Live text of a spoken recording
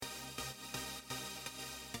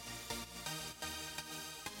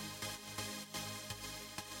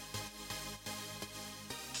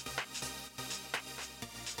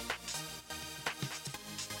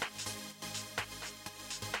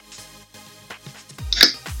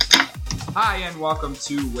Hi, and welcome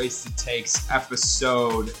to Wasted Takes,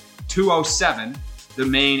 episode 207, the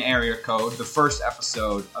main area code, the first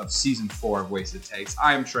episode of season 4 of Wasted Takes.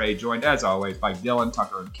 I am Trey, joined as always by Dylan,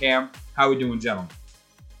 Tucker, and Cam. How are we doing, gentlemen?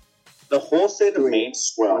 The whole state of Maine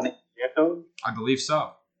swell. one area code? I believe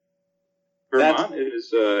so. Vermont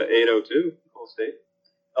is 802, whole state.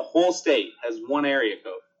 The whole state has one area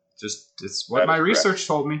code. It's what That my is correct. research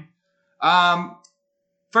told me.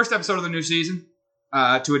 First episode of the new season.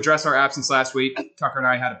 To address our absence last week, Tucker and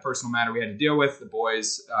I had a personal matter we had to deal with. The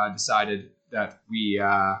boys decided that we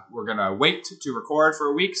were going to wait to record for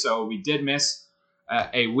a week, so we did miss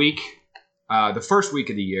a week, the first week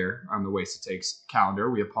of the year on the Wasted Takes calendar.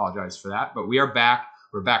 We apologize for that, but we are back.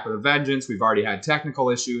 We're back with a vengeance. We've already had technical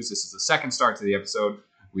issues. This is the second start to the episode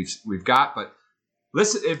we've got, but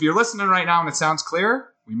listen, if you're listening right now and it sounds clear,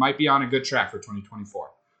 we might be on a good track for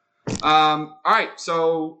 2024. All right,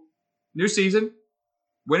 so new season.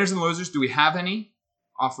 Winners and losers, do we have any?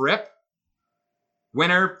 Off rip.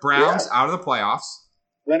 Winner, Browns, out of the playoffs.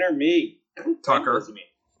 Winner, me. Tucker. Bengals, me.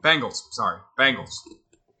 Bengals.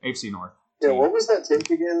 AFC North. Yeah, what was that take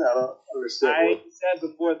again? I don't understand. I said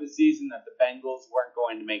before the season that the Bengals weren't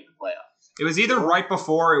going to make the playoffs. It was either right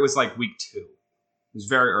before or it was like week 2. It was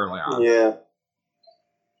very early on. Yeah.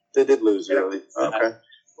 They did lose early. I Okay.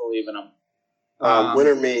 believe in them.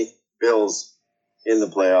 Winner me, Bills in the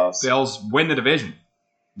playoffs. Bills win the division,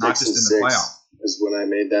 not just in the playoff. Is when I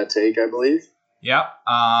made that take, I believe. Yep.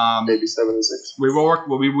 Maybe 7-6. We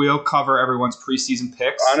will cover everyone's preseason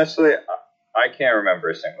picks. Honestly, I can't remember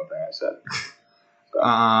a single thing I said.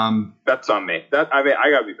 That's on me. I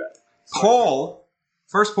gotta be better.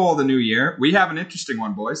 First poll of the new year. We have an interesting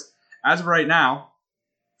one, boys. As of right now,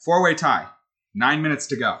 4-way tie. 9 minutes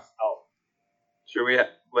to go. Should we,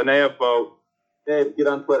 Linnea, vote? Dave, get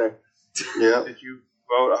on Twitter. Yeah. Did you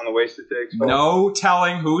vote on the Wasted Takes? No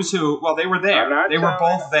telling who's who. Well, they were there. I'm not They were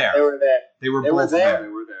telling. both there. They were there. They were They were both there. there. They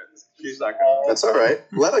were there. She's not gonna. That's all right.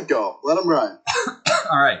 Let it go. Let them ride.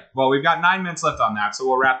 All right. Well, we've got 9 minutes left on that, so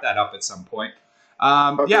we'll wrap that up at some point.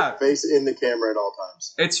 Yeah, Face in the camera at all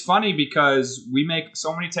times. it's funny because we make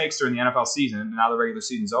so many takes during the NFL season, and now the regular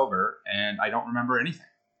season's over, and I don't remember anything.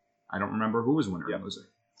 I don't remember who was winner and loser.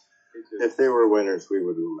 If they were winners, we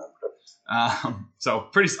would remember. So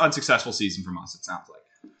pretty unsuccessful season from us, it sounds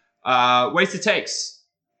like. Wasted takes.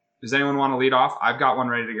 Does anyone want to lead off? I've got one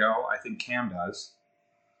ready to go. I think Cam does.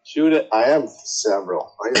 Shoot it. I have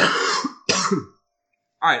several.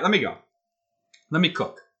 All right, let me go. Let me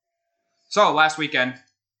cook. So last weekend,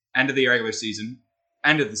 end of the regular season,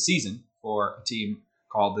 end of the season for a team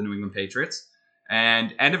called the New England Patriots,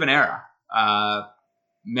 and end of an era.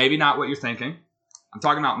 Maybe not what you're thinking. I'm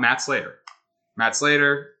talking about Matt Slater. Matt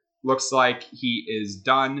Slater looks like he is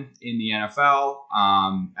done in the NFL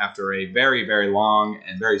after a very, very long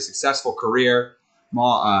and very successful career.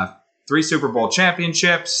 3 Super Bowl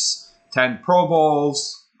championships, 10 Pro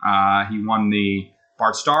Bowls. He won the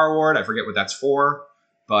Bart Starr Award. I forget what that's for.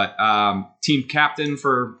 But team captain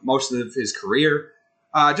for most of his career.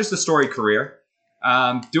 Just a storied career.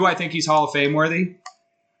 Do I think he's Hall of Fame worthy?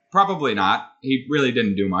 Probably not. He really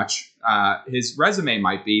didn't do much. His resume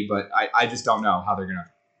might be, but I just don't know how they're going to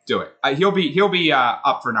do it. He'll be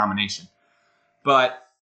up for nomination. But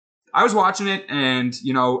I was watching it, and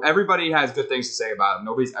everybody has good things to say about him.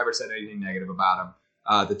 Nobody's ever said anything negative about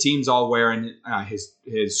him. The team's all wearing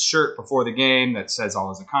his shirt before the game that says all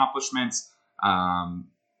his accomplishments.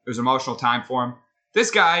 It was an emotional time for him.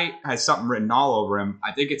 This guy has something written all over him.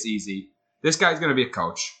 I think it's easy. This guy's going to be a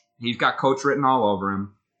coach. He's got coach written all over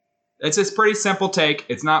him. It's a pretty simple take.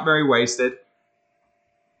 It's not very wasted.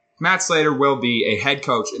 Matt Slater will be a head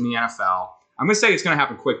coach in the NFL. I'm going to say it's going to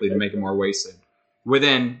happen quickly to make it more wasted.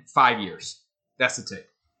 Within 5 years. That's the take.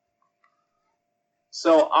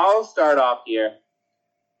 So I'll start off here.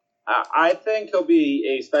 I think he'll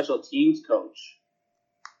be a special teams coach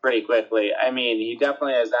pretty quickly. I mean, he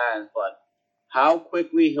definitely has that in his blood. How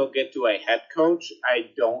quickly he'll get to a head coach,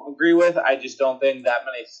 I don't agree with. I just don't think that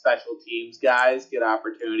many special teams guys get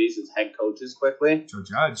opportunities as head coaches quickly. Joe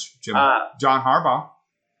Judge, John Harbaugh.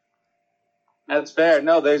 That's fair.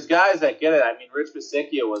 No, there's guys that get it. I mean, Rich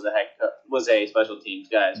Bisaccia was a special teams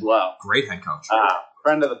guy as well. Great head coach.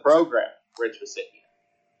 Friend of the program, Rich Bisaccia.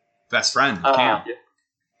 Best friend, Cam. Best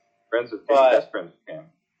friends with Cam.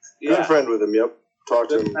 Good friend with him, yep. Talk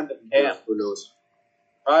to Good him. friend of Cam. Who knows?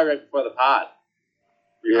 Probably right before the pod.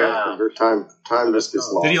 Yeah. Time just gets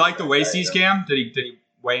lost. Did he like the Wasties, Cam? Did he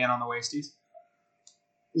weigh in on the Wasties?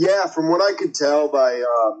 Yeah, from what I could tell by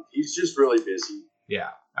he's just really busy Yeah,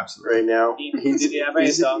 absolutely. right now. Did he have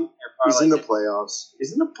any song? He's in the playoffs.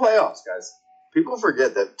 He's in the playoffs, guys. People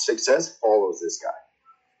forget that success follows this guy.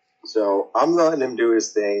 So I'm letting him do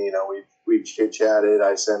his thing. You know, we've chit chatted.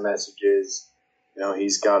 I sent messages. You know,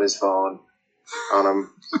 he's got his phone on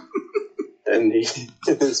him, and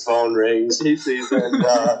his phone rings. He sees it. And,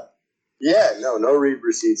 no read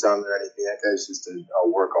receipts on there or anything. That guy's just a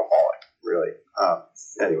workaholic, really.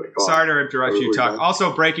 Anyway, sorry to interrupt you, Tuck.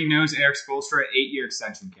 Also, breaking news: Eric Spoelstra, 8-year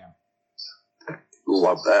extension, Cam.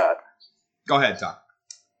 Love that. Go ahead, Tuck.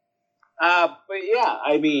 But yeah,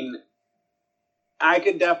 I mean, I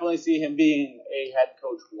could definitely see him being a head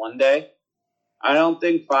coach one day. I don't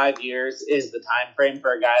think 5 years is the time frame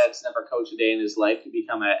for a guy that's never coached a day in his life to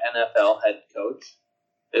become an NFL head coach,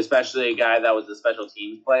 especially a guy that was a special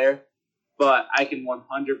teams player. But I can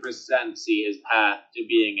 100% see his path to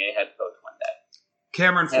being a head coach one day.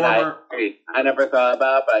 Cameron, I never thought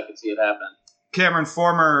about it, but I could see it happen. Cameron,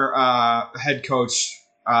 former head coach,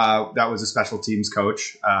 that was a special teams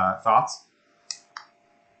coach. Thoughts?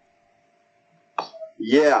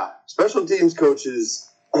 Yeah, special teams coaches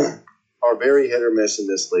are very hit or miss in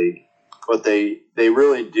this league, but they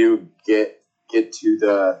really do get to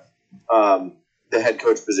the head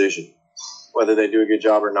coach position, whether they do a good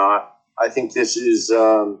job or not. I think this is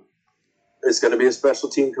it's going to be a special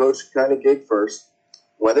team coach kind of gig first.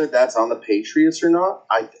 Whether that's on the Patriots or not,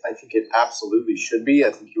 I think it absolutely should be.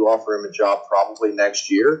 I think you offer him a job probably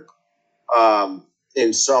next year,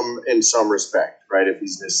 in some respect, right? If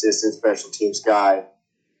he's an assistant special teams guy,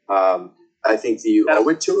 I think that you owe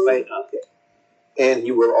it to him, and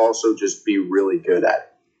he will also just be really good at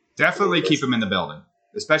it. Definitely keep him in the building,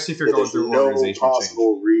 especially if you're going through organizational change. There's no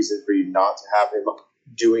possible reason for you not to have him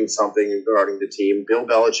doing something regarding the team. Bill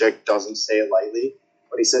Belichick doesn't say it lightly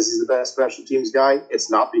when he says he's the best special teams guy. It's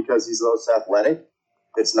not because he's the most athletic.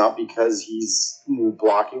 It's not because he's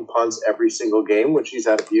blocking punts every single game, which he's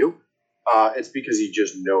had a few. It's because he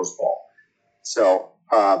just knows ball. So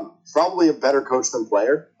probably a better coach than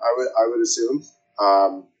player, I would assume.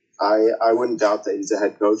 I wouldn't doubt that he's a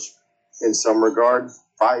head coach in some regard.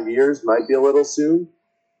 5 years might be a little soon,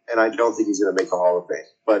 and I don't think he's going to make the Hall of Fame.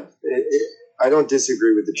 But I don't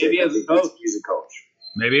disagree with the take. Maybe as a coach. He's a coach.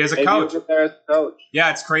 Maybe as a coach. There as a coach.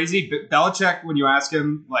 Yeah, it's crazy. Belichick, when you ask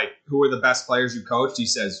him, like, who are the best players you coached, he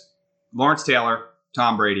says Lawrence Taylor,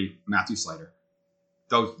 Tom Brady, Matthew Slater.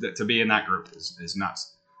 Those to be in that group is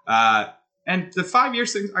nuts. And the 5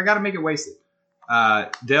 years thing, I got to make it wasted.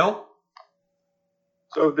 Dill?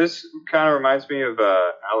 So this kind of reminds me of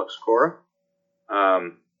Alex Cora.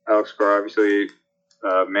 Alex Cora, obviously,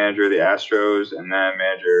 manager of the Astros, and then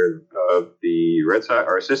manager of the Red Sox,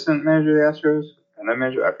 or assistant manager of the Astros, and then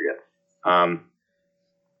manager, I forget.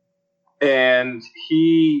 And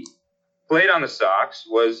he played on the Sox,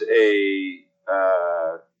 was a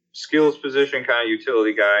skills position kind of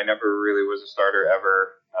utility guy, never really was a starter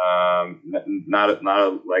ever. Not a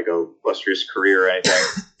illustrious career or anything,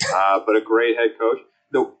 but a great head coach.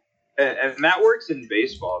 And that works in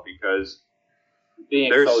baseball because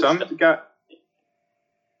there's some guy.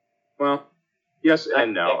 Well, yes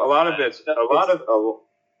and no. A lot of it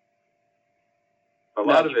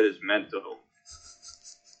is mental.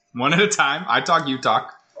 One at a time. I talk, you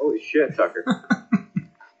talk. Holy shit, Tucker.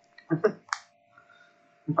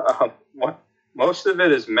 Most of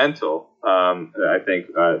it is mental. I think.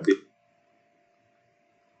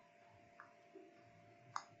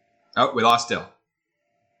 Oh, we lost Dill.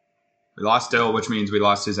 We lost Dill, which means we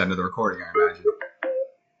lost his end of the recording, I imagine.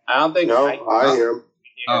 I don't think. No, I hear him.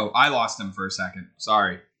 Oh, I lost him for a second.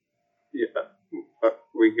 Sorry. Yeah.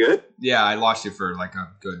 We good? Yeah, I lost you for like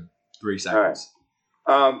a good 3 seconds.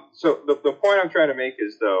 All right. So the point I'm trying to make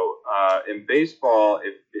is, though, in baseball,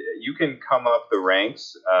 if you can come up the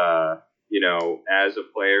ranks, as a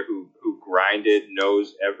player who grinded,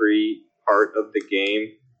 knows every part of the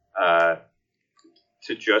game,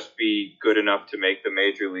 to just be good enough to make the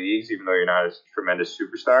major leagues, even though you're not a tremendous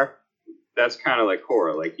superstar. That's kind of like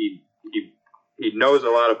Cora. Like he knows a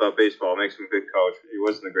lot about baseball, makes him a good coach. He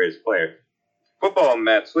wasn't the greatest player. Football,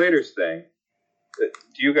 Matt Slater's thing.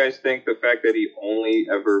 Do you guys think the fact that he only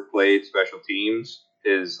ever played special teams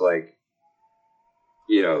is like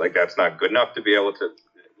that's not good enough to be able to,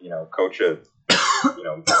 coach a,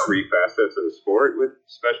 3 facets of the sport with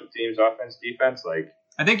special teams, offense, defense? Like,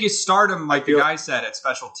 I think you start him, like the guy said, at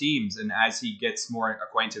special teams, and as he gets more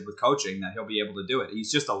acquainted with coaching, that he'll be able to do it.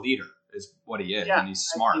 He's just a leader, is what he is, and he's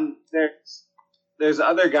smart. I mean, there's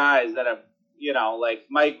other guys that have, like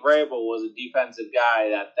Mike Vrabel was a defensive guy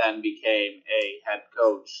that then became a head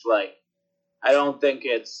coach. Like, I don't think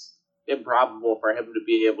it's improbable for him to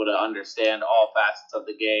be able to understand all facets of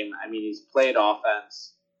the game. I mean, he's played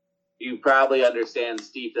offense. You probably understands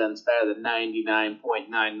defense better than 99.99% of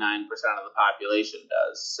the population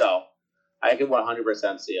does. So I can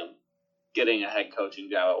 100% see him getting a head coaching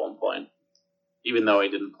job at one point, even though he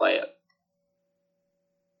didn't play it.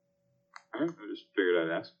 I just figured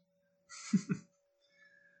I'd ask.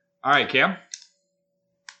 All right, Cam.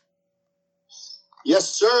 Yes,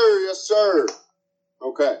 sir. Yes, sir.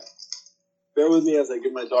 Okay. Bear with me as I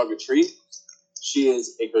give my dog a treat. She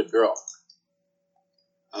is a good girl.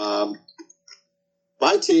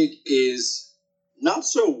 My take is not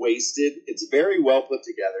so wasted. It's very well put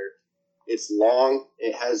together. It's long.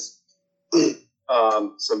 It has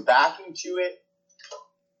some backing to it,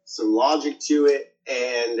 some logic to it,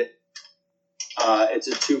 and it's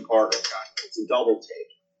a two-parter. It's a double take.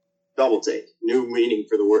 Double take. New meaning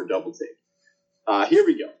for the word double take. Here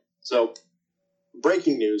we go. So,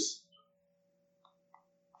 breaking news.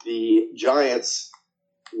 The Giants,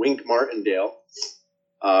 Wink Martindale,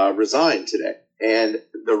 resigned today. And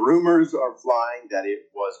the rumors are flying that it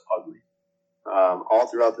was ugly. All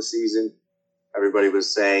throughout the season, everybody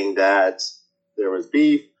was saying that there was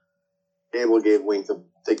beef. Cable gave Wink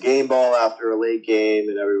the game ball after a late game,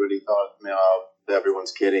 and everybody thought, no,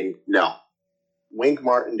 everyone's kidding. No. Wink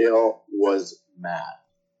Martindale was mad.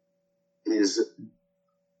 His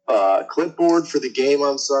clipboard for the game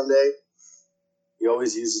on Sunday, he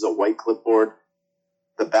always uses a white clipboard.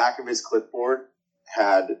 The back of his clipboard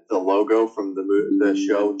had the logo from the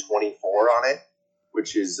show 24 on it,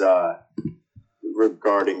 which is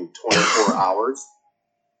regarding 24 hours.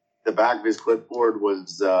 The back of his clipboard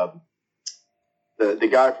was the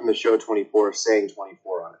guy from the show 24 saying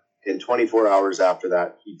 24 on it. And 24 hours after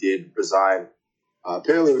that, he did resign.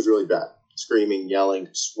 Apparently it was really bad. Screaming, yelling,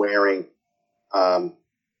 swearing.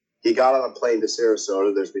 He got on a plane to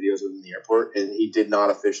Sarasota. There's videos of him in the airport, and he did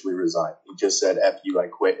not officially resign. He just said, F you, I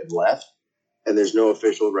quit, and left. And there's no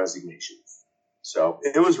official resignation. So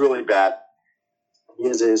it was really bad. He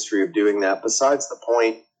has a history of doing that. Besides the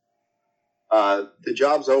point, the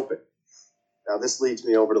job's open. Now, this leads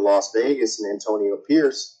me over to Las Vegas and Antonio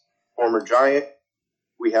Pierce, former Giant.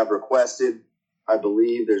 We have requested, I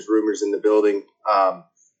believe there's rumors in the building,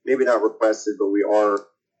 maybe not requested, but we are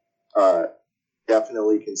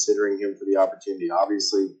definitely considering him for the opportunity.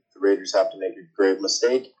 Obviously, the Raiders have to make a grave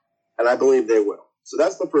mistake, and I believe they will. So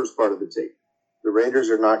that's the first part of the take. The Raiders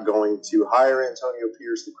are not going to hire Antonio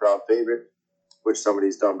Pierce, the crowd favorite, which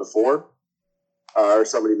somebody's done before, or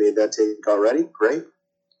somebody made that take already. Great.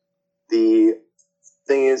 The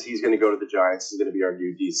thing is, he's going to go to the Giants. He's going to be our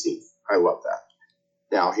new DC. I love that.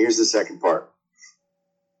 Now, here's the second part.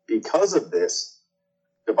 Because of this,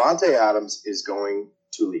 Davante Adams is going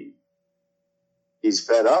to leave. He's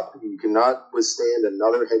fed up. He cannot withstand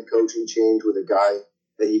another head coaching change with a guy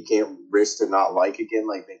that he can't risk to not like again,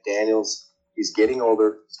 like McDaniels. He's getting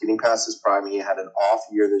older. He's getting past his prime. He had an off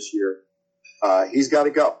year this year. He's got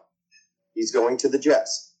to go. He's going to the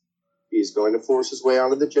Jets. He's going to force his way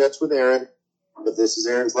onto the Jets with Aaron. But this is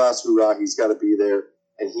Aaron's last hurrah. He's got to be there,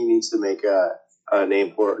 and he needs to make a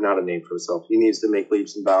name for not a name for himself. He needs to make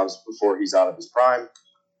leaps and bounds before he's out of his prime.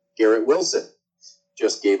 Garrett Wilson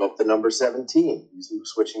just gave up the number 17. He's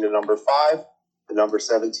switching to number 5. The number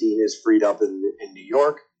 17 is freed up in New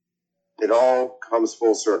York. It all comes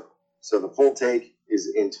full circle. So the full take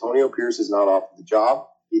is Antonio Pierce is not off the job.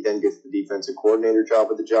 He then gets the defensive coordinator job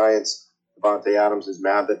with the Giants. Davante Adams is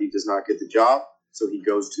mad that he does not get the job, so he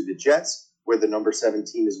goes to the Jets, where the number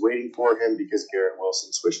 17 is waiting for him because Garrett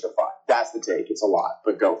Wilson switched to 5. That's the take. It's a lot,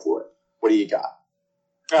 but go for it. What do you got?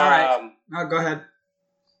 All right. Go ahead.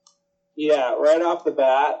 Yeah, right off the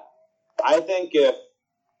bat, I think if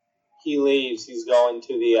he leaves, he's going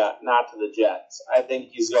to the not to the Jets. I think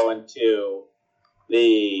he's going to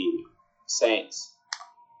the Saints.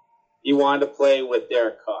 He wanted to play with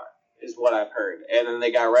Derek Carr, is what I've heard. And then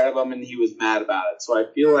they got rid of him, and he was mad about it. So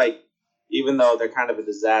I feel like even though they're kind of a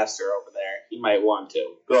disaster over there, he might want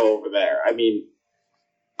to go over there. I mean,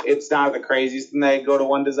 it's not the craziest thing they go to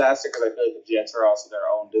one disaster because I feel like the Jets are also their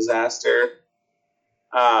own disaster.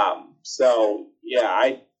 So, yeah,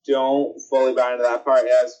 I don't fully buy into that part.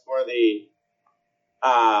 As for the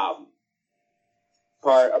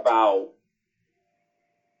part about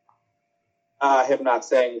him not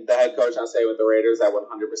saying, the head coach not staying with the Raiders, I 100%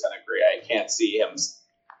 agree. I can't see him.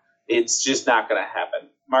 It's just not going to happen.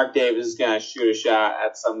 Mark Davis is going to shoot a shot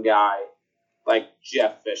at some guy like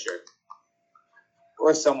Jeff Fisher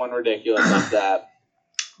or someone ridiculous like that.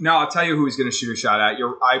 No, I'll tell you who he's going to shoot a shot at.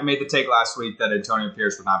 I made the take last week that Antonio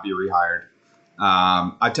Pierce would not be rehired.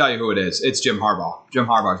 I'll tell you who it is. It's Jim Harbaugh. Jim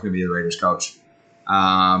Harbaugh is going to be the Raiders coach.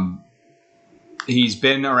 He's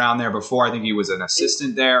been around there before. I think he was an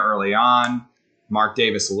assistant there early on. Mark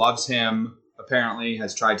Davis loves him, apparently,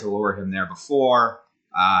 has tried to lure him there before.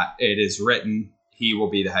 It is written he will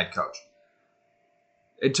be the head coach.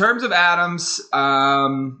 In terms of Adams,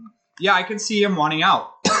 yeah, I can see him wanting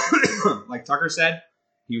out. Like Tucker said,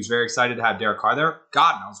 he was very excited to have Derek Carr there.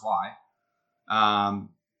 God knows why.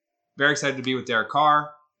 Very excited to be with Derek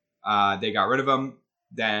Carr. They got rid of him.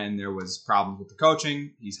 Then there was problems with the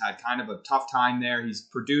coaching. He's had kind of a tough time there. He's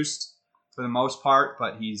produced for the most part,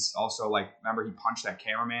 but he's also remember he punched that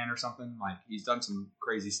cameraman or something? He's done some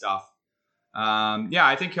crazy stuff. Yeah,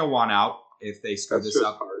 I think he'll want out if they screw this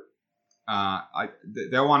up.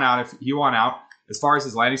 They'll want out if he want out. As far as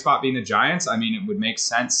his landing spot being the Giants, I mean, it would make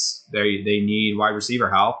sense. They need wide receiver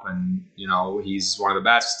help, and he's one of the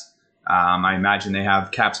best. I imagine they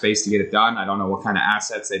have cap space to get it done. I don't know what kind of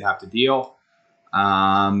assets they'd have to deal.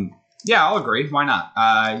 Yeah, I'll agree. Why not?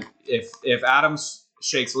 If Adams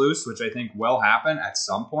shakes loose, which I think will happen at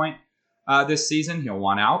some point this season, he'll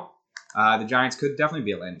want out. The Giants could definitely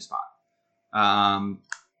be a landing spot.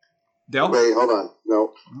 Dale? Wait, hold on.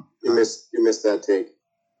 No, you missed that take.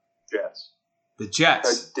 Jets. The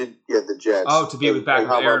Jets. The Jets. Oh, to be with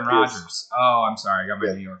Aaron Rodgers. Oh, I'm sorry. I got my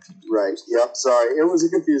Yeah. New York team. Right. Yep. Sorry. It was a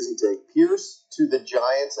confusing take. Pierce to the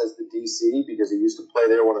Giants as the DC because he used to play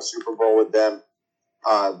there, won a Super Bowl with them.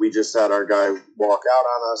 We just had our guy walk out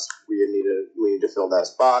on us. We need to fill that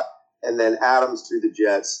spot. And then Adams to the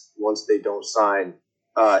Jets once they don't sign.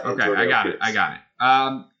 Okay, I got it.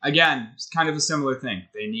 Again, it's kind of a similar thing.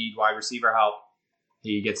 They need wide receiver help.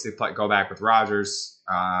 He gets to go back with Rodgers.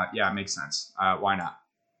 Yeah, it makes sense. Why not?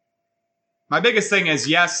 My biggest thing is,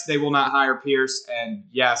 yes, they will not hire Pierce, and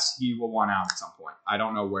yes, he will want out at some point. I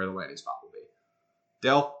don't know where the landing spot will be.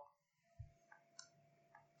 Dill?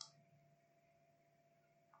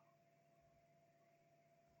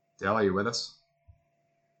 Dill, are you with us?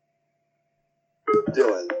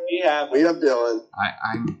 Dylan. We have Dylan.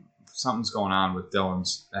 I'm something's going on with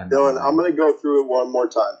Dylan's. Dylan, I'm going to go through it one more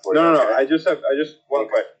time for you. No. I just one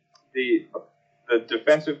question. The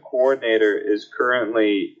defensive coordinator is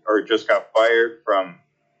currently or just got fired from.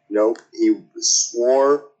 Nope. He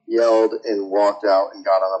swore, yelled, and walked out and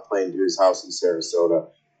got on a plane to his house in Sarasota.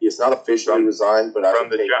 He has not officially resigned, but from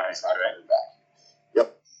the Giants, right? Back.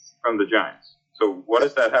 Yep. From the Giants. So what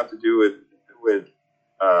does that have to do with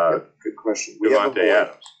good question. Davante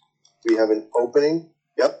Adams? We have an opening.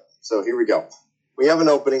 Yep. So here we go. We have an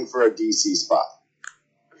opening for a DC spot.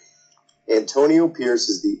 Antonio Pierce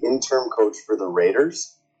is the interim coach for the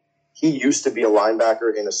Raiders. He used to be a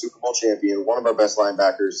linebacker and a Super Bowl champion, one of our best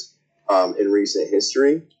linebackers in recent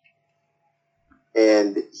history.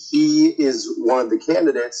 And he is one of the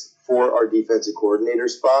candidates for our defensive coordinator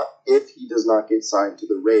spot if he does not get signed to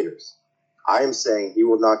the Raiders. I am saying he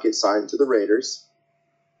will not get signed to the Raiders.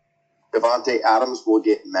 Davante Adams will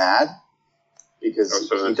get mad because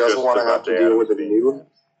he doesn't want to have to deal with a new.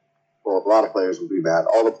 Well, a lot of players will be mad.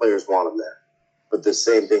 All the players want him there. But the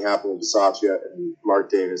same thing happened with Bisaccia, and Mark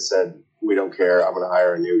Davis said, we don't care, I'm going to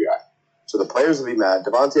hire a new guy. So the players will be mad.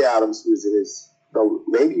 Davante Adams, who's in his,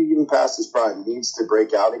 maybe even past his prime, needs to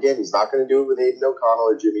break out again. He's not going to do it with Aiden O'Connell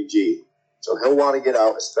or Jimmy G. So he'll want to get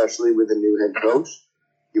out, especially with a new head coach.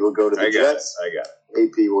 He will go to the Jets. I got it.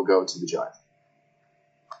 AP will go to the Giants.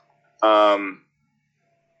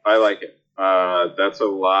 I like it. That's a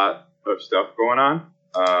lot of stuff going on.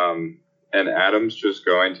 And Adams just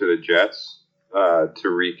going to the Jets to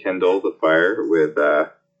rekindle the fire with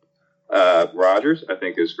Rodgers, I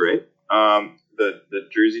think is great. The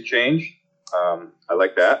jersey change, I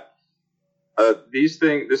like that.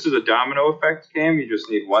 This is a domino effect, Cam. You just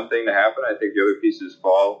need one thing to happen. I think the other pieces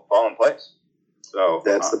fall in place. So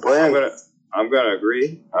that's the plan. I'm gonna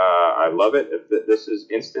agree. I love it. If this is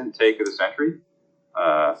instant take of the century.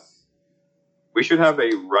 We should have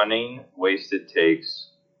a running wasted takes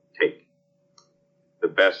take. The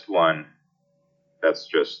best one that's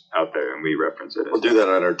just out there, and we reference it. We'll do that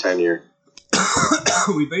on our 10-year.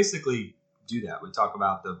 We basically do that. We talk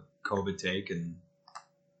about the COVID take and.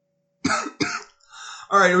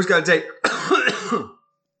 All right, who's got a take?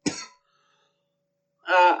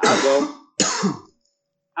 I'll go.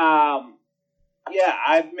 Yeah,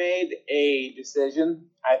 I've made a decision.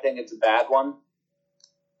 I think it's a bad one.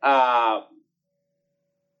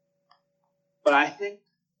 But I think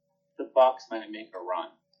the Bucs might make a run.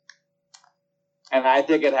 And I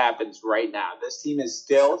think it happens right now. This team is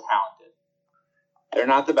still talented. They're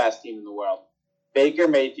not the best team in the world. Baker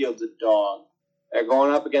Mayfield's a dog. They're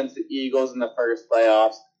going up against the Eagles in the first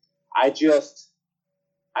playoffs. I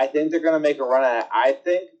think they're going to make a run at it. I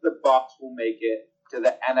think the Bucs will make it to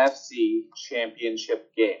the NFC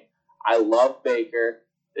Championship game. I love Baker.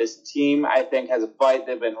 This team, I think, has a fight.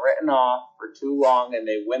 They've been written off for too long, and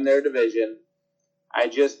they win their division. I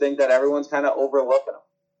just think that everyone's kind of overlooking them.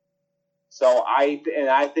 So I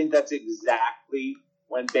think that's exactly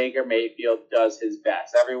when Baker Mayfield does his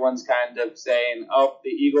best. Everyone's kind of saying, oh, the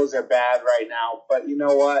Eagles are bad right now, but you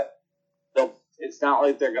know what? It's not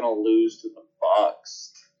like they're going to lose to the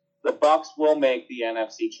Bucs. The Bucs will make the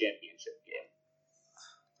NFC Championship game.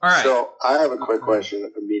 All right. So I have a quick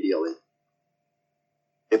question immediately.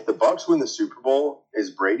 If the Bucs win the Super Bowl,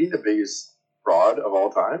 is Brady the biggest fraud of all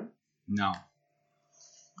time? No.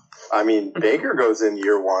 I mean, Baker goes in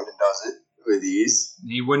year one and does it with ease.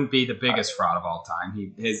 He wouldn't be the biggest fraud of all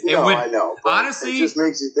time. I know. Honestly, it just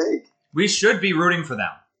makes you think. We should be rooting for them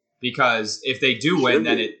because if they do win,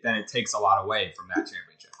 then it takes a lot away from that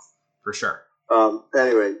championship for sure.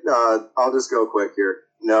 Anyway, I'll just go quick here.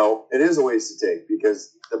 No, it is a waste to take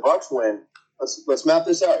because the Bucs win. Let's map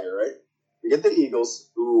this out here, right? We get the Eagles,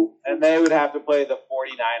 and they would have to play the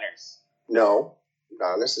 49ers. No,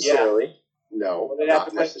 not necessarily. Yeah. No, well, they'd have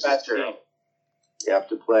to play the best team. You have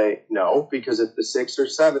to play because if the 6 or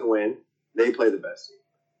 7 win, they play the best team.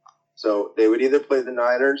 So they would either play the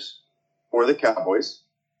Niners or the Cowboys.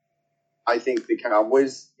 I think the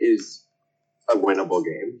Cowboys is a winnable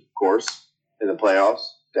game, of course, in the playoffs.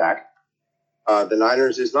 Dak. The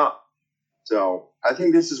Niners is not. So I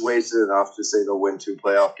think this is wasted enough to say they'll win 2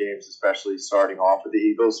 playoff games, especially starting off with the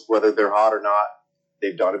Eagles, whether they're hot or not.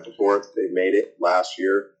 They've done it before. They've made it last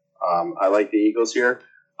year. I like the Eagles here.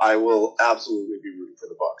 I will absolutely be rooting for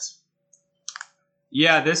the Bucs.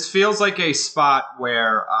 Yeah, this feels like a spot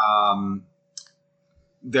where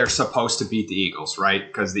they're supposed to beat the Eagles, right?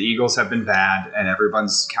 Because the Eagles have been bad and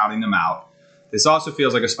everyone's counting them out. This also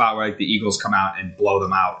feels like a spot where the Eagles come out and blow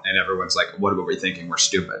them out and everyone's like, what were we thinking? We're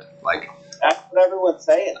stupid. That's what everyone's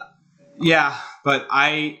saying. Yeah, but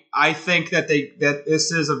I think that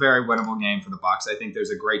this is a very winnable game for the Bucs. I think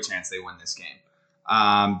there's a great chance they win this game.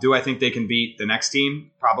 Do I think they can beat the next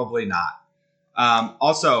team? Probably not.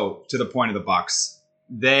 Also, to the point of the Bucs,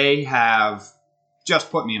 they have just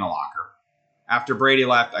put me in a locker. After Brady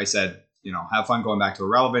left, I said, have fun going back to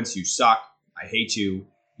irrelevance. You suck. I hate you.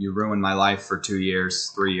 You ruined my life for 2 years,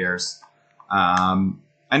 3 years. And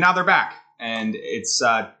now they're back. And it's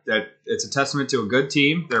a testament to a good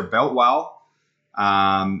team. They're built well.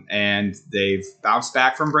 And they've bounced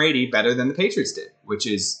back from Brady better than the Patriots did, which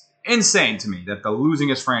is insane to me that the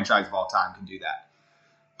losingest franchise of all time can do that.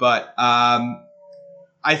 But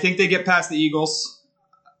I think they get past the Eagles.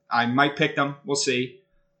 I might pick them. We'll see.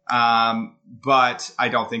 But I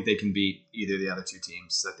don't think they can beat either of the other 2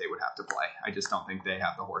 teams that they would have to play. I just don't think they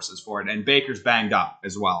have the horses for it. And Baker's banged up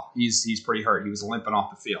as well. He's pretty hurt. He was limping off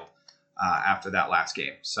the field after that last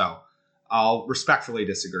game. So I'll respectfully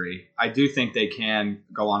disagree. I do think they can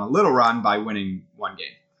go on a little run by winning 1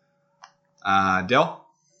 game. Dill?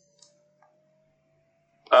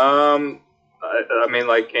 I mean,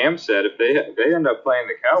 like Cam said, if they end up playing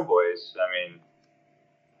the Cowboys, I mean,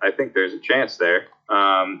 I think there's a chance there.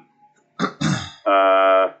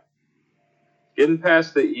 Getting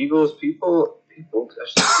past the Eagles, people don't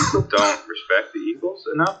respect the Eagles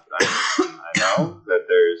enough. I know that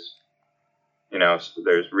there's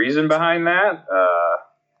reason behind that,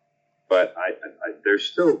 but they're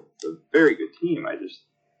still a very good team.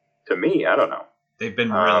 To me, I don't know. They've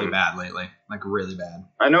been really bad lately, like really bad.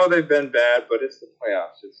 I know they've been bad, but it's the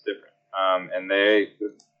playoffs. It's different. And they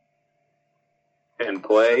can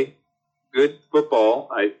play good football.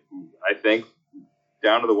 I think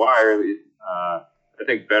down to the wire. I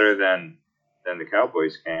think better than the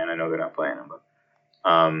Cowboys can. I know they're not playing them, but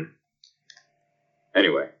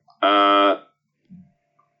anyway, I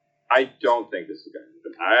don't think this is going to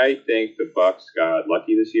happen. I think the Bucs got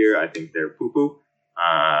lucky this year. I think they're poo-poo.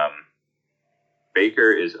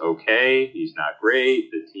 Baker is okay. He's not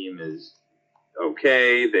great. The team is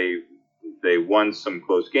okay. They won some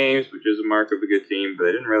close games, which is a mark of a good team, but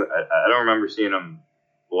they didn't really. I don't remember seeing them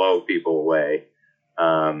blow people away.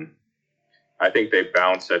 I think they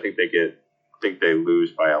bounce. I think they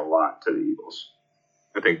lose by a lot to the Eagles.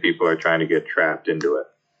 I think people are trying to get trapped into it,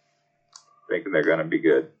 thinking they're going to be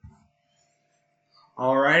good.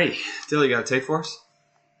 All righty. Dill, you got a take for us?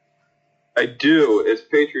 I do. It's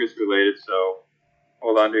Patriots related, so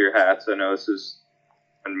hold on to your hats. I know this is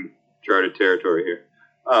uncharted territory here.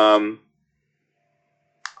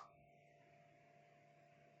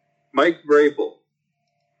 Mike Vrabel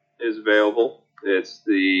is available. It's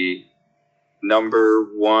the number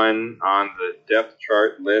 1 on the depth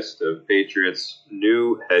chart list of Patriots'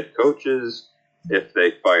 new head coaches if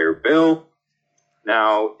they fire Bill.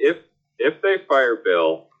 Now, if they fire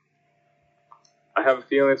Bill, I have a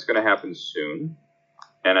feeling it's going to happen soon,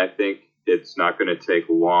 and I think it's not going to take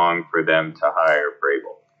long for them to hire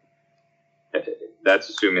Vrabel. That's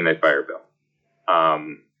assuming they fire Bill.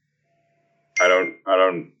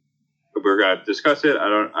 we're gonna discuss it. I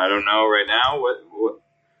don't know right now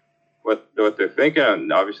what they're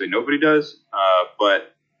thinking. Obviously, nobody does.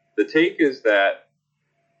 But the take is that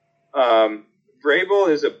Vrabel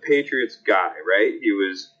is a Patriots guy, right? He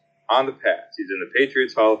was on the Pats. He's in the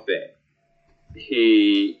Patriots Hall of Fame.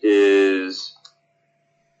 He is,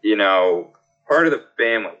 part of the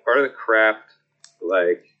family, part of the Kraft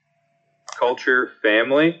culture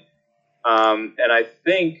family. And I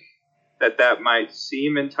think that might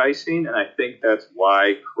seem enticing, and I think that's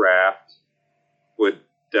why Kraft would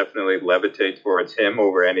definitely levitate towards him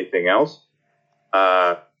over anything else.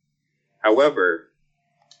 However,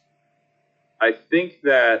 I think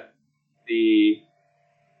that the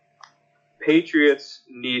Patriots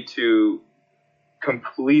need to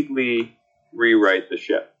completely rewrite the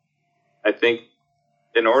ship. I think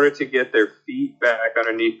in order to get their feet back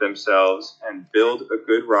underneath themselves and build a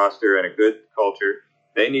good roster and a good culture,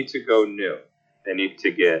 they need to go new. They need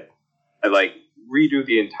to redo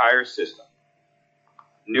the entire system.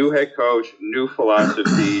 New head coach, new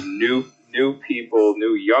philosophy, new people,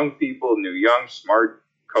 new young smart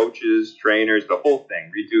coaches, trainers, the whole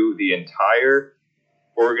thing. Redo the entire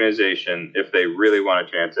organization if they really want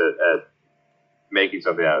a chance at making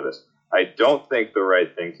something out of this. I don't think the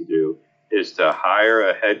right thing to do is to hire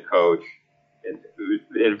a head coach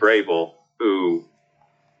in Vrabel who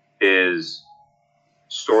is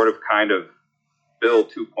sort of kind of Bill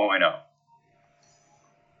 2.0,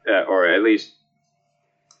 or at least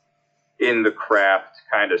in the Kraft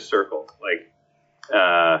kind of circle.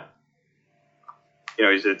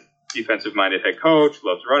 He's a defensive-minded head coach,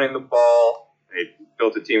 loves running the ball. They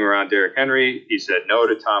built a team around Derrick Henry. He said no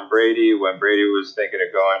to Tom Brady when Brady was thinking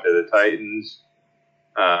of going to the Titans.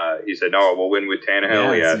 He said, no, we'll win with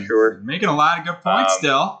Tannehill. Yeah, sure. Making a lot of good points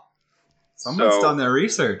still. Someone's done their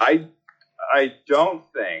research. I don't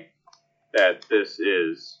think that this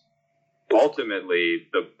is ultimately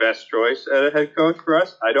the best choice at a head coach for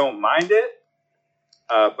us. I don't mind it,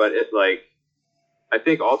 but I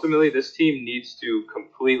think ultimately this team needs to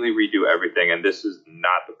completely redo everything, and this is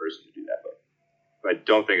not the person to do that with. I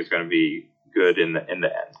don't think it's going to be good in the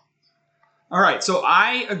end. All right, so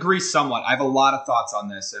I agree somewhat. I have a lot of thoughts on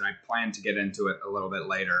this, and I plan to get into it a little bit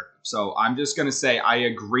later. So I'm just going to say I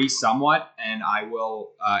agree somewhat, and I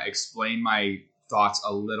will explain my thoughts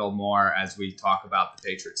a little more as we talk about the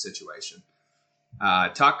Patriots situation.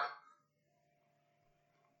 Tuck?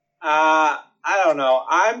 I don't know.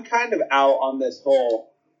 I'm kind of out on this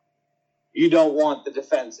whole you don't want the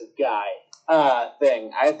defensive guy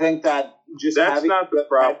thing. I think that just that's having not the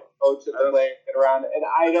problem. Coach and the players get around, and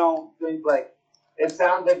I don't think it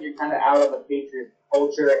sounds like you're kind of out of the Patriots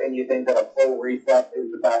culture, and you think that a full reset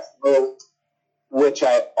is the best move, which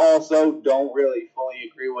I also don't really fully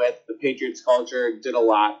agree with. The Patriots culture did a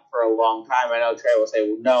lot for a long time. I know Trey will say,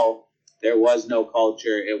 well, no, there was no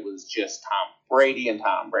culture. It was just Tom Brady and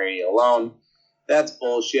Tom Brady alone. That's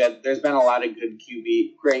bullshit. There's been a lot of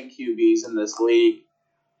great QBs in this league.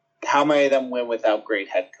 How many of them win without great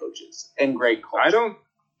head coaches and great culture?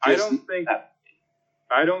 I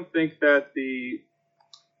don't think that the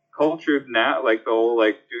culture now, the whole do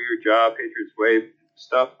your job, Patriots way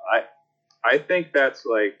stuff. I think that's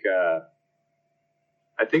I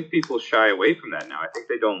think people shy away from that now. I think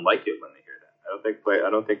they don't like it when they hear that. I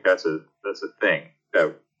don't think that's a thing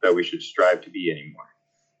that we should strive to be anymore.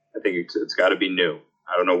 I think it's got to be new.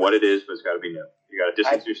 I don't know what it is, but it's got to be new. You got to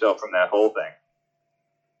distance yourself from that whole thing.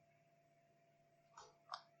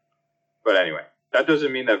 But anyway, that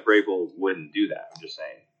doesn't mean that Vrabel wouldn't do that. I'm just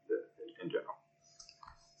saying in general.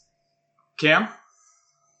 Cam?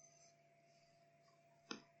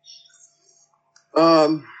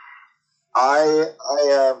 I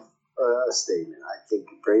have a statement. I think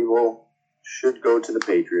Vrabel should go to the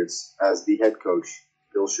Patriots as the head coach.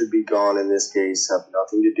 Bill should be gone in this case, have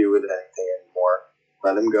nothing to do with anything anymore.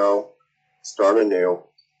 Let him go. Start anew.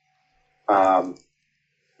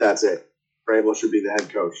 That's it. Vrabel should be the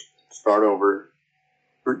head coach. Start over.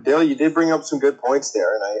 Dale, you did bring up some good points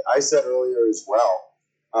there, and I said earlier as well.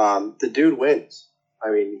 The dude wins.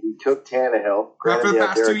 I mean, he took Tannehill. For the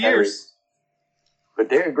past 2 years. But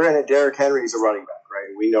granted, Derrick Henry's a running back,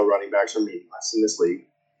 right? We know running backs are meaningless in this league.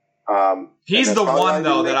 He's the one,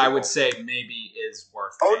 though, that I would say maybe is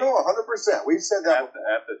worth it. Oh, no, 100%. We've said that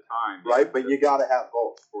at the time. Right, but you got to have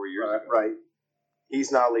both. 4 years ago. Right.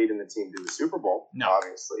 He's not leading the team to the Super Bowl,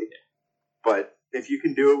 obviously. Yeah. But if you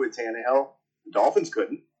can do it with Tannehill, the Dolphins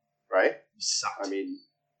couldn't, right? He sucked. I mean,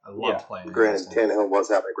 I love playing. Granted, Tannehill was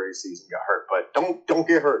having a great season, got hurt, but don't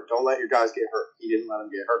get hurt. Don't let your guys get hurt. He didn't let them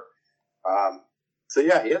get hurt. So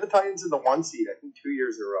yeah, he had the Titans in the 1 seed, I think 2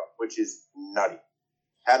 years in a row, which is nutty.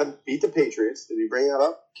 had him beat the Patriots. Did he bring that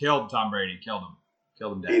up? Killed Tom Brady. Killed him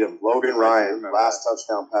dead. Beat him. Logan Ryan, last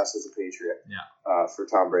touchdown pass as a Patriot. Yeah. For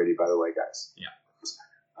Tom Brady, by the way, guys. Yeah.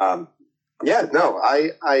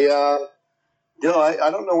 Dill, I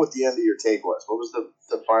don't know what the end of your take was. What was the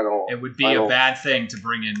final? It would be a bad thing to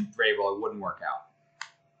bring in Vrabel. It wouldn't work out.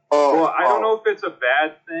 Well, I don't know if it's a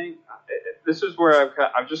bad thing. This is where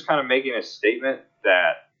I'm just kind of making a statement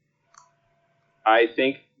that I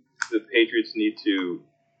think the Patriots need to,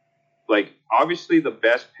 like, obviously the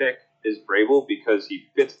best pick is Vrabel because he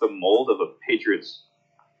fits the mold of a Patriots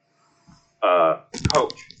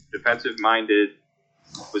coach. Defensive-minded,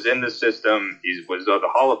 was in the system, he was the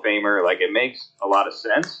Hall of Famer. Like, it makes a lot of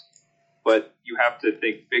sense, but you have to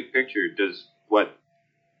think big picture. Does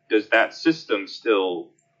that system still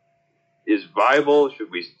is viable? Should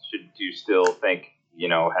you still think,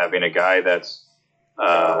 having a guy that's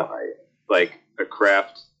like a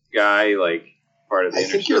craft guy, like part of the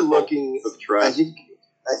inner circle of trust?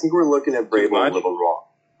 I think we're looking at Vrabel a little wrong.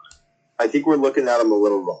 I think we're looking at him a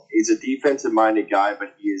little wrong. He's a defensive-minded guy,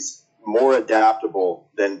 but he is more adaptable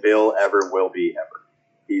than Bill ever will be ever.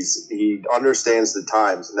 He understands the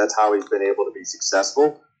times, and that's how he's been able to be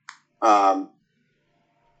successful.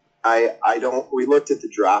 We looked at the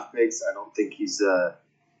draft picks. I don't think he's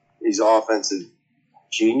offensive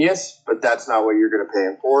genius, but that's not what you're going to pay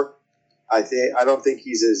him for. I don't think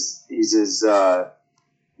he's as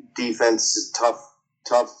defense tough,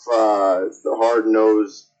 hard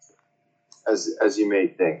nosed as you may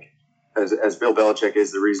think. As Bill Belichick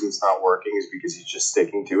is, the reason it's not working is because he's just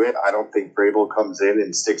sticking to it. I don't think Vrabel comes in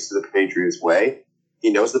and sticks to the Patriots way.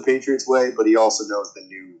 He knows the Patriots way, but he also knows the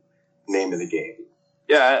new name of the game.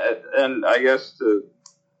 Yeah, and I guess to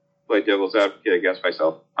play devil's advocate against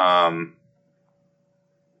myself,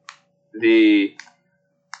 the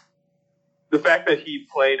fact that he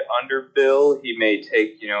played under Bill, he may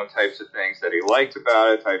take, types of things that he liked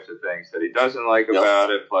about it, types of things that he doesn't like about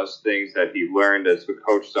it, plus things that he learned as a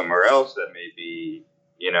coach somewhere else that may be,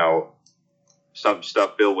 some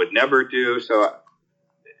stuff Bill would never do. So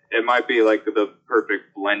it might be like the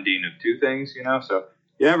perfect blending of two things, So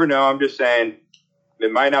you never know. I'm just saying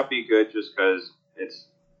it might not be good just because it's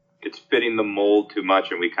fitting the mold too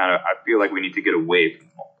much, and I feel like we need to get away from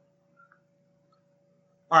the mold.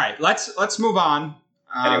 All right, let's move on.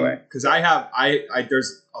 Anyway, because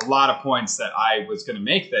there's a lot of points that I was going to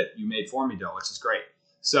make that you made for me, Dill, which is great.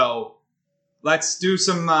 So let's do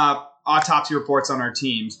some autopsy reports on our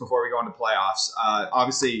teams before we go into playoffs.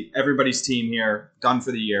 Obviously, everybody's team here done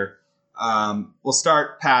for the year. We'll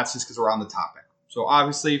start Pats just because we're on the topic. So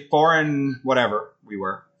obviously,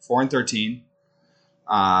 4-13.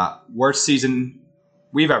 Worst season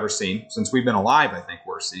we've ever seen since we've been alive. I think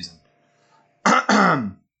worst season.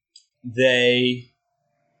 They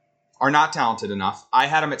are not talented enough. I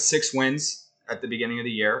had them at 6 wins at the beginning of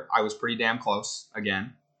the year. I was pretty damn close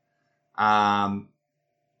again. Then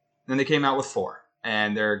they came out with 4,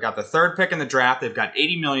 and they've got the 3rd pick in the draft. They've got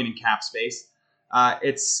 $80 million in cap space.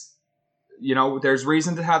 It's there's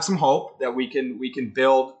reason to have some hope that we can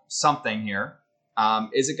build something here.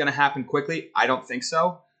 Is it going to happen quickly? I don't think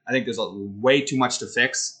so. I think there's way too much to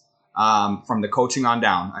fix from the coaching on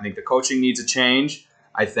down. I think the coaching needs a change.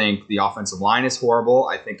 I think the offensive line is horrible.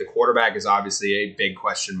 I think the quarterback is obviously a big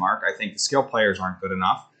question mark. I think the skill players aren't good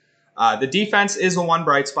enough. The defense is the one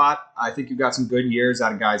bright spot. I think you've got some good years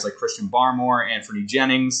out of guys like Christian Barmore, Anthony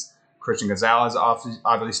Jennings. Christian Gonzalez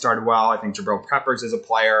obviously started well. I think Jabril Peppers is a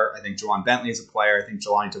player. I think Juwan Bentley is a player. I think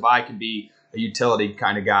Jelani Tavai can be a utility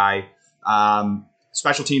kind of guy.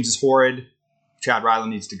 Special teams is horrid. Chad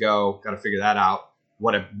Ryland needs to go. Got to figure that out.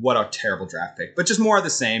 What a terrible draft pick. But just more of the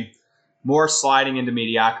same. More sliding into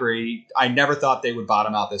mediocrity. I never thought they would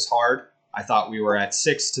bottom out this hard. I thought we were at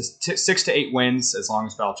 6 to 8 wins as long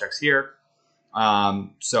as Belichick's here.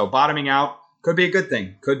 So bottoming out could be a good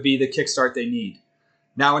thing. Could be the kickstart they need.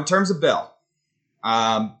 Now, in terms of Bill,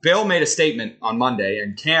 Bill made a statement on Monday,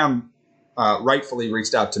 and Cam rightfully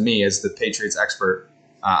reached out to me as the Patriots expert.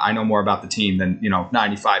 I know more about the team than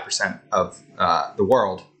 95% of the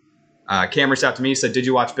world. Cam reached out to me, said, "Did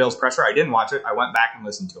you watch Bill's presser?" I didn't watch it. I went back and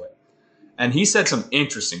listened to it. And he said some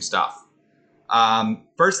interesting stuff.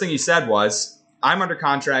 First thing he said was, "I'm under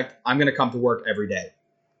contract. I'm going to come to work every day."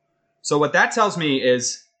 So what that tells me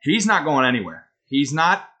is he's not going anywhere. He's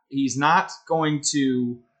not going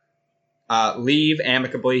to leave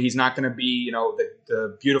amicably. He's not going to be,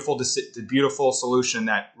 the beautiful solution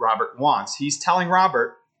that Robert wants. He's telling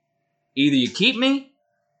Robert, either you keep me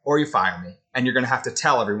or you fire me. And you're going to have to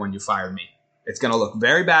tell everyone you fired me. It's going to look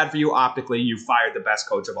very bad for you optically. You fired the best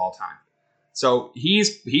coach of all time. So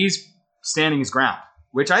he's standing his ground,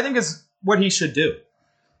 which I think is what he should do.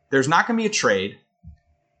 there's not going to be a trade.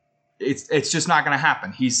 It's just not going to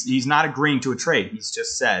happen. He's not agreeing to a trade. He's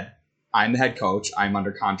just said, I'm the head coach. I'm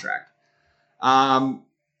under contract. And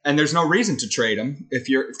there's no reason to trade him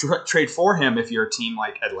trade for him if you're a team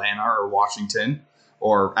like Atlanta or Washington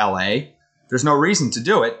or LA. There's no reason to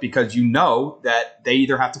do it because you know that they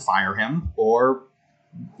either have to fire him or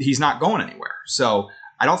he's not going anywhere. So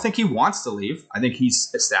I don't think he wants to leave. I think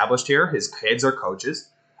he's established here. His kids are coaches.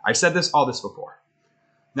 I've said all this before.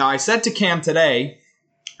 Now, I said to Cam today,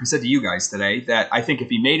 I said to you guys today that I think if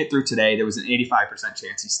he made it through today, there was an 85%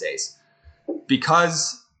 chance he stays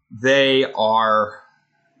because they are,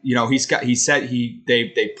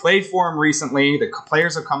 they played for him recently. The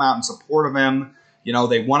players have come out in support of him.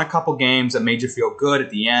 They won a couple games that made you feel good at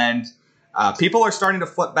the end. People are starting to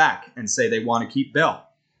flip back and say they want to keep Bill.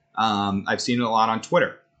 I've seen it a lot on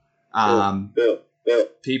Twitter. Bill.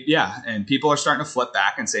 And people are starting to flip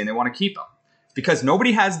back and saying they want to keep him because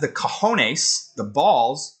nobody has the cojones, the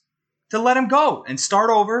balls, to let him go and start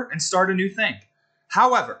over and start a new thing.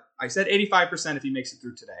 However, I said 85% if he makes it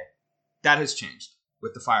through today. That has changed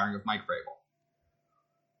with the firing of Mike Vrabel.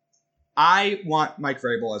 I want Mike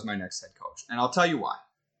Vrabel as my next head coach, and I'll tell you why.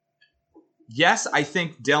 Yes, I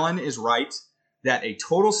think Dylan is right that a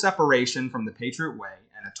total separation from the Patriot way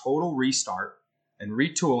and a total restart and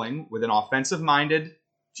retooling with an offensive-minded,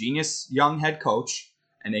 genius young head coach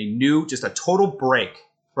and just a total break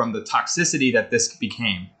from the toxicity that this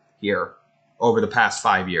became here over the past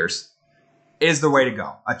 5 years is the way to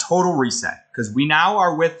go. A total reset, because we now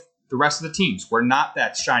are with the rest of the teams. We're not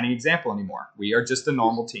that shining example anymore. We are just a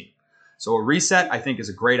normal team. So a reset, I think, is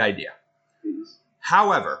a great idea.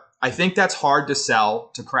 However, I think that's hard to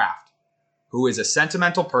sell to Kraft, who is a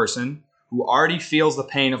sentimental person who already feels the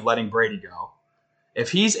pain of letting Brady go.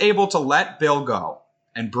 If he's able to let Bill go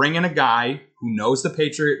and bring in a guy who knows the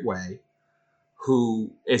Patriot way,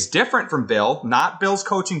 who is different from Bill, not Bill's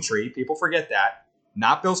coaching tree. People forget that.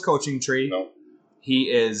 Not Bill's coaching tree. No.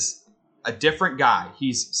 He is a different guy.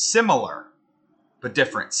 He's similar, but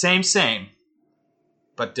different. Same,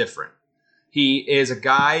 but different. He is a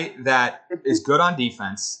guy that is good on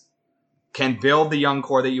defense, can build the young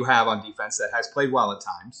core that you have on defense that has played well at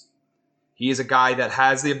times. He is a guy that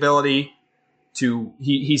has the ability to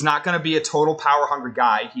he's not going to be a total power hungry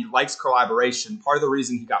guy. He likes collaboration. Part of the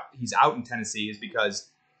reason he's out in Tennessee is because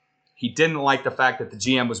he didn't like the fact that the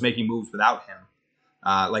GM was making moves without him,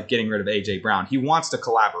 like getting rid of A.J. Brown. He wants to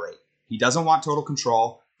collaborate. He doesn't want total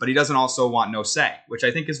control, but he doesn't also want no say, which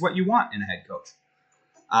I think is what you want in a head coach.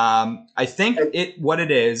 I think what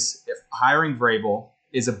it is, if hiring Vrabel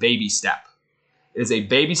is a baby step. It is a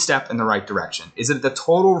baby step in the right direction. Is it the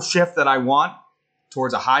total shift that I want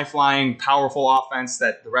towards a high-flying, powerful offense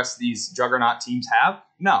that the rest of these juggernaut teams have?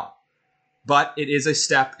 No. But it is a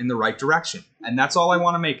step in the right direction. And that's all I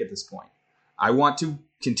want to make at this point. I want to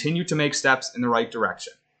continue to make steps in the right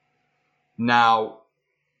direction. Now,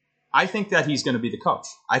 I think that he's going to be the coach.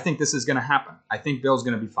 I think this is going to happen. I think Bill's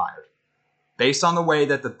going to be fired. Based on the way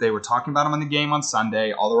that they were talking about him in the game on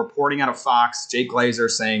Sunday, all the reporting out of Fox, Jake Glazer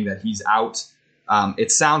saying that he's out,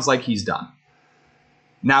 it sounds like he's done.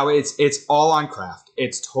 Now, it's all on Kraft.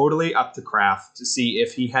 It's totally up to Kraft to see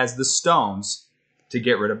if he has the stones to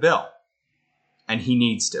get rid of Bill. And he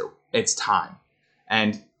needs to. It's time.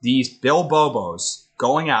 And these Bill Bobos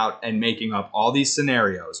going out and making up all these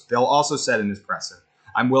scenarios. Bill also said in his presser,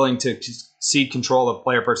 I'm willing to cede control of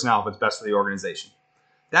player personnel if it's best for the organization.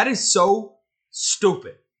 That is so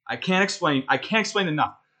stupid. I can't explain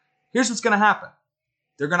enough. Here's what's going to happen.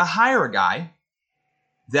 They're going to hire a guy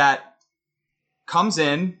that comes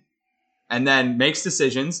in and then makes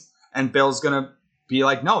decisions, and Bill's going to be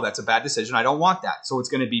like, no, that's a bad decision. I don't want that. So it's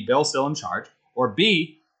going to be Bill still in charge. Or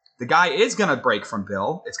B, the guy is going to break from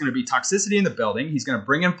Bill. It's going to be toxicity in the building. He's going to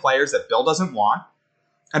bring in players that Bill doesn't want,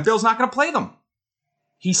 and Bill's not going to play them.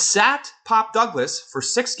 He sat Pop Douglas for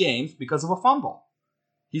 6 games because of a fumble.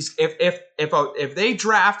 If they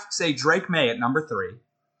draft, say, Drake May at number 3,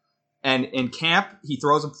 and in camp he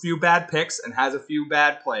throws a few bad picks and has a few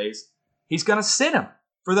bad plays, he's going to sit him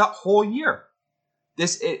for that whole year.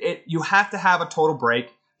 You have to have a total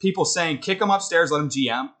break. People saying kick him upstairs, let him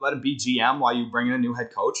be GM while you bring in a new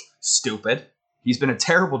head coach. Stupid. He's been a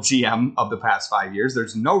terrible GM of the past 5 years.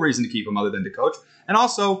 There's no reason to keep him other than to coach. And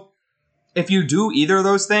also, if you do either of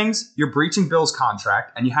those things, you're breaching Bill's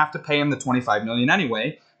contract, and you have to pay him the $25 million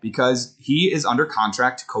anyway because he is under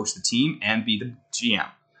contract to coach the team and be the GM.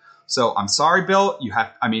 So I'm sorry, Bill.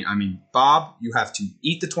 Bob, you have to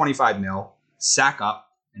eat the $25 million, sack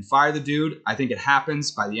up, and fire the dude. I think it happens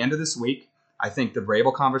by the end of this week. I think the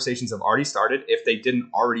Vrabel conversations have already started, if they didn't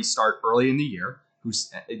already start early in the year.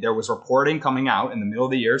 there was reporting coming out in the middle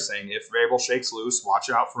of the year saying if Vrabel shakes loose, watch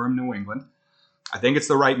out for him, New England. I think it's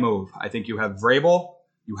the right move. I think you have Vrabel,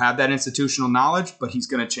 you have that institutional knowledge, but he's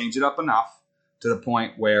going to change it up enough to the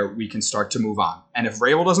point where we can start to move on. And if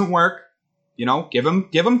Vrabel doesn't work, give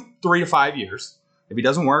him 3 to 5 years. If he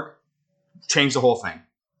doesn't work, change the whole thing.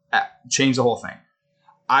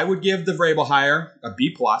 I would give the Vrabel hire a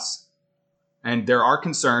B+. And there are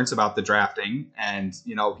concerns about the drafting, and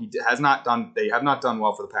they have not done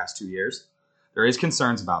well for the past 2 years. There is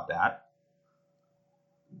concerns about that.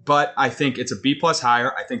 But I think it's a B+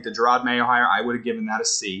 hire. I think the Gerard Mayo hire, I would have given that a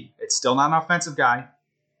C. It's still not an offensive guy,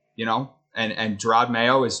 and Gerard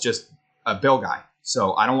Mayo is just a Bill guy.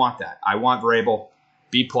 So I don't want that. I want Vrabel,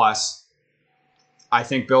 B+. I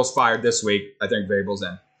think Bill's fired this week. I think Vrabel's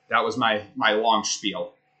in. That was my long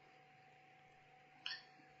spiel.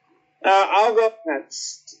 I'll go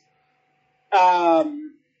next. I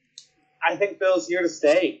think Bill's here to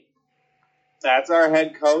stay. That's our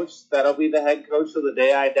head coach. That'll be the head coach till the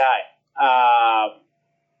day I die.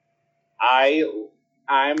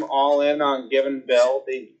 I'm all in on giving Bill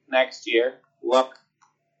the next year. Look,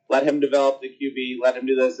 let him develop the QB. Let him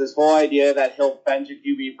do this. This whole idea that he'll bench a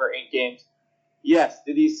QB for 8 games. Yes,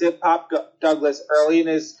 did he sit Pop Douglas early in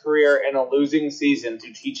his career in a losing season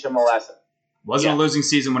to teach him a lesson? Wasn't a losing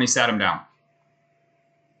season when he sat him down.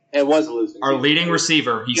 It was a losing Our season. leading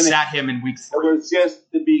receiver, he sat him in week 3. It was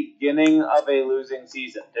just the beginning of a losing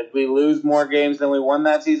season. Did we lose more games than we won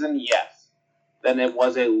that season? Yes. Then it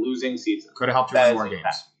was a losing season. Could have helped you win more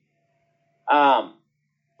games.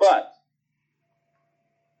 But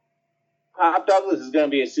Pop Douglas is going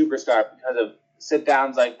to be a superstar because of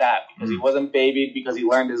sit-downs like that, because he wasn't babied, because he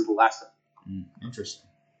learned his lesson. Interesting.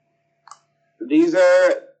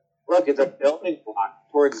 It's a building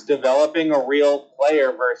block towards developing a real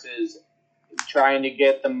player versus trying to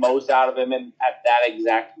get the most out of him at that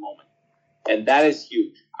exact moment. And that is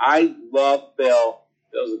huge. I love Bill.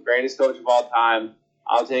 Bill's the greatest coach of all time.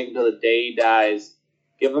 I'll take him till the day he dies.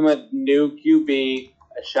 Give him a new QB,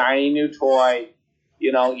 a shiny new toy.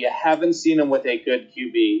 You haven't seen him with a good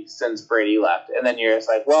QB since Brady left. And then you're just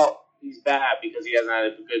like, well, he's bad because he hasn't had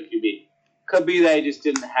a good QB. Could be that he just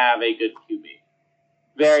didn't have a good QB.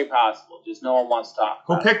 Very possible. Just no one wants to talk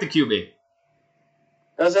about Who picked the QB?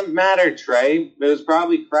 Doesn't matter, Trey. It was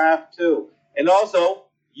probably Kraft, too. And also,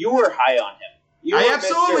 you were high on him. I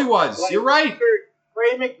absolutely was. You're right.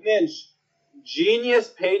 Trey McNinch, genius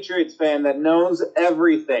Patriots fan that knows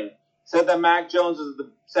everything, said that Mac Jones is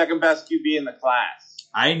the second best QB in the class.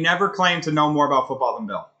 I never claimed to know more about football than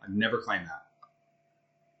Bill. I've never claimed that.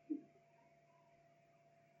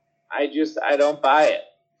 I don't buy it.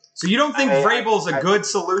 So you don't think Vrabel's a good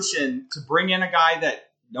solution to bring in a guy that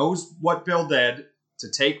knows what Bill did,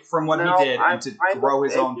 to take from what he did, and to grow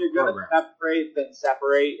his own program? If you're going to separate, then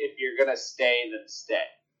separate. If you're going to stay, then stay.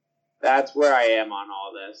 That's where I am on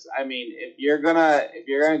all this. I mean, if you're gonna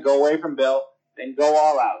go away from Bill, then go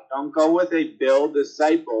all out. Don't go with a Bill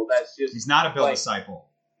disciple. He's not a Bill disciple.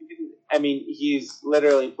 I mean, he's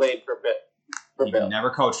literally played for Bill. He never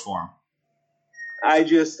coached for him. I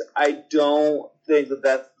don't think that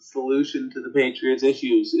that's the solution to the Patriots'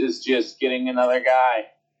 issues, is just getting another guy.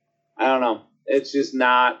 I don't know. It's just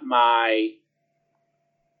not my...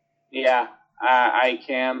 Yeah, I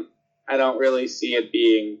don't really see it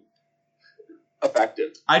being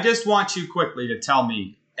effective. I just want you quickly to tell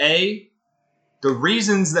me, A, the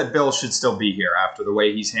reasons that Bill should still be here after the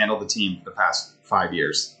way he's handled the team for the past 5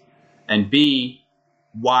 years, and B,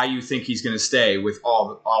 why you think he's going to stay with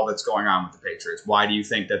all that's going on with the Patriots. Why do you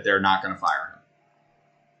think that they're not going to fire him?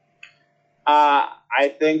 I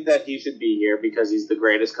think that he should be here because he's the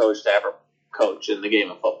greatest coach to ever coach in the game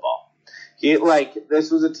of football. This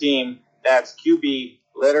was a team that's QB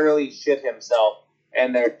literally shit himself,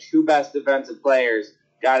 and their 2 best defensive players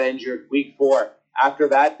got injured week 4. After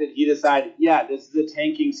that, did he decide, this is a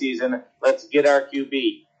tanking season, let's get our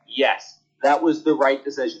QB? Yes. That was the right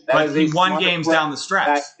decision. But he won games down the stretch.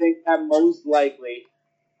 I think that most likely,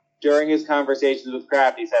 during his conversations with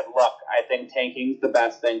Kraft, he said, look, I think tanking's the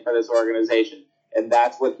best thing for this organization. And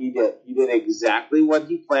that's what he did. He did exactly what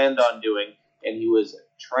he planned on doing, and he was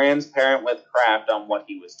transparent with Kraft on what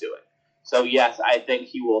he was doing. So, yes, I think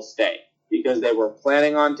he will stay because they were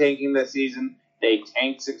planning on tanking this season. They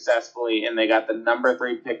tanked successfully, and they got the number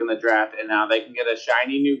 3 pick in the draft, and now they can get a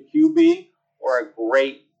shiny new QB or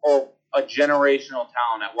a generational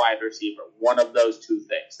talent at wide receiver. One of those 2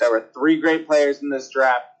 things. There were 3 great players in this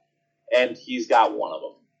draft, and he's got one of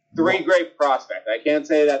them. 3 great prospects. I can't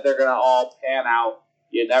say that they're going to all pan out.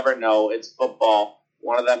 You never know. It's football.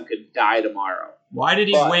 One of them could die tomorrow. Why did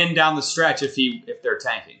he win down the stretch if they're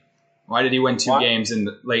tanking? Why did he win 2 Why? games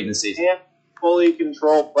late in the season? Can't fully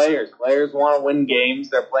control players. Players want to win games.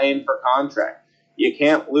 They're playing for contract. You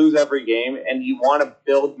can't lose every game, and you want to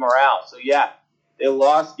build morale. So, yeah, they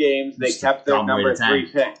lost games. They Just a kept their dumb way number to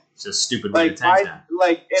tank. 3 pick. It's a stupid way to Like, tank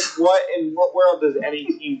them. in what world does any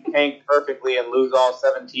team tank perfectly and lose all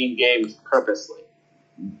 17 games purposely?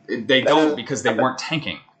 They don't because they weren't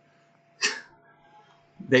tanking.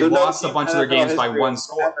 They So no lost a team bunch of in their games NFL by history 1 has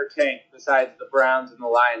score. Ever tanked besides the Browns and the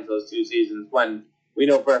Lions those 2 seasons when we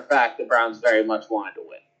know for a fact the Browns very much wanted to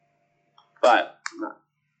win. But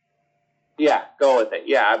yeah, go with it.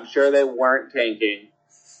 Yeah, I'm sure they weren't tanking,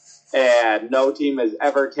 and no team has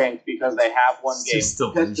ever tanked because they have one It's game. just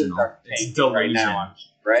Pistons delusional. are It's tanking delusion. right now,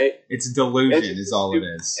 right? It's delusion It's is all it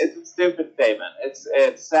stupid. is. It's a stupid statement.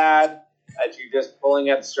 It's sad that you're just pulling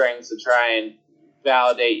at strings to try and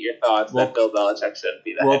validate your thoughts that Bill Belichick shouldn't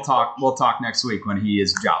be that. We'll talk next week when he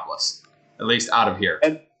is jobless, at least out of here.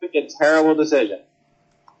 And make a terrible decision.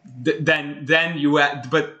 Then you.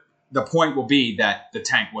 But the point will be that the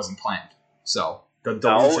tank wasn't planned. So the No,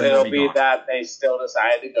 delusion it'll will be gone. that they still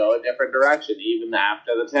decided to go a different direction even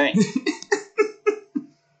after the tank.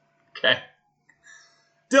 Okay.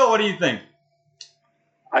 Dill, what do you think?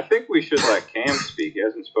 I think we should let Cam speak. He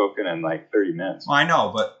hasn't spoken in like 30 minutes. Well, I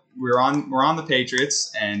know, but we're on the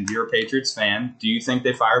Patriots, and you're a Patriots fan. Do you think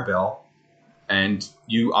they fire Bill? And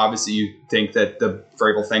you think that the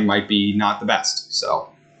Vrabel thing might be not the best. So,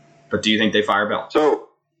 but do you think they fire Bill? So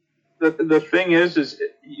the thing is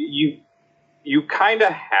you kind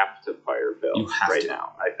of have to fire Bill You have right to.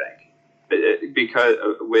 now. I think because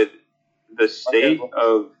with the state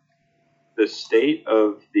of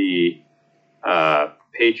the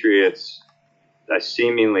Patriots,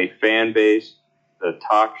 seemingly fan base, the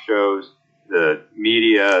talk shows, the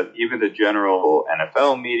media, even the general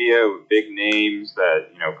NFL media with big names that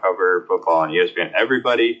cover football on ESPN.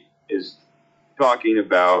 Everybody is talking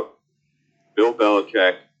about Bill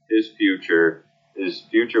Belichick, his future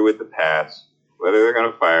with the Pats, whether they're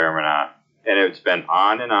going to fire him or not. And it's been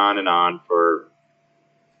on and on and on for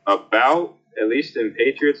about, at least in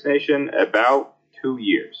Patriots Nation, about 2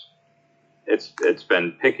 years. It's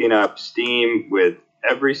been picking up steam with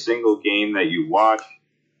every single game that you watch.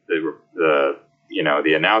 The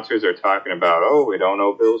announcers are talking about, oh, we don't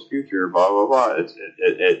know Bill's future, blah blah blah.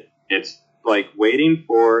 It's like waiting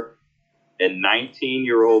for a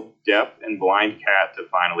 19-year-old deaf and blind cat to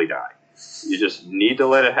finally die. You just need to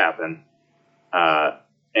let it happen.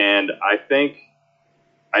 And I think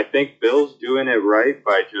Bill's doing it right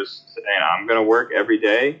by just saying, I'm going to work every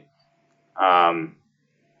day.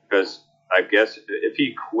 Because I guess if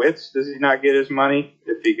he quits, does he not get his money?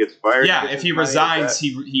 If he gets fired, Yeah, if he resigns,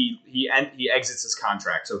 he exits his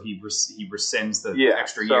contract, so he rescinds the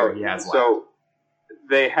extra year he has left. So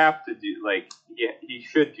they have to do he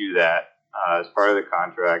should do that as part of the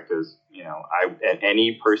contract. As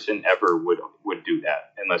any person ever would do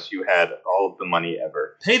that unless you had all of the money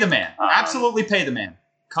ever. Pay the man, absolutely pay the man.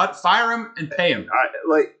 Fire him and pay him.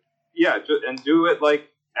 And do it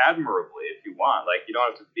admirably if you want. You don't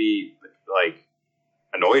have to be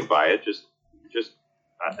annoyed by it. Just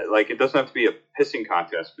it doesn't have to be a pissing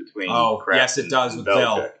contest between. Oh, Kraft yes, it does with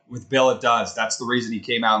Belichick. Bill. With Bill, it does. That's the reason he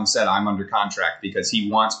came out and said, "I'm under contract," because he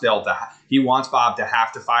wants Bob to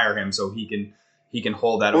have to fire him so he can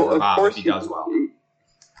hold that over Bob if he does well.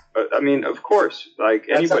 Of course,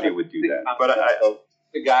 anybody would do that. But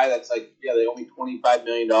the guy that's they owe me $25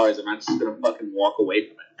 million. I'm not just gonna fucking walk away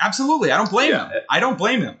from it. Absolutely, I don't blame him. I don't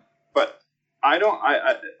blame him. But I don't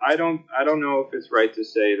know if it's right to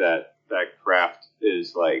say that Kraft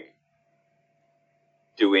is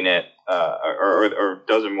doing it or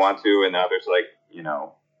doesn't want to, and now there's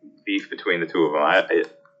beef between the two of them.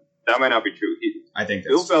 That might not be true. I think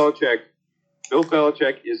Bill that's true. Bill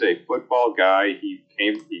Belichick is a football guy. He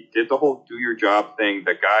did the whole do your job thing.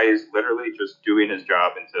 The guy is literally just doing his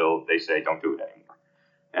job until they say don't do it anymore.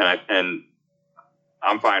 And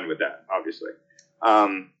I'm fine with that, obviously.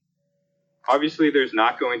 Obviously, there's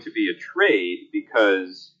not going to be a trade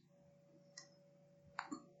because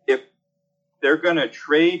if they're going to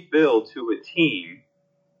trade Bill to a team,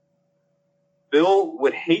 Bill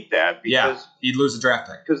would hate that because he'd lose a draft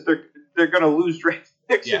pick. Because they're going to lose draft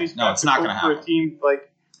picks. Yeah, and he's no, it's not going to happen. For a team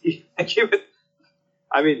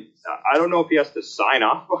I don't know if he has to sign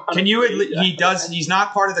off on Can it. you? He does. He's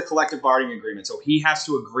not part of the collective bargaining agreement, so he has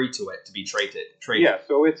to agree to it to be traded. Yeah,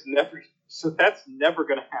 so that's never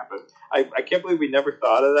going to happen. I can't believe we never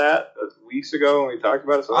thought of that weeks ago when we talked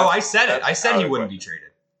about it. So I said it. I said he wouldn't be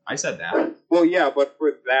traded. I said that. Well, yeah, but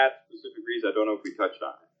for that specific reason, I don't know if we touched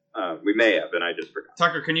on it. We may have, and I just forgot.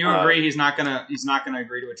 Tucker, can you agree he's not gonna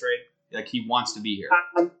agree to a trade? He wants to be here.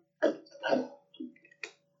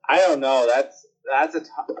 I don't know. That's a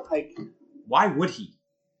like. Why would he?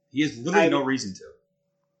 He has literally no reason to.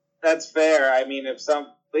 That's fair. I mean, but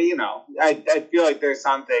I feel like there's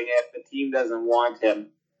something if the team doesn't want him.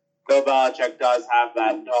 Bill Belichick does have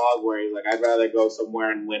that dog where he's like, I'd rather go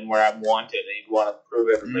somewhere and win where I'm wanted, and he'd want to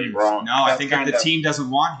prove everybody wrong. No, I think if the team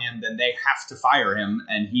doesn't want him, then they have to fire him,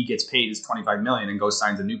 and he gets paid his $25 million and goes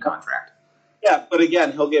signs a new contract. Yeah, but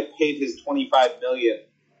again, he'll get paid his $25 million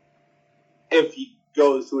if he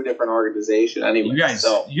goes to a different organization anyway.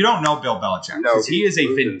 You don't know Bill Belichick because he is a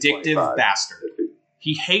vindictive bastard.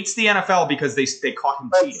 He hates the NFL because they caught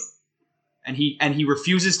him cheating. And he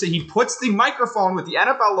refuses to. He puts the microphone with the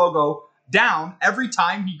NFL logo down every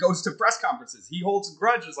time he goes to press conferences. He holds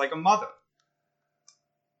grudges like a mother.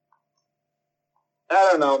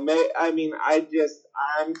 I don't know.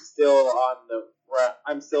 I'm still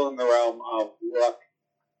in the realm of look.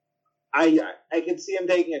 I can see him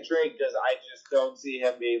taking a trade because I just don't see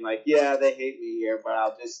him being like, yeah, they hate me here, but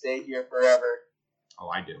I'll just stay here forever. Oh,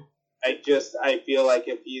 I do. I feel like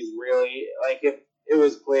if he's really if it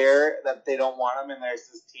was clear that they don't want him, and there's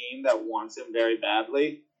this team that wants him very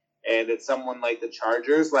badly, and it's someone like the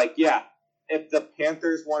Chargers. If the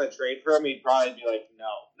Panthers want to trade for him, he'd probably be like,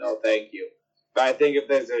 no, thank you. But I think if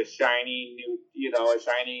there's a shiny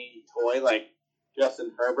toy like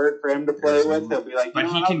Justin Herbert for him to play with, he'll be like. But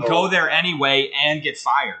he can go there anyway and get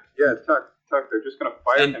fired. Yeah, Tuck. They're just going to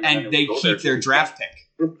fire him, and they keep their draft pick.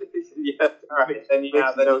 Yeah, all right. Then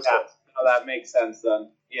that makes sense.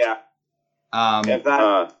 Then yeah. If that's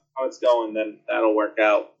how it's going, then that'll work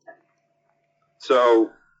out.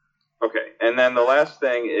 So, okay. And then the last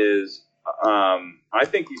thing is, I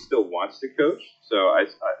think he still wants to coach. So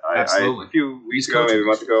Absolutely. A few weeks ago, maybe a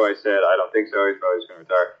month ago, I said, I don't think so. He's probably just going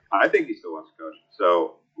to retire. I think he still wants to coach.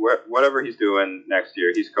 So whatever he's doing next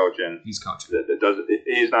year, he's coaching. He's coaching.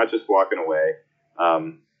 He's not just walking away.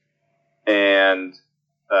 And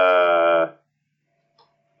there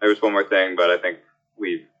was one more thing, but I think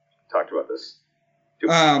we've talked about this.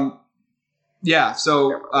 Yeah,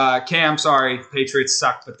 so Cam, sorry, Patriots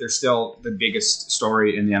suck, but they're still the biggest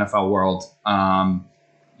story in the NFL world.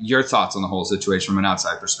 Your thoughts on the whole situation from an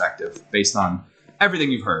outside perspective, based on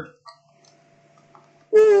everything you've heard?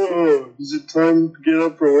 Oh, is it time to get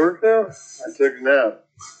up for work now? I took a nap.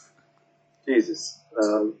 Jesus.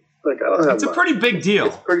 I don't have It's a pretty big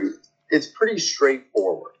deal. It's pretty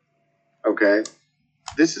straightforward. Okay?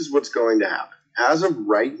 This is what's going to happen. As of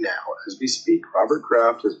right now, as we speak, Robert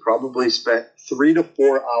Kraft has probably spent 3 to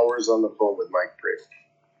 4 hours on the phone with Mike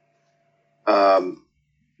Vrabel.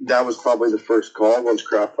 That was probably the first call once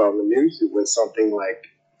Kraft found the news. It was something like,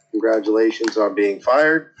 congratulations on being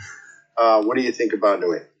fired. What do you think about New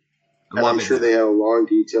England? And I'm sure they had a long,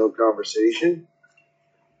 detailed conversation.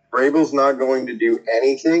 Vrabel's not going to do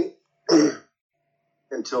anything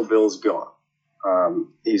until Bill's gone.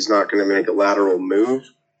 He's not going to make a lateral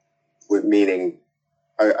move. Meaning,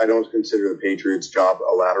 I don't consider the Patriots' job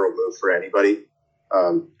a lateral move for anybody,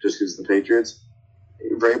 just because the Patriots.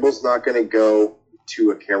 Vrabel's not going to go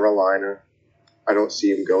to a Carolina. I don't see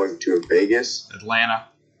him going to a Vegas. Atlanta.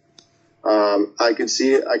 I could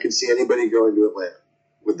see anybody going to Atlanta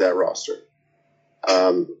with that roster.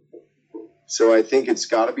 So I think it's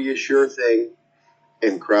got to be a sure thing,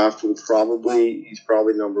 and Kraft he's probably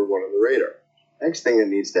number one on the radar. Next thing that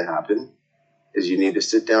needs to happen is you need to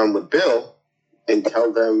sit down with Bill and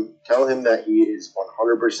tell him that he is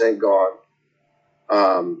 100% gone,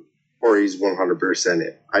 or he's 100%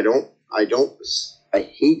 in. I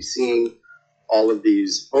hate seeing all of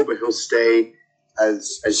these. Oh, but he'll stay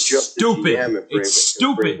as just stupid. The GM. It's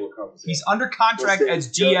stupid. He's under contract as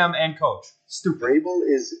GM and coach. Stupid. Vrabel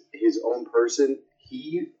is his own person.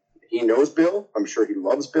 He knows Bill. I'm sure he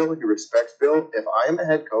loves Bill. He respects Bill. If I am a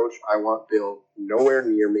head coach, I want Bill nowhere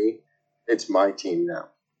near me. It's my team now.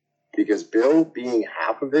 Because Bill being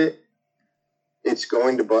half of it, it's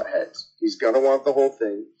going to butt heads. He's going to want the whole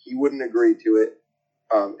thing. He wouldn't agree to it.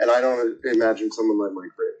 And I don't imagine someone like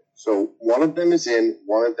Mike Vrabel. So one of them is in,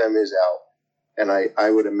 one of them is out. And I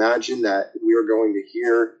would imagine that we are going to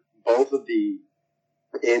hear both of the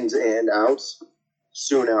ins and outs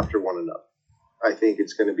soon after one another. I think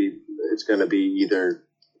it's going to be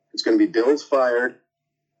Bill's fired,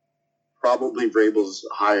 probably Vrabel's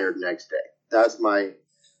hired next day. That's my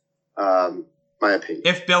opinion.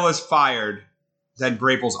 If Bill is fired, then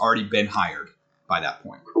Vrabel's already been hired by that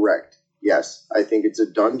point. Correct. Yes, I think it's a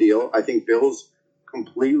done deal. I think Bill's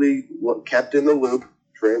completely kept in the loop,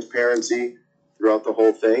 transparency throughout the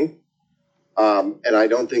whole thing. And I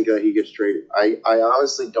don't think that he gets traded. I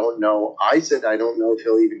honestly don't know. I said I don't know if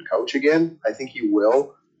he'll even coach again. I think he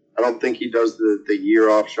will. I don't think he does the year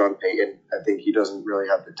off Sean Payton. I think he doesn't really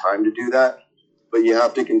have the time to do that. But you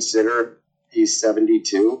have to consider he's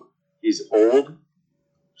 72. He's old.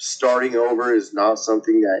 Starting over is not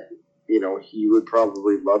something that, he would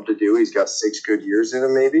probably love to do. He's got 6 good years in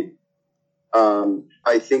him, maybe.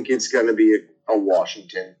 I think it's going to be a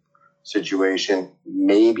Washington situation,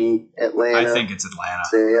 maybe Atlanta. I think it's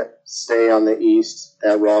Atlanta. Stay on the East.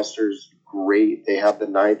 That roster's great. They have the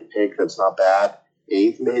 9th pick. That's not bad.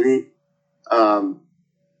 8th, maybe.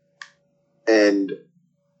 And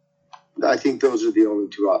I think those are the only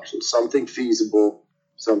 2 options. Something feasible,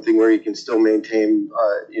 something where you can still maintain,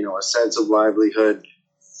 a sense of livelihood,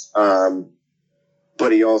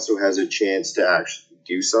 but he also has a chance to actually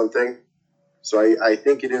do something. So I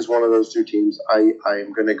think it is one of those 2 teams. I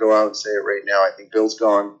am going to go out and say it right now. I think Bill's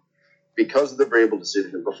gone because of the Vrabel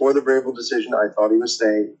decision. Before the Vrabel decision, I thought he was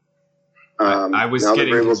staying. I was now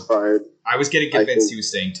getting that Vrabel's fired. I was getting convinced he was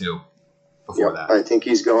staying too. Before that, I think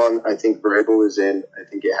he's gone. I think Vrabel is in. I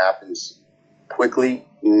think it happens quickly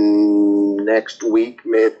next week,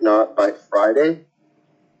 if not by Friday.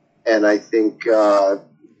 And I think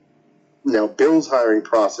now Bill's hiring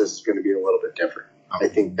process is going to be a little bit different. I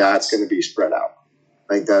think that's going to be spread out.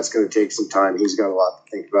 I think that's going to take some time. He's got a lot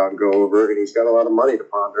to think about and go over, and he's got a lot of money to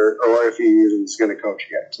ponder, or if he's going to coach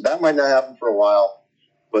again. So that might not happen for a while,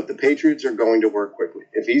 but the Patriots are going to work quickly.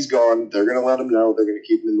 If he's gone, they're going to let him know. They're going to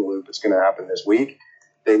keep him in the loop. It's going to happen this week.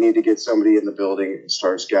 They need to get somebody in the building and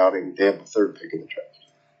start scouting. They have the 3rd pick in the draft.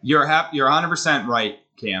 You're 100% right,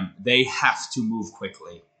 Cam. They have to move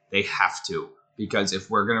quickly. They have to, because if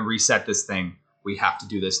we're going to reset this thing, we have to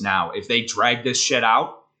do this now. If they drag this shit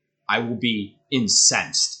out, I will be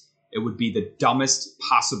incensed. It would be the dumbest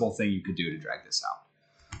possible thing you could do to drag this out.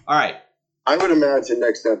 All right. I would imagine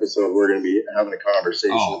next episode we're going to be having a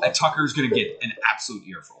conversation. Oh, and Tucker's going to get an absolute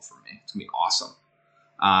earful from me. It's going to be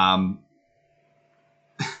awesome.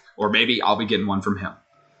 Or maybe I'll be getting one from him.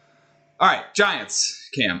 All right, Giants,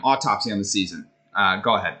 Cam, autopsy on the season.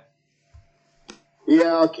 Go ahead.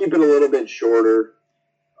 Yeah, I'll keep it a little bit shorter.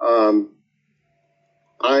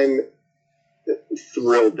 I'm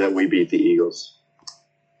thrilled that we beat the Eagles.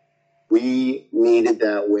 We needed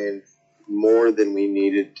that win more than we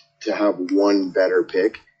needed to have one better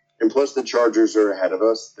pick. And plus the Chargers are ahead of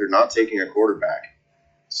us. They're not taking a quarterback.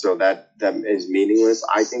 So that is meaningless.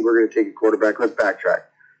 I think we're going to take a quarterback. Let's backtrack.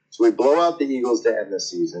 So we blow out the Eagles to end the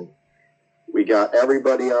season. We got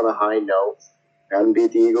everybody on a high note. Hadn't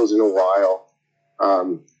beat the Eagles in a while.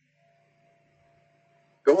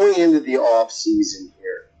 Going into the off season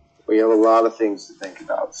here, we have a lot of things to think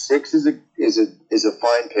about. 6 is a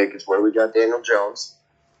fine pick. It's where we got Daniel Jones.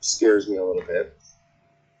 Scares me a little bit.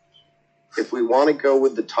 If we want to go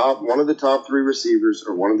with one of the top 3 receivers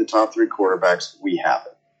or one of the top 3 quarterbacks, we have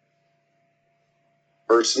it.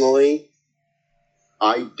 Personally,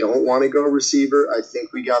 I don't want to go receiver. I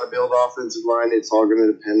think we got to build offensive line. It's all going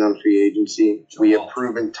to depend on free agency. We have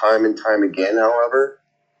proven time and time again, however,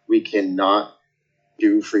 we cannot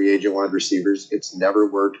do free agent wide receivers. It's never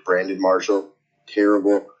worked. Brandon Marshall,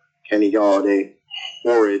 terrible. Kenny Galladay,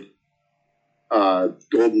 horrid.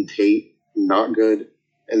 Golden Tate, not good.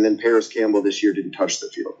 And then Paris Campbell this year didn't touch the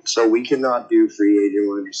field. So we cannot do free agent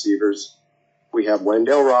wide receivers. We have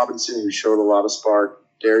Wendell Robinson, who showed a lot of spark.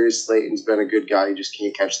 Darius Slayton's been a good guy. He just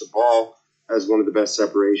can't catch the ball. Has one of the best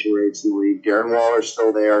separation rates in the league. Darren Waller's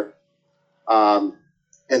still there. And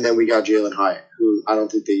then we got Jalen Hyatt, who I don't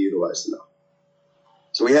think they utilized enough.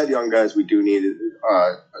 So we had young guys. We do need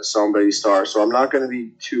somebody star. So I'm not going to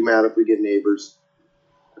be too mad if we get Neighbors,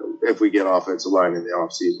 if we get offensive line in the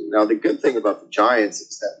offseason. Now, the good thing about the Giants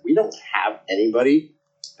is that we don't have anybody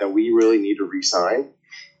that we really need to re-sign.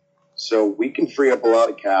 So we can free up a lot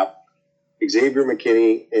of cap. Xavier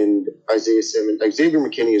McKinney and Isaiah Simmons. Xavier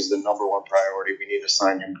McKinney is the number 1 priority. We need to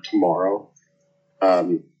sign him tomorrow.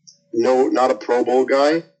 No, not a Pro Bowl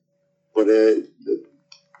guy, but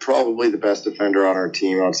probably the best defender on our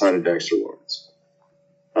team outside of Dexter Lawrence.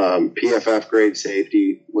 PFF grade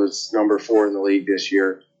safety, was number 4 in the league this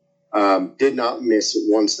year. Did not miss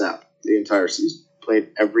one snap the entire season. Played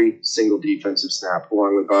every single defensive snap,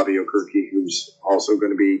 along with Bobby Okereke, who's also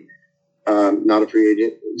going to be not a free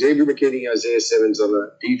agent. Xavier McKinney, Isaiah Simmons on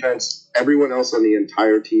the defense. Everyone else on the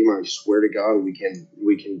entire team, I swear to God, we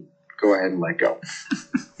can go ahead and let go.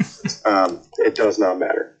 It does not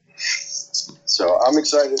matter. So I'm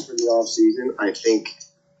excited for the offseason. I think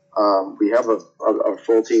we have a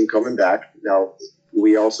full team coming back. Now,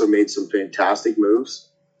 we also made some fantastic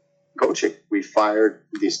moves coaching. We fired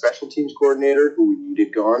the special teams coordinator, who we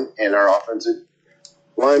needed gone, and our offensive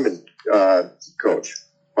lineman coach,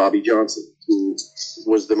 Bobby Johnson. who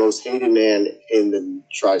was the most hated man in the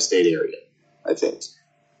tri-state area, I think.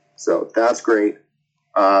 So that's great.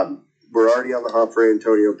 We're already on the hunt for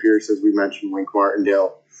Antonio Pierce, as we mentioned, Wink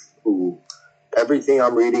Martindale, who everything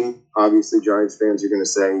I'm reading, obviously Giants fans are going to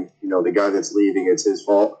say, the guy that's leaving, it's his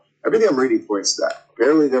fault. Everything I'm reading points to that.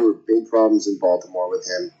 Apparently there were big problems in Baltimore with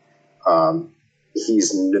him.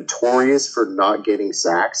 He's notorious for not getting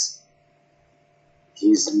sacks.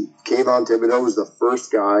 Kayvon Thibodeau was the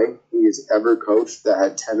first guy he has ever coached that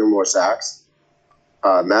had 10 or more sacks.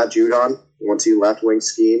 Matt Judon, once he left Wink's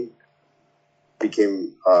scheme,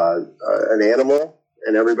 became an animal,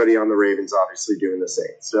 and everybody on the Ravens obviously doing the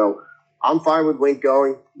same. So I'm fine with Wink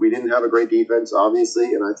going. We didn't have a great defense,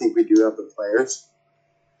 obviously, and I think we do have the players.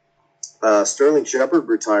 Sterling Shepard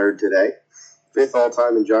retired today, 5th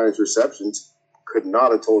all-time in Giants receptions. Could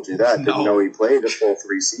not have told you that. No. Didn't know he played a full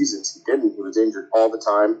 3 seasons. He didn't. He was injured all the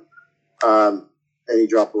time, and he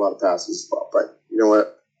dropped a lot of passes as well. But you know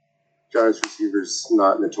what? Giants receivers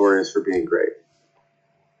not notorious for being great.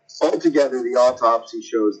 Altogether, the autopsy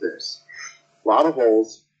shows this. A lot of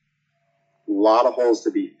holes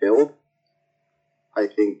to be filled. I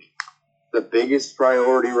think the biggest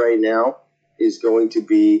priority right now is going to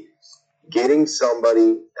be getting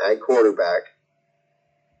somebody at quarterback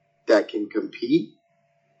that can compete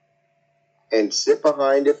and sit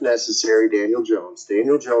behind, if necessary, Daniel Jones.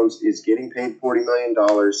 Daniel Jones is getting paid $40 million.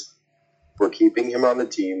 We're keeping him on the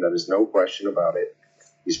team. That is no question about it.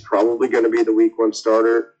 He's probably going to be the week 1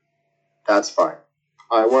 starter. That's fine.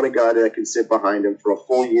 I want a guy that can sit behind him for a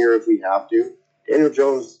full year if we have to. Daniel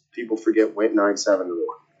Jones, people forget, went 9-7-1.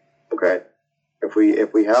 Okay? If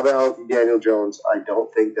we have a healthy Daniel Jones, I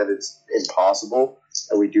don't think that it's impossible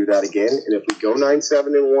that we do that again. And if we go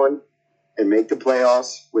 9-7-1 and make the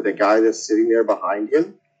playoffs with a guy that's sitting there behind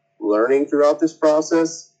him, learning throughout this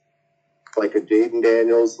process, like a Jaden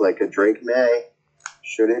Daniels, like a Drake May,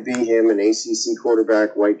 should it be him, an ACC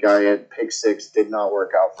quarterback, white guy at pick 6, did not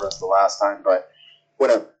work out for us the last time, but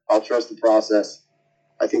whatever. I'll trust the process.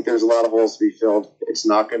 I think there's a lot of holes to be filled. Rome's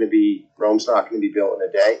not going to be built in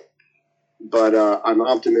a day. But I'm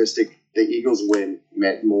optimistic the Eagles win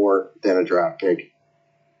meant more than a draft pick.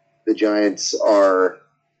 The Giants are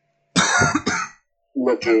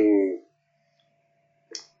looking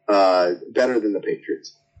better than the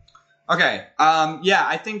Patriots. Okay.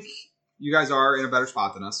 I think you guys are in a better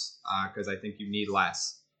spot than us because I think you need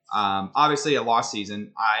less. Obviously, a lost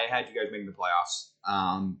season. I had you guys making the playoffs.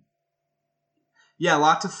 A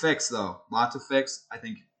lot to fix, though. I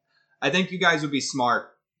think you guys would be smart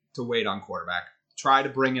to wait on quarterback. Try to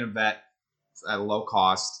bring in a vet at a low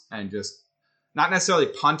cost and just not necessarily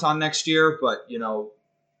punt on next year, but,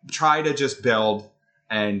 try to just build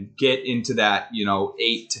and get into that,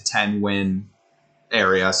 8 to 10 win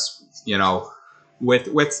areas,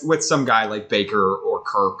 with some guy like Baker or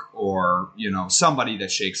Kirk or, somebody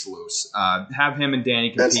that shakes loose. Have him and Danny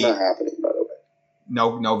compete. That's not happening, by the way.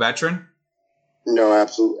 No veteran? No,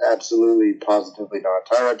 absolutely, positively not.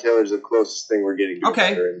 Tyrod Taylor's the closest thing we're getting to.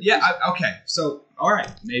 Okay, okay. So, all right,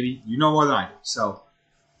 maybe you know more than I do. So,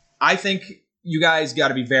 I think you guys got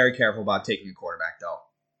to be very careful about taking a quarterback, though.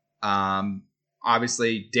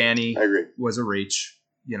 Obviously, Danny was a reach,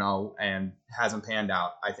 and hasn't panned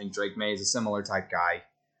out. I think Drake May is a similar type guy,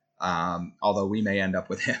 although we may end up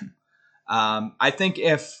with him. I think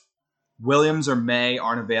if Williams or May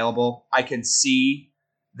aren't available, I can see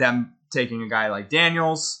them taking a guy like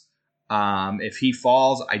Daniels. If he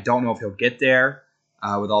falls, I don't know if he'll get there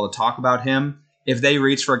with all the talk about him. If they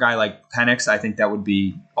reach for a guy like Penix, I think that would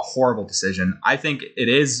be a horrible decision. I think it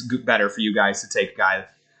is better for you guys to take a guy.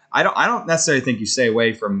 I don't necessarily think you stay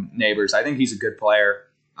away from Neighbors. I think he's a good player.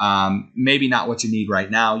 Maybe not what you need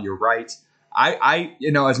right now. You're right. I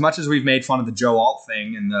as much as we've made fun of the Joe Alt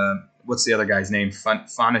thing and the what's the other guy's name?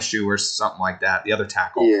 Fonishu or something like that. The other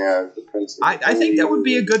tackle. Yeah. I think that would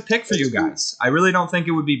be a good pick for you guys. I really don't think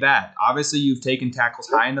it would be bad. Obviously, you've taken tackles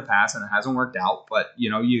high in the past and it hasn't worked out, but you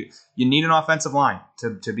need an offensive line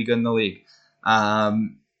to be good in the league. I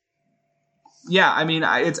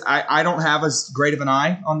don't have as great of an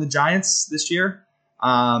eye on the Giants this year,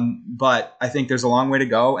 but I think there's a long way to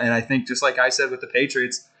go. And I think just like I said with the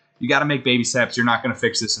Patriots, you got to make baby steps. You're not going to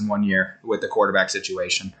fix this in 1 year with the quarterback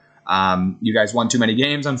situation. You guys won too many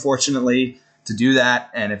games, unfortunately, to do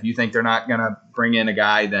that. And if you think they're not going to bring in a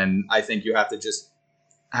guy, then I think you have to just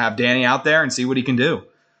have Danny out there and see what he can do.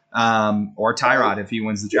 Or Tyrod if he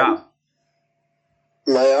wins the job.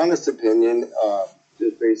 My honest opinion,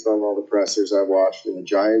 just based on all the pressers I've watched, and the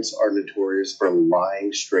Giants are notorious for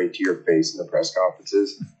lying straight to your face in the press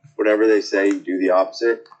conferences. Whatever they say, you do the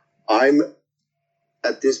opposite. I'm,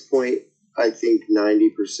 at this point, I think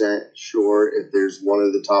 90% sure if there's one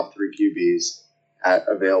of the top 3 QBs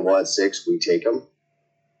available at 6, we take them.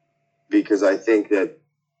 Because I think that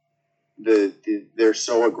they're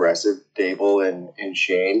so aggressive, Dable and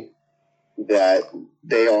Shane, that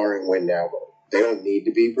they are in win now mode. They don't need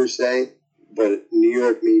to be per se, but New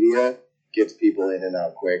York media gets people in and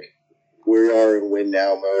out quick. We are in win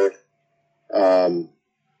now mode,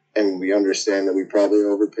 and we understand that we probably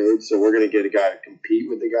overpaid, so we're going to get a guy to compete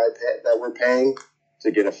with the guy that we're paying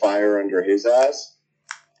to get a fire under his ass,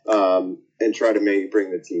 and try to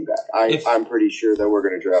bring the team back. I'm pretty sure that we're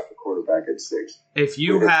going to draft a quarterback at 6. If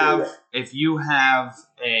you have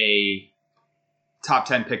a top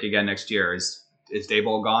 10 pick again next year, is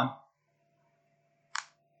Daboll gone?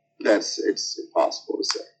 It's impossible to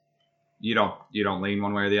say. You don't lean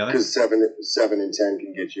one way or the other? Because 7 and 10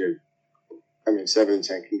 can get you. I mean, 7 and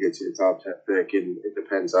 10 can get you a top 10 pick, and it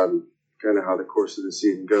depends on kind of how the course of the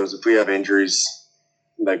season goes. If we have injuries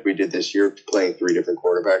like we did this year, playing 3 different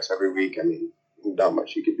quarterbacks every week, I mean, not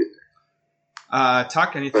much you could do there.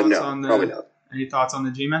 Tuck, any thoughts any thoughts on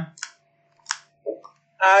the G-Men?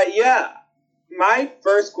 Yeah. My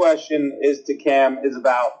first question is to Cam is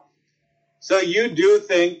about. So you do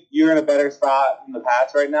think you're in a better spot than the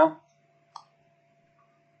Pats right now?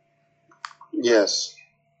 Yes.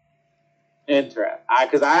 Interesting.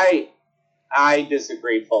 Because I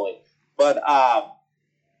disagree fully, but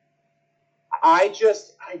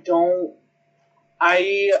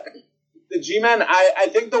the G-Men, I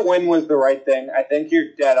think the win was the right thing. I think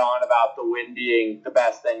you're dead on about the win being the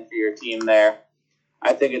best thing for your team there.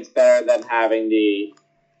 I think it's better than having the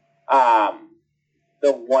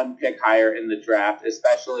 1 pick higher in the draft,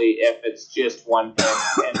 especially if it's just 1 pick.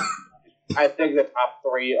 And I think the top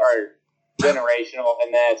 3 are generational,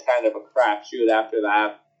 and then it's kind of a crapshoot after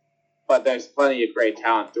that. But there's plenty of great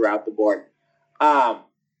talent throughout the board. My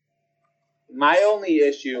only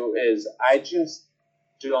issue is I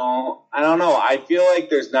don't know. I feel like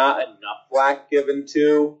there's not enough flack given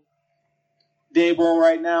to Daboll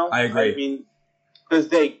right now. I agree. I mean, because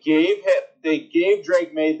they gave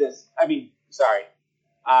Drake May this. I mean, sorry.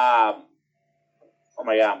 Oh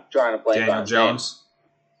my God, I'm drawing a blank on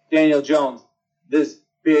Daniel Jones, this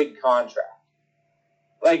big contract.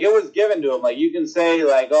 Like, it was given to him. Like, you can say,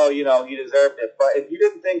 like, oh, he deserved it. But if you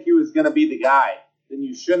didn't think he was going to be the guy, then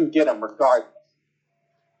you shouldn't get him regardless.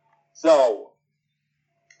 So.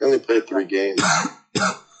 He only played 3 games.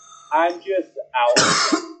 I'm just out.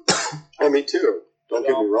 Oh, me too. Don't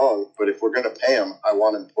get me wrong. But if we're going to pay him, I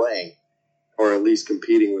want him playing. Or at least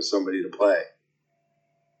competing with somebody to play.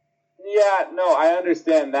 Yeah, no, I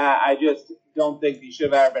understand that. I just don't think he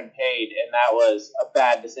should have ever been paid, and that was a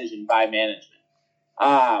bad decision by management.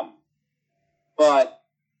 But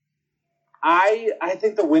I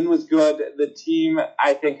think the win was good. The team,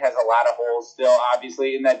 I think, has a lot of holes still,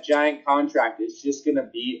 obviously, and that giant contract is just going to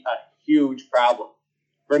be a huge problem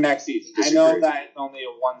for next season. I know that it's only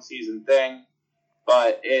a 1-season thing,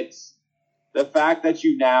 but it's the fact that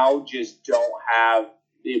you now just don't have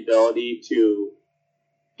the ability to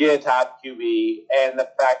get a top QB, and the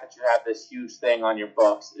fact that you have this huge thing on your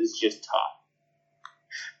books is just tough.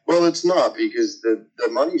 Well, it's not, because the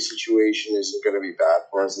money situation isn't going to be bad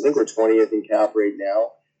for us. I think we're 20th in cap right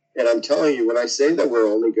now. And I'm telling you, when I say that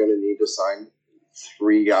we're only going to need to sign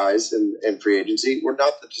 3 guys in free agency, we're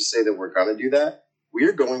not to say that we're going to do that. We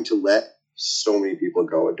are going to let so many people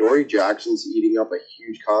go. Adoree Jackson's eating up a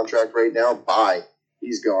huge contract right now. Bye.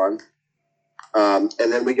 He's gone. And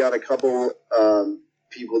then we got a couple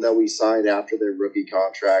people that we signed after their rookie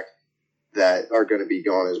contract that are going to be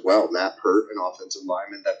gone as well. Matt Pert, an offensive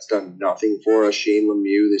lineman that's done nothing for us. Shane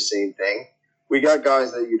Lemieux, the same thing. We got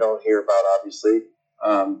guys that you don't hear about, obviously,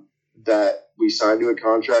 that we signed to a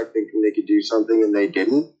contract thinking they could do something and they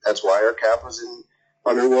didn't. That's why our cap was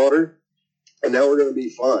underwater. And now we're going to be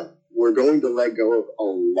fine. We're going to let go of a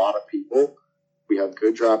lot of people. We have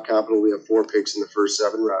good draft capital. We have 4 picks in the first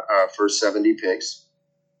 70 picks.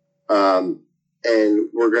 And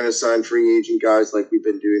we're going to sign free agent guys like we've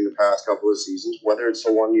been doing the past couple of seasons, whether it's the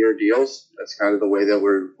 1-year deals. That's kind of the way that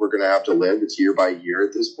we're going to have to live. It's year by year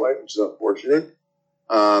at this point, which is unfortunate.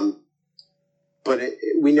 But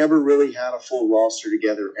we never really had a full roster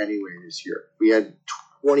together anyway this year. We had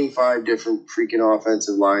 25 different freaking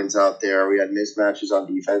offensive lines out there. We had mismatches on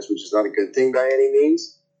defense, which is not a good thing by any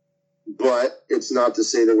means. But it's not to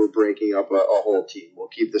say that we're breaking up a whole team. We'll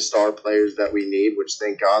keep the star players that we need, which,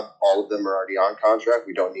 thank God, all of them are already on contract.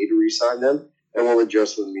 We don't need to re-sign them, and we'll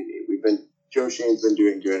adjust when we need. Joe Shane's been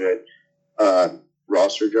doing good at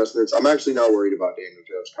roster adjustments. I'm actually not worried about Daniel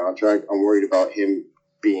Jones' contract. I'm worried about him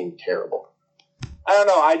being terrible. I don't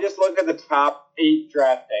know. I just look at the top 8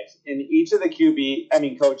 draft picks, and each of the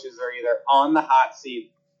coaches are either on the hot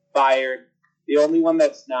seat, fired. The only one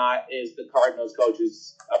that's not is the Cardinals coach,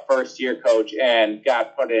 who's a first-year coach and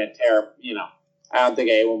got put in a terrible, I don't think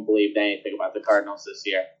anyone believed anything about the Cardinals this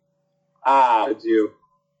year. I do.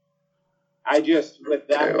 With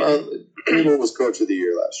that. What was coach of the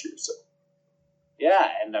year last year? So. Yeah,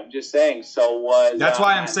 and I'm just saying, so was. That's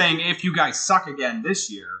why I'm saying if you guys suck again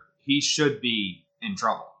this year, he should be in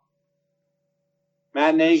trouble.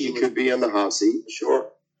 Matt Nagy. He could be on the hot seat,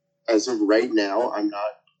 sure. As of right now, I'm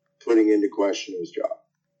not putting into question his job.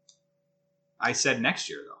 I said next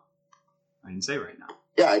year, though. I didn't say right now.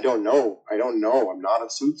 Yeah, I don't know. I'm not a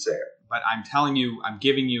soothsayer. But I'm telling you, I'm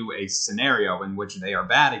giving you a scenario in which they are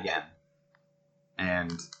bad again.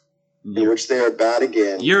 And in which they are bad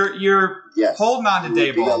again. You're yes, holding on to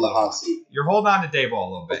Daboll on the hot seat. You're holding on to Daboll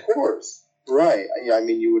a little bit. Of course. Right. I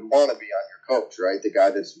mean, you would want to be on your coach, right? The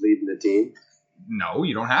guy that's leading the team. No,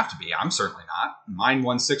 you don't have to be. I'm certainly not. Mine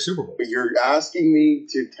won 6 Super Bowls. But you're asking me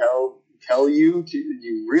to tell you,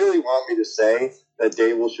 you really want me to say that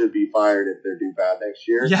Daboll should be fired if they do bad next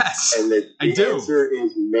year? Yes, and the I do. answer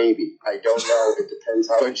is maybe. I don't know. It depends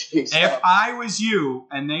how it shakes out. If I was you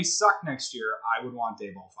and they suck next year, I would want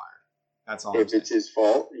Daboll fired. That's all. If it's his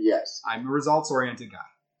fault, yes. I'm a results-oriented guy,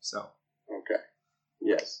 so. Okay.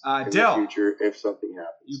 Yes. Dill, in the future, if something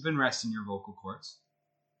happens. You've been resting your vocal cords.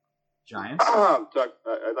 Giants? I'd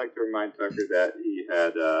like to remind Tucker that he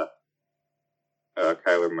had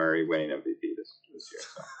Kyler Murray winning MVP this year.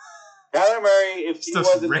 So. Kyler Murray, if he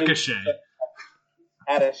wasn't ricochet,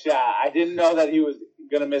 had a shot. I didn't know that he was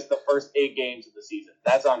going to miss the first 8 games of the season.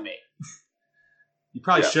 That's on me. You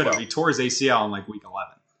probably should have. He tore his ACL in week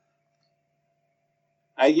 11.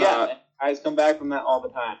 Guys come back from that all the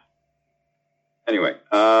time. Anyway,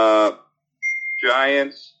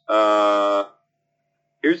 Giants.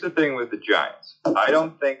 Here's the thing with the Giants. I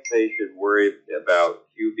don't think they should worry about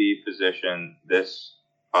QB position this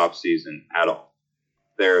offseason at all.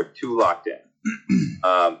 They're too locked in.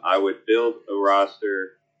 I would build a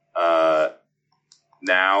roster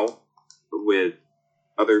now with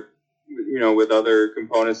other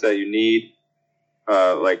components that you need.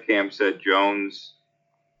 Like Cam said, Jones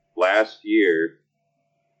last year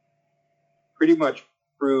pretty much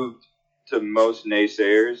proved to most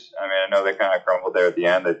naysayers. I mean, I know they kind of crumbled there at the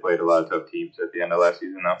end. They played a lot of tough teams at the end of last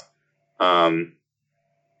season, though.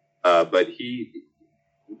 But he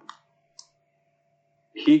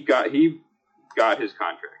got his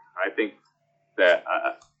contract. I think that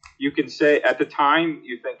you can say at the time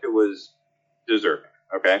you think it was deserving.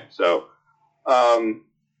 Okay, so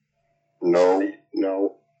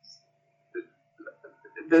no.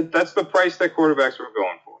 That's the price that quarterbacks were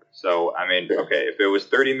going for. So, I mean, okay, if it was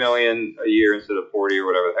 $30 million a year instead of 40 or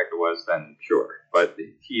whatever the heck it was, then sure. But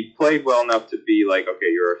he played well enough to be like, okay,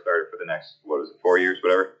 you're our starter for the next, 4 years,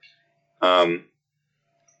 whatever.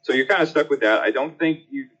 So you're kind of stuck with that. I don't think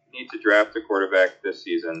you need to draft a quarterback this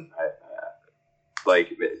season.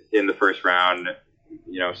 Like in the first round,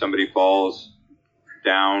 somebody falls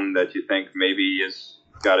down that you think maybe has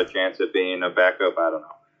got a chance at being a backup. I don't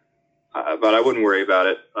know. But I wouldn't worry about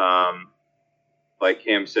it. Like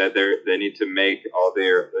Cam said, they need to make all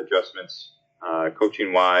their adjustments,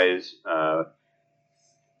 coaching-wise,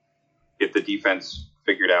 get the defense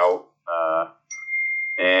figured out.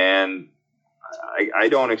 And I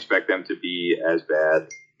don't expect them to be as bad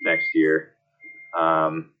next year.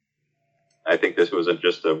 I think this was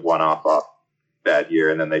just a one-off bad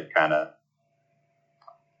year, and then they kind of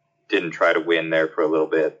didn't try to win there for a little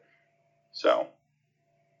bit. So...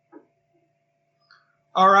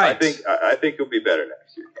 All right. I think it'll be better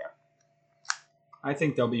next year. Yeah. I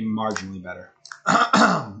think they'll be marginally better.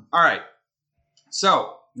 All right.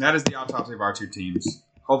 So that is the autopsy of our two teams.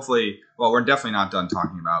 Hopefully, well, we're definitely not done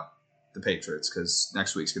talking about the Patriots because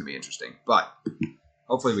next week's going to be interesting. But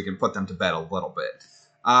hopefully we can put them to bed a little bit.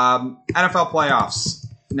 NFL playoffs.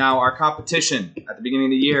 Now, our competition at the beginning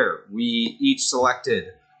of the year, we each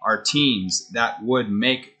selected our teams that would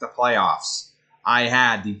make the playoffs. I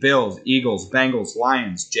had the Bills, Eagles, Bengals,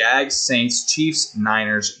 Lions, Jags, Saints, Chiefs,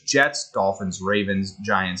 Niners, Jets, Dolphins, Ravens,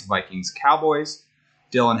 Giants, Vikings, Cowboys.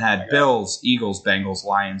 Dylan had Bills, Eagles, Bengals,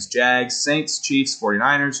 Lions, Jags, Saints, Chiefs,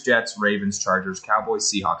 49ers, Jets, Ravens, Chargers,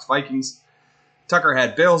 Cowboys, Seahawks, Vikings. Tucker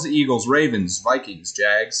had Bills, Eagles, Ravens, Vikings,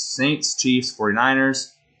 Jags, Saints, Chiefs,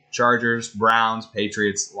 49ers, Chargers, Browns,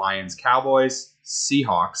 Patriots, Lions, Cowboys,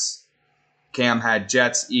 Seahawks. Cam had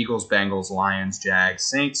Jets, Eagles, Bengals, Lions, Jags,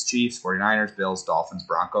 Saints, Chiefs, 49ers, Bills, Dolphins,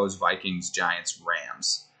 Broncos, Vikings, Giants,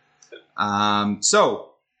 Rams. So,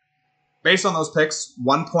 based on those picks,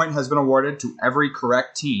 1 point has been awarded to every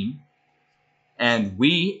correct team. And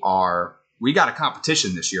we are we got a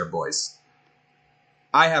competition this year, boys.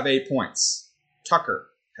 I have 8 points. Tucker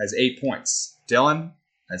has 8 points. Dylan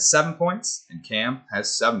has 7 points, and Cam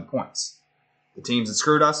has 7 points. The teams that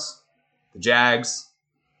screwed us, the Jags,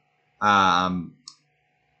 the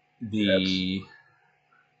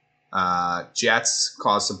Jets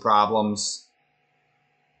caused some problems.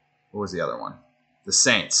 What was the other one? The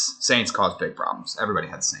Saints. Saints caused big problems. Everybody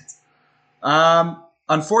had the Saints.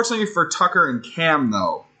 Unfortunately for Tucker and Cam,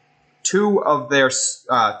 though, 3 of their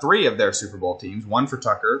Super Bowl teams, 1 for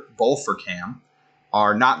Tucker, both for Cam,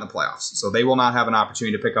 are not in the playoffs. So they will not have an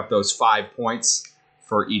opportunity to pick up those 5 points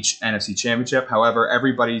for each NFC championship. However,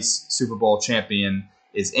 everybody's Super Bowl champion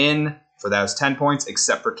is in for those 10 points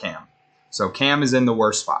except for Cam. So Cam is in the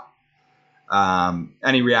worst spot.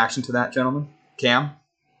 Any reaction to that, gentlemen? Cam?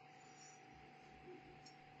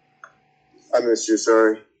 I missed you,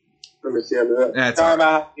 sorry. I missed the end of that. That's Sorry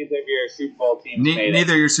about neither of your Super Bowl teams made it.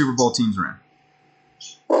 Neither of your Super Bowl teams are in.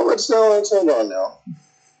 Well, let's hold on now.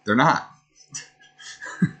 They're not.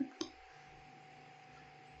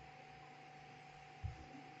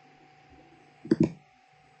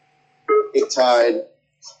 It tied.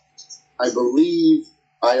 I believe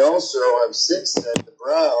I also have 6 that the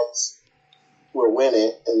Browns will win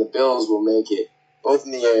it and the Bills will make it. Both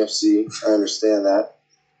in the AFC. I understand that.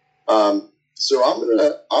 So I'm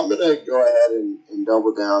gonna go ahead and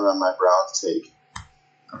double down on my Browns take.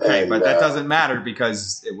 Okay, but that doesn't matter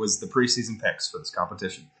because it was the preseason picks for this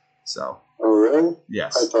competition. So. Oh really?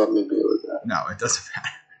 Yes. I thought maybe it was that. No, it doesn't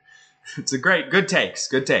matter. It's a good takes,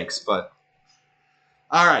 but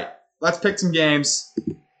all right. Let's pick some games.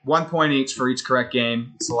 1 point each for each correct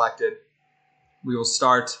game selected. We will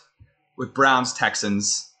start with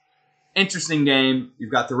Browns-Texans. Interesting game.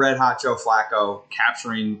 You've got the red-hot Joe Flacco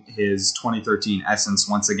capturing his 2013 essence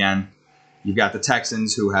once again. You've got the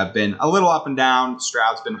Texans who have been a little up and down.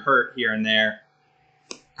 Stroud's been hurt here and there.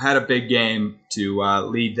 Had a big game to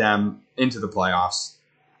lead them into the playoffs.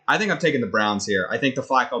 I think I'm taking the Browns here. I think the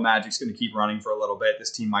Flacco Magic's going to keep running for a little bit.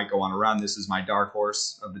 This team might go on a run. This is my dark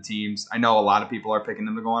horse of the teams. I know a lot of people are picking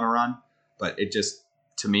them to go on a run, but it just,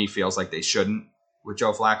 to me, feels like they shouldn't with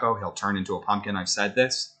Joe Flacco. He'll turn into a pumpkin. I've said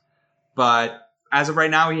this. But as of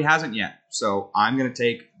right now, he hasn't yet. So I'm going to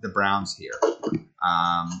take the Browns here.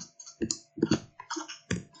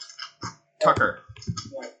 Tucker,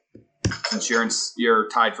 since you're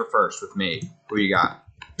tied for first with me, who you got?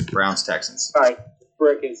 Browns, Texans. All right.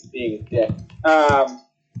 Brick is being a dick.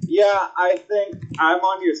 Yeah, I think I'm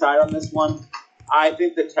on your side on this one. I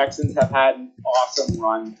think the Texans have had an awesome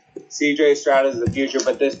run. CJ Stroud is the future,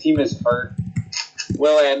 but this team is hurt.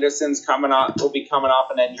 Will Anderson's will be coming off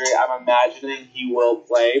an injury. I'm imagining he will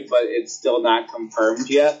play, but it's still not confirmed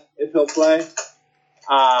yet if he'll play.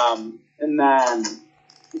 And then I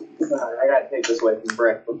gotta take this away from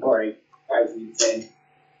Brick before he drives me insane.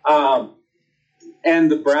 And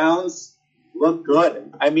the Browns look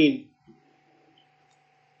good. I mean,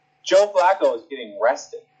 Joe Flacco is getting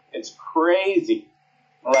rested. It's crazy.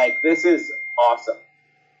 Like, this is awesome.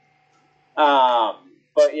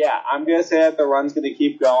 But yeah, I'm going to say that the run's going to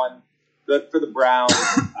keep going. Good for the Browns.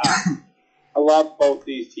 I love both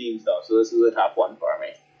these teams, though, so this is a tough one for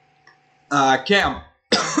me. Cam.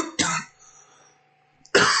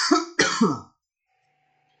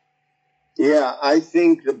 Yeah, I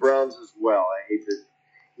think the Browns as well. I hate to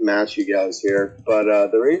match you guys here, but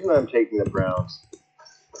the reason I'm taking the Browns,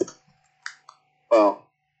 well,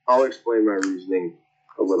 I'll explain my reasoning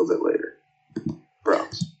a little bit later.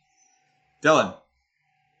 Browns. Dylan.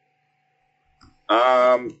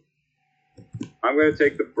 I'm going to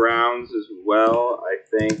take the Browns as well. I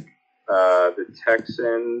think the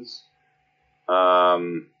Texans.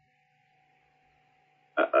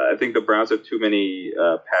 I think the Browns have too many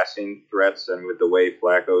passing threats, and with the way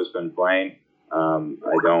Flacco's been playing,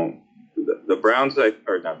 I don't. The Browns,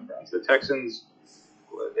 or not the Browns, the Texans.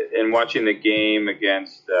 In watching the game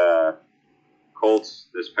against Colts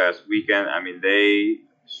this past weekend, I mean, they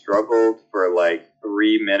struggled for like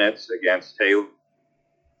 3 minutes against Taylor.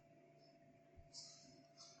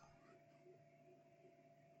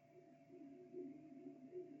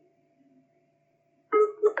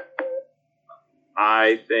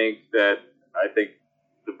 I think the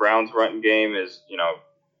Browns' running game is,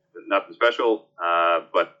 nothing special,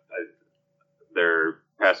 but their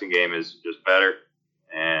passing game is just better,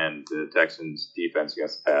 and the Texans' defense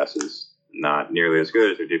against the pass is not nearly as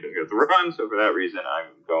good as their defense against the run. So for that reason, I'm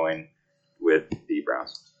going with the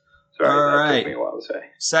Browns. Sorry, that took me a while to say.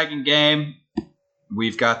 Second game,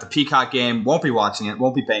 we've got the Peacock game. Won't be watching it.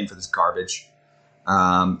 Won't be paying for this garbage.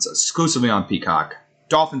 It's exclusively on Peacock.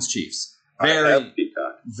 Dolphins Chiefs. I have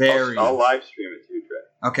Peacock. Very. I'll live stream it too,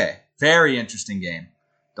 Trey. Okay. Very interesting game.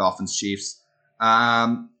 Dolphins-Chiefs.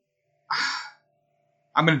 I'm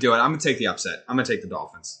going to do it. I'm going to take the upset. I'm going to take the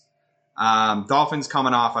Dolphins. Dolphins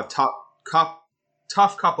coming off a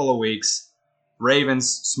tough couple of weeks. Ravens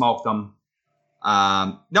smoked them.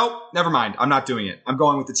 Nope, never mind. I'm not doing it. I'm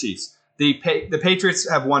going with the Chiefs. The Patriots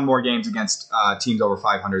have won more games against teams over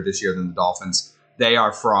 500 this year than the Dolphins. They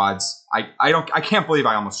are frauds. I can't believe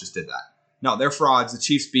I almost just did that. No, they're frauds. The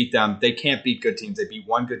Chiefs beat them. They can't beat good teams. They beat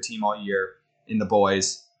one good team all year in the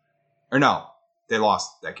boys. Or no, they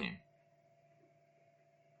lost that game.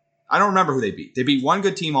 I don't remember who they beat. They beat one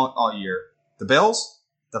good team all year. The Bills,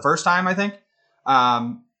 the first time, I think.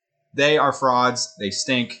 They are frauds. They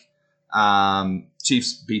stink.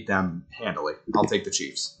 Chiefs beat them handily. I'll take the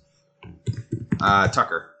Chiefs.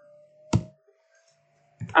 Tucker.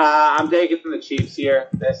 I'm taking the Chiefs here.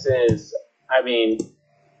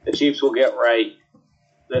 The Chiefs will get right.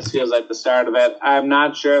 This feels like the start of it. I'm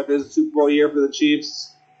not sure if this is a Super Bowl year for the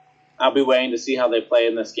Chiefs. I'll be waiting to see how they play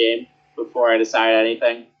in this game before I decide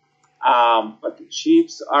anything. But the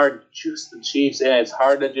Chiefs are just the Chiefs, and it's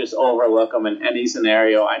hard to just overlook them in any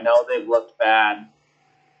scenario. I know they've looked bad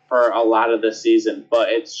for a lot of this season, but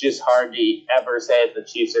it's just hard to ever say that the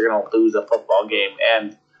Chiefs are going to lose a football game.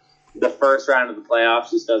 And the first round of the playoffs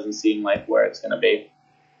just doesn't seem like where it's going to be.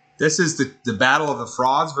 This is the battle of the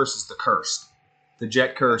frauds versus the cursed. The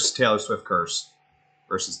Jet curse, Taylor Swift curse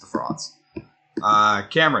versus the frauds.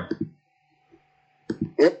 Cameron.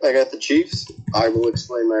 Yep, I got the Chiefs. I will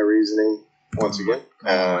explain my reasoning once again.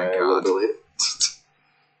 My God. A little bit later.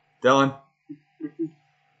 Dylan.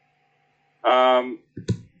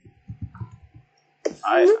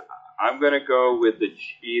 I'm going to go with the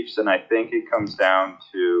Chiefs, and I think it comes down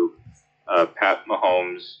to Pat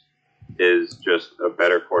Mahomes is just a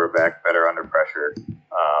better quarterback, better under pressure.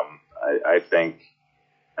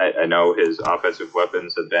 I know his offensive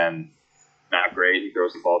weapons have been not great. He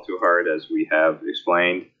throws the ball too hard, as we have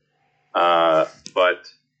explained. But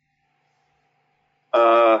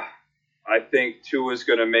I think Tua's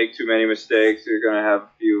going to make too many mistakes. They're going to have a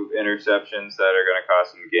few interceptions that are going to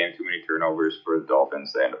cost them the game, too many turnovers for the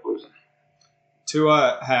Dolphins. They end up losing.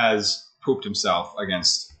 Tua has pooped himself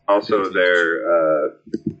against. Also, their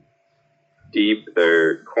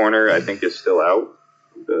their corner, I think, is still out.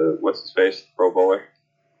 What's his face? Pro Bowler.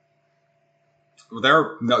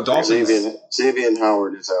 Dolphins. Xavier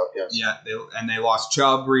Howard is out, yes. Yeah, they lost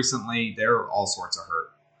Chubb recently. They're all sorts of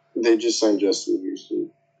hurt. They just signed Justin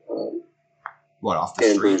Houston. Off the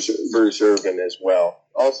street? And Bruce Irvin as well.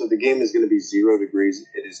 Also, the game is going to be 0 degrees.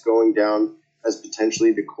 It is going down as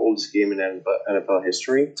potentially the coldest game in NFL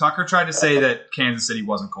history. Tucker tried to say that Kansas City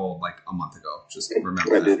wasn't cold like a month ago. Just remember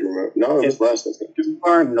that. I did remember. No, it was last night. Too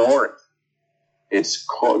far north. It's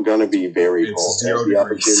going to be very cold. 0 It has the degrees.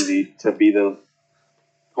 opportunity to be the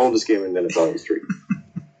coldest game in NFL history.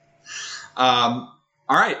 All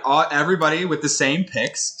right, everybody with the same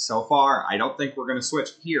picks so far. I don't think we're going to switch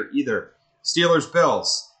here either. Steelers,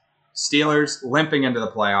 Bills. Steelers limping into the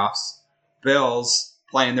playoffs. Bills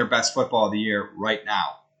playing their best football of the year right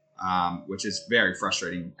now, which is very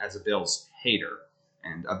frustrating as a Bills hater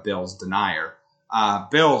and a Bills denier.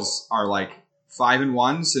 Bills are like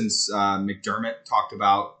 5-1 since McDermott talked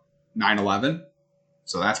about 9/11,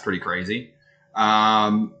 so that's pretty crazy.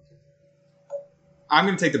 I'm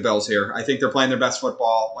going to take the Bills here. I think they're playing their best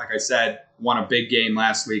football. Like I said, won a big game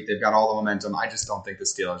last week. They've got all the momentum. I just don't think the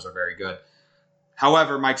Steelers are very good.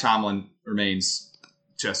 However, Mike Tomlin remains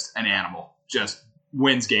just an animal. Just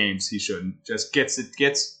wins games he shouldn't. Just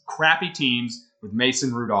gets crappy teams with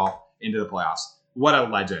Mason Rudolph into the playoffs. What a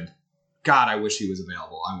legend. God, I wish he was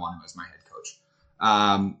available. I want him as my head coach.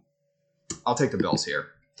 I'll take the Bills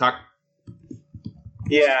here. Tuck?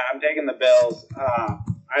 Yeah, I'm taking the Bills.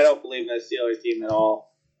 I don't believe in the Steelers team at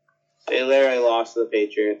all. They literally lost to the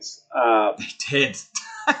Patriots. They did.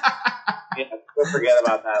 Yeah, we'll forget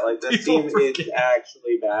about that. Like, this team is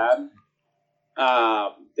actually bad.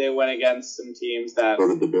 They went against some teams that... So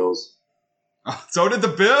did the Bills. So did the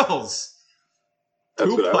Bills. That's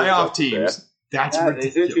Two what I was playoff about to say. teams. That's Yeah,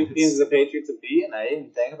 ridiculous. these are two teams the Patriots have beaten. I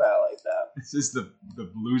didn't think about it like that. This is the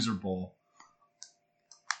loser bowl.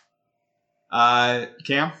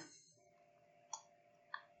 Cam?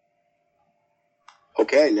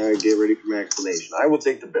 Okay, now get ready for my explanation. I will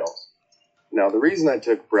take the Bills. Now, the reason I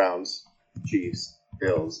took Browns, Chiefs,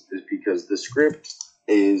 Bills is because the script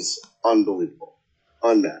is unbelievable,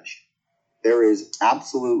 unmatched. There is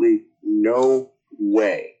absolutely no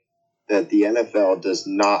way that the NFL does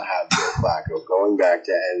not have Joe Flacco going back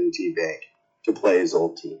to M&T Bank to play his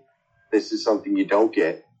old team. This is something you don't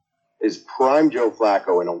get. Is prime Joe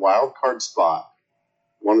Flacco in a wild card spot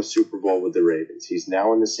won a Super Bowl with the Ravens. He's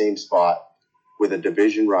now in the same spot with a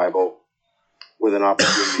division rival with an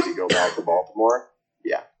opportunity to go back to Baltimore.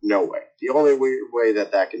 Yeah, no way. The only way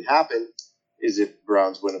that can happen is if the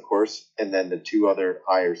Browns win, of course, and then the two other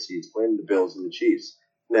higher seeds win, the Bills and the Chiefs.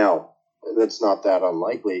 Now, that's not that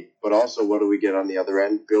unlikely, but also what do we get on the other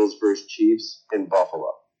end? Bills versus Chiefs in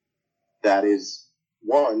Buffalo. That is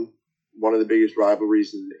one of the biggest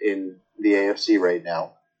rivalries in the AFC right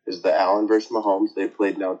now is the Allen versus Mahomes. They've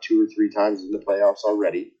played now 2 or 3 times in the playoffs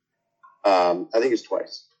already. I think it's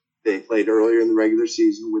twice. They played earlier in the regular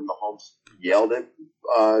season when Mahomes yelled at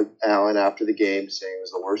Allen after the game, saying it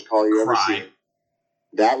was the worst call you ever seen.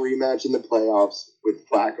 That rematch in the playoffs with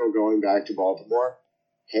Flacco going back to Baltimore,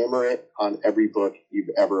 hammer it on every book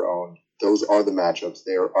you've ever owned. Those are the matchups.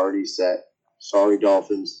 They are already set. Sorry,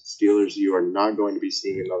 Dolphins. Steelers, you are not going to be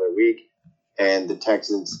seeing another week. And the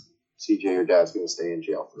Texans, CJ, your dad's going to stay in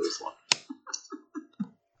jail for this one.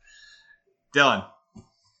 Dylan.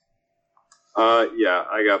 Yeah,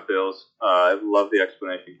 I got Bills. I love the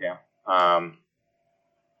explanation, Cam.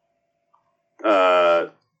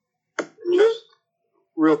 Just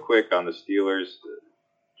real quick on the Steelers,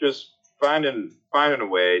 just finding a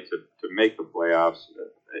way to make the playoffs.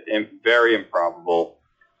 Very improbable.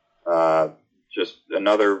 Just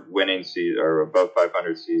another winning season or above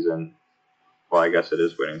 500 season. Well, I guess it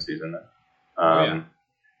is winning season then.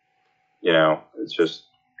 It's just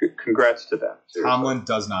congrats to them. Seriously. Tomlin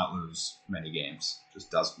does not lose many games.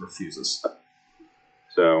 Just refuses.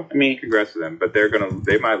 So, I mean, congrats to them, but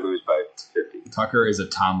they might lose by 50. Tucker is a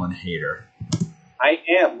Tomlin hater. I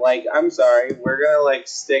am. I'm sorry. We're going to,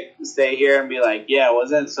 stay here and be like, yeah,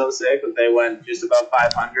 wasn't it so sick that they went just above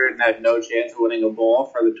 500 and had no chance of winning a bowl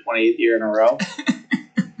for the 20th year in a row?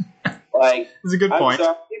 It's a good point. I'm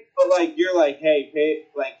sorry, but, you're hey, can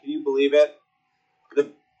you believe it?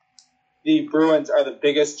 The Bruins are the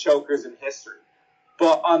biggest chokers in history.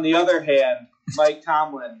 But on the other hand, Mike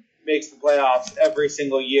Tomlin makes the playoffs every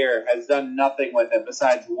single year, has done nothing with it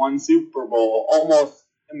besides one Super Bowl, almost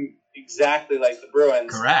exactly like the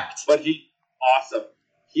Bruins. Correct. But he's awesome.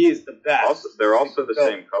 He is the best. They're also the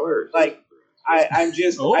same colors. I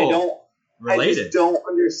just don't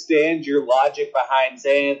understand your logic behind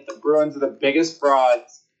saying the Bruins are the biggest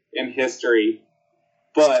frauds in history.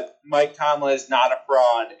 But Mike Tomlin is not a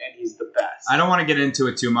fraud, and he's the best. I don't want to get into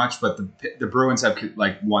it too much, but the Bruins have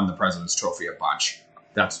won the President's Trophy a bunch.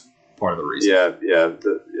 That's part of the reason. Yeah.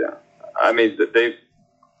 I mean, the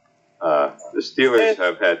Steelers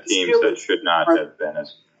have had teams that should not have been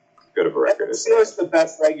as good of a record as the Steelers. The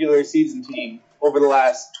best regular season team over the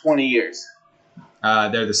last 20 years.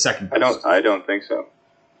 They're the second. I don't think so.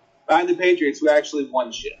 Behind the Patriots, who actually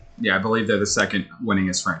won shit. Yeah, I believe they're the second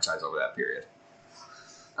winningest franchise over that period.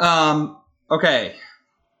 Okay.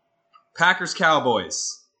 Packers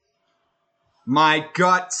Cowboys. My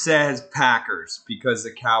gut says Packers because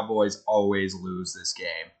the Cowboys always lose this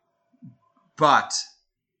game. But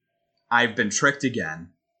I've been tricked again.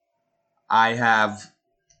 I have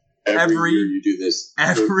every year you do this.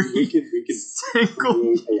 We could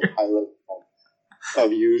single year. Highlight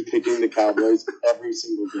of you picking the Cowboys every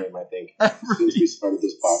single game, I think, since we started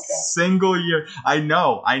this podcast. Single year. I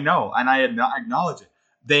know, and I acknowledge it.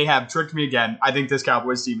 They have tricked me again. I think this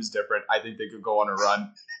Cowboys team is different. I think they could go on a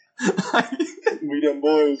run. We them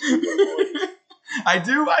boys. I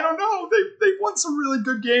do. I don't know. They've won some really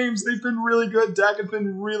good games. They've been really good. Dak has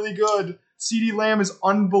been really good. CeeDee Lamb is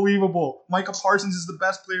unbelievable. Micah Parsons is the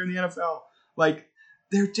best player in the NFL.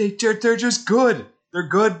 They're just good. They're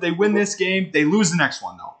good. They win this game. They lose the next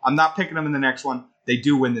one, though. I'm not picking them in the next one. They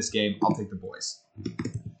do win this game. I'll take the boys.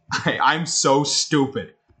 I'm so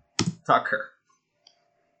stupid. Tucker.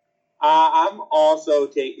 I'm also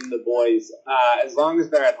taking the boys. As long as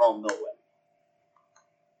they're at home, they'll win.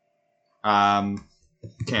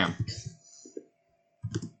 Cam.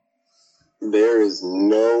 There is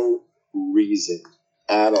no reason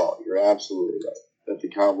at all, you're absolutely right, that the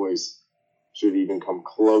Cowboys should even come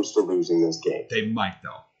close to losing this game. They might,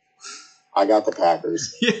 though. I got the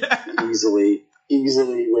Packers. Yeah. Easily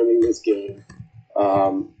winning this game.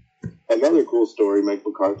 Another cool story, Mike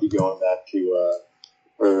McCarthy going back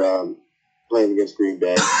to playing against Green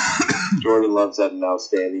Bay. Jordan Love's had an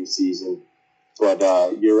outstanding season. But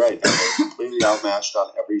you're right. They're completely outmatched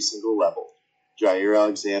on every single level. Jair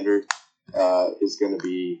Alexander is going to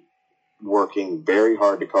be working very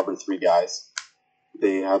hard to cover 3 guys.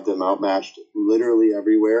 They have them outmatched literally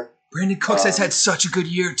everywhere. Brandon Cooks has had such a good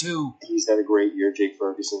year, too. He's had a great year. Jake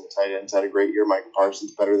Ferguson, the tight end's had a great year. Michael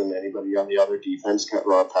Parsons better than anybody on the other defense.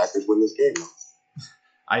 Packers win this game.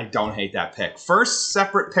 I don't hate that pick. First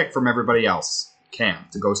separate pick from everybody else. Cam.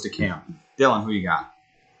 It goes to Cam. Dylan, who you got?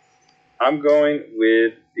 I'm going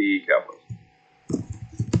with the Cowboys.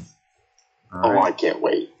 Oh, I can't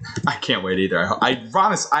wait. I can't wait either. I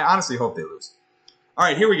honestly hope they lose. All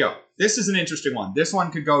right, here we go. This is an interesting one. This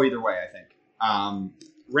one could go either way, I think.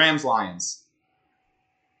 Rams-Lions.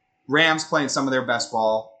 Rams playing some of their best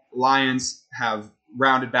ball. Lions have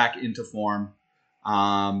rounded back into form.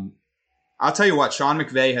 I'll tell you what, Sean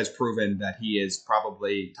McVay has proven that he is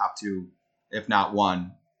probably top 2, if not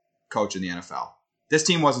 1, coach in the NFL. This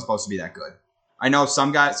team wasn't supposed to be that good. I know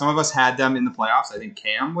some of us had them in the playoffs. I think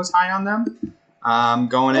Cam was high on them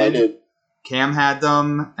going in. I did. Cam had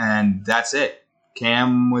them, and that's it.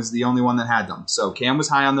 Cam was the only one that had them. So Cam was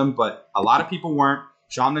high on them, but a lot of people weren't.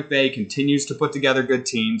 Sean McVay continues to put together good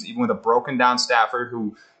teams, even with a broken down Stafford,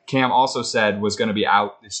 who Cam also said was going to be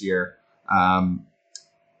out this year.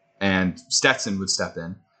 And Stetson would step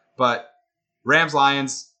in. But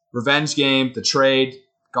Rams-Lions, revenge game, the trade,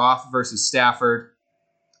 Goff versus Stafford.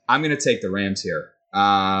 I'm going to take the Rams here.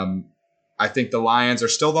 I think the Lions are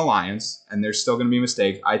still the Lions, and there's still going to be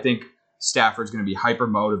mistakes. I think Stafford's going to be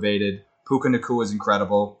hyper-motivated. Puka Nacua is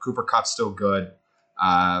incredible. Cooper Kupp's still good.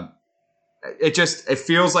 It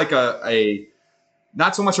feels like a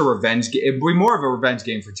not so much a revenge game. It would be more of a revenge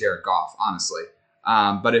game for Jared Goff, honestly.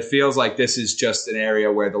 But it feels like this is just an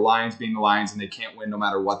area where the Lions being the Lions and they can't win no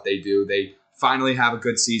matter what they do. They finally have a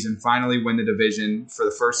good season, finally win the division for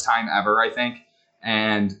the first time ever, I think.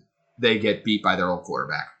 And they get beat by their old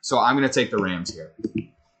quarterback. So I'm going to take the Rams here.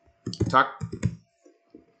 Tuck?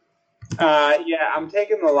 Yeah, I'm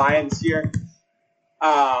taking the Lions here.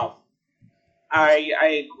 I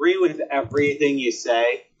agree with everything you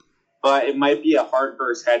say, but it might be a heart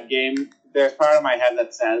versus head game. There's part of my head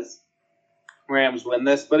that says Rams win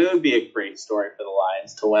this, but it would be a great story for the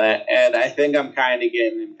Lions to win it. And I think I'm kind of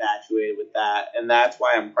getting infatuated with that, and that's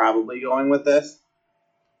why I'm probably going with this.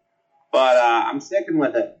 But I'm sticking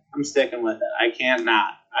with it. I can't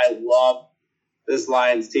not. I love this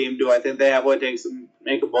Lions team. Do I think they have what it takes to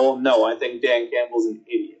make a bowl? No, I think Dan Campbell's an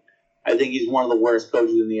idiot. I think he's one of the worst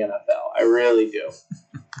coaches in the NFL. I really do.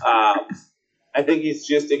 I think he's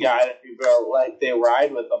just a guy that people they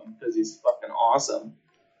ride with him because he's fucking awesome.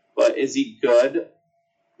 But is he good?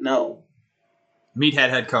 No. Meathead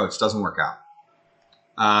head coach doesn't work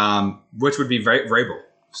out. Which would be Vrabel.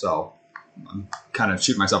 So I'm kind of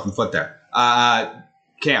shooting myself in the foot there.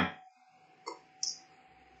 Cam.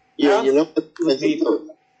 Yeah,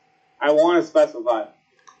 I want to specify.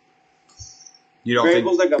 You don't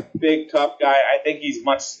Vrabel's think? like a big, tough guy. I think he's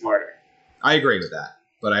much smarter. I agree with that.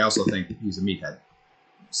 But I also think he's a meathead.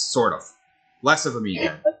 Sort of. Less of a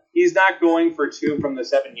meathead. He's not going for 2 from the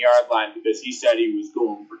 7-yard line because he said he was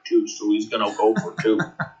going for 2, so he's going to go for 2.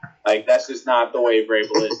 That's just not the way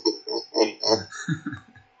Vrabel is.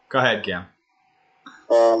 Go ahead, Cam.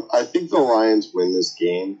 I think the Lions win this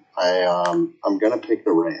game. I'm going to pick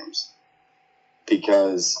the Rams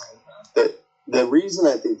because the reason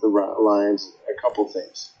I think the Lions, a couple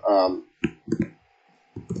things.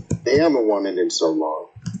 They haven't won it in so long.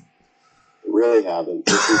 They really haven't.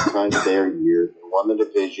 This is kind of their year. They won the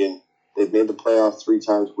division. They've made the playoffs 3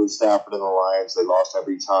 times with Stafford and the Lions. They lost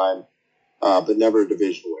every time, but never a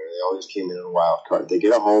division winner. They always came in a wild card. They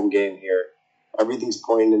get a home game here. Everything's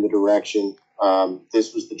pointing in the direction.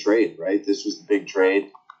 This was the trade, right? This was the big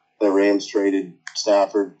trade. The Rams traded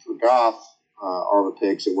Stafford for Goff. All the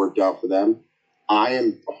picks, it worked out for them. I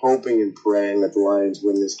am hoping and praying that the Lions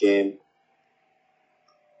win this game,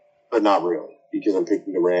 but not really, because I'm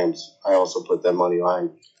picking the Rams. I also put that money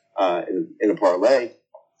line in a parlay.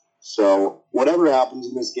 So whatever happens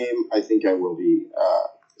in this game, I think I will be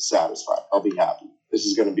satisfied. I'll be happy. This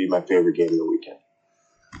is going to be my favorite game of the weekend.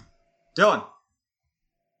 Dylan.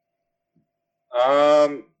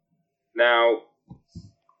 Now,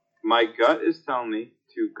 my gut is telling me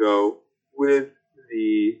to go with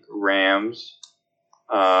the Rams.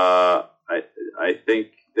 I think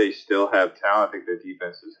they still have talent. I think their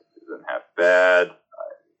defense isn't half bad.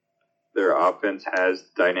 Their offense has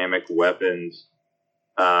dynamic weapons.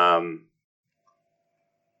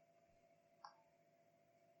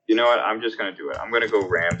 You know what? I'm just going to do it. I'm going to go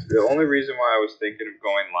Rams. The only reason why I was thinking of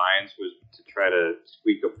going Lions was to try to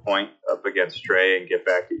squeak a point up against Trey and get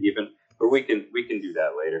back to even. But we can do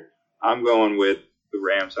that later. I'm going with the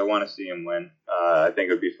Rams. I want to see him win. I think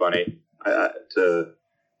it would be funny to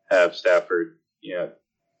have Stafford,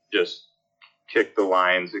 just kick the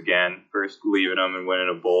Lions again. First leaving them and winning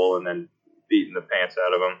a bowl, and then beating the pants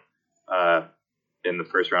out of them in the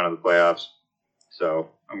first round of the playoffs. So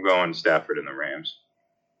I'm going Stafford and the Rams.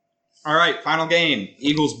 All right, final game.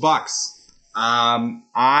 Eagles-Bucks.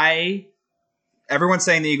 Everyone's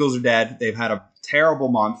saying the Eagles are dead. They've had a terrible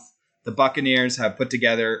month. the Buccaneers have put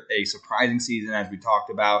together a surprising season, as we talked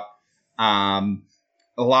about.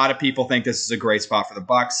 A lot of people think this is a great spot for the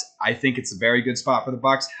Bucs. I think it's a very good spot for the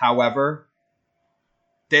Bucs. However,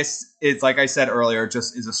 this is, like I said earlier,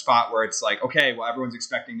 just is a spot where it's like, okay, well, everyone's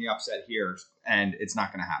expecting the upset here, and it's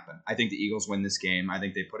not going to happen. I think the Eagles win this game. I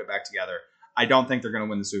think they put it back together. I don't think they're going to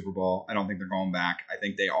win the Super Bowl. I don't think they're going back. I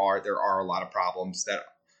think there are a lot of problems that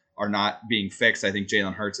are not being fixed. I think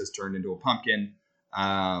Jalen Hurts has turned into a pumpkin.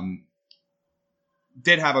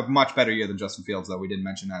 Did have a much better year than Justin Fields, though. We didn't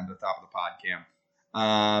mention that at the top of the pod, Cam.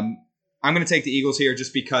 I'm going to take the Eagles here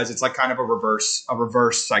just because it's like kind of a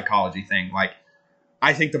reverse psychology thing. Like,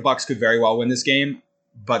 I think the Bucs could very well win this game,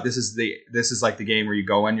 but this is like the game where you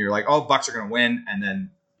go in, you're like, oh, Bucs are going to win, and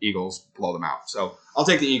then Eagles blow them out. So I'll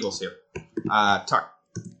take the Eagles here. Tuck.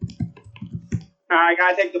 I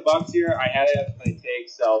gotta take the Bucs here. I had it as my take,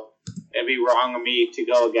 so it'd be wrong of me to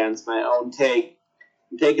go against my own take.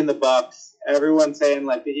 I'm taking the Bucs. Everyone's saying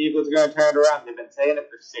like the Eagles are gonna turn it around. They've been saying it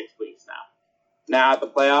for 6 weeks now. Now the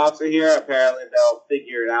playoffs are here. Apparently they'll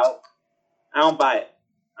figure it out. I don't buy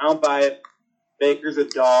it. Baker's a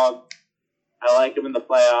dog. I like him in the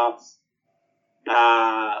playoffs.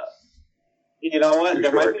 You know what?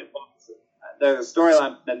 There's a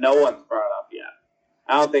storyline that no one's brought up yet.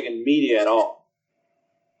 I don't think in media at all.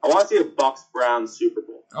 I want to see a Bucs-Browns Super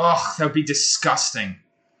Bowl. Oh, that would be disgusting.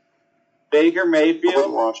 Baker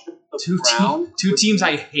Mayfield. Watch Two teams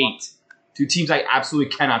I hate. Two teams I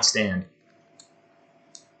absolutely cannot stand.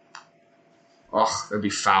 Oh, that'd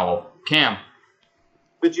be foul. Cam.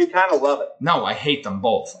 But you kind of love it. No, I hate them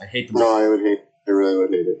both. I hate them No, both. I really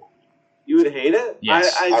would hate it. You would hate it?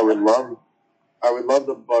 Yes. I would love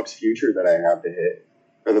the Bucs' future that I have to hit,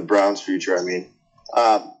 or the Browns' future. I mean,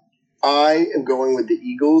 I am going with the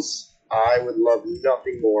Eagles. I would love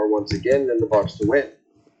nothing more once again than the Bucs to win,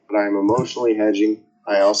 but I am emotionally hedging.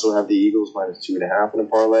 I also have the Eagles -2.5 in a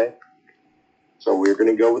parlay, so we're going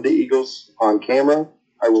to go with the Eagles on camera.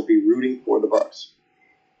 I will be rooting for the Bucs.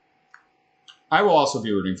 I will also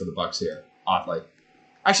be rooting for the Bucs here. Oddly,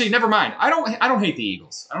 actually, never mind. I don't hate the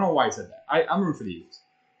Eagles. I don't know why I said that. I'm rooting for the Eagles.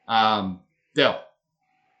 Bill.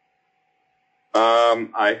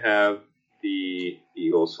 I have the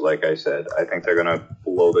Eagles, like I said. I think they're going to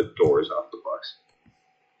blow the doors off the Bucs.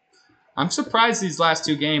 I'm surprised these last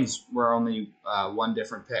two games were only one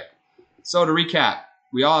different pick. So to recap,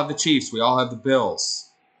 we all have the Chiefs. We all have the Bills.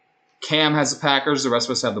 Cam has the Packers. The rest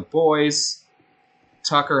of us have the boys.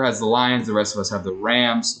 Tucker has the Lions. The rest of us have the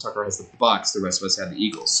Rams. Tucker has the Bucs. The rest of us have the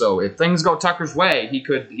Eagles. So if things go Tucker's way, he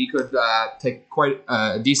could take quite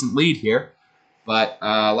a decent lead here. But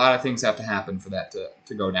a lot of things have to happen for that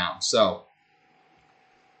to go down. So,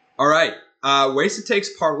 all right. Wasted Takes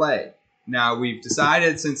Parlay. Now, we've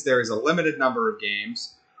decided since there is a limited number of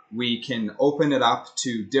games, we can open it up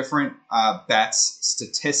to different bets,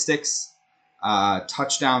 statistics,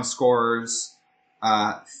 touchdown scorers,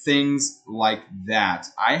 things like that.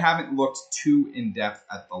 I haven't looked too in-depth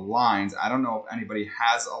at the lines. I don't know if anybody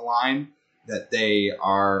has a line that they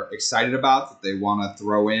are excited about, that they want to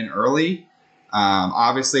throw in early.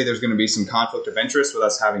 Obviously, there's going to be some conflict of interest with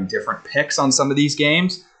us having different picks on some of these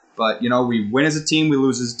games. But, we win as a team, we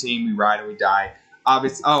lose as a team, we ride and we die.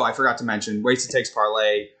 Obviously, I forgot to mention, Wasted Takes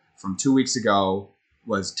Parlay from 2 weeks ago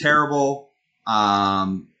was terrible,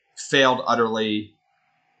 failed utterly,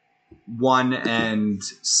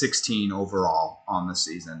 1-16 overall on the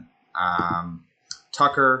season.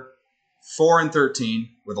 Tucker, 4-13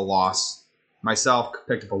 with a loss. Myself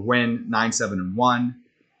picked up a win, 9-7-1.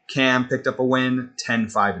 Cam picked up a win,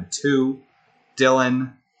 10-5-2.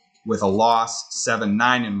 Dylan with a loss,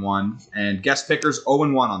 7-9-1. And guest pickers,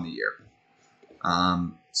 0-1 on the year.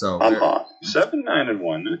 So I'm hot.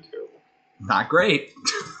 7-9-1, not terrible. Not great.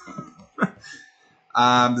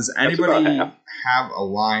 Does anybody have a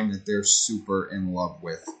line that they're super in love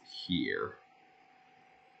with here?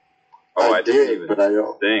 Oh, I did, but I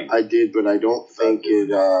don't think. I did, but I don't think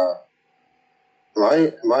it. Am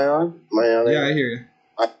I on? Yeah, I hear you.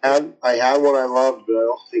 I had what I loved, but I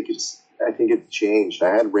don't think it's. I think it's changed. I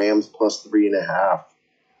had Rams +3.5.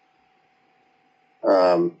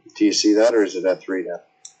 Do you see that, or is it at 3 now?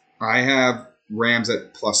 I have Rams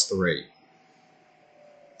at +3.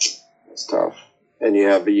 That's tough. And you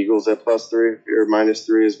have the Eagles at +3 or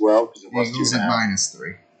 -3 as well, because it was Eagles at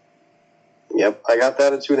 -3. Yep, I got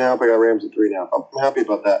that at 2.5. I got Rams at 3 now. I'm happy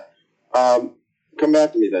about that. Come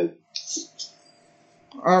back to me then.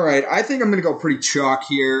 All right, I think I'm going to go pretty chalk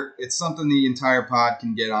here. It's something the entire pod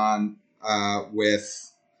can get on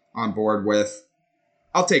board with.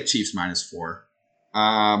 I'll take Chiefs -4.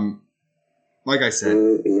 Like I said,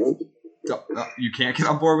 you can't get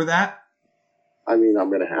on board with that. I mean, I'm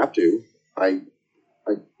going to have to. I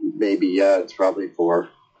maybe, yeah, it's probably 4-3.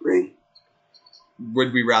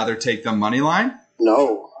 Would we rather take the money line?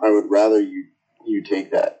 No, I would rather you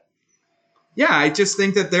take that. Yeah, I just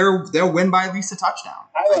think that they'll win by at least a touchdown.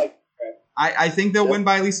 I like it. I think they'll win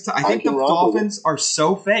by at least. I think the Dolphins are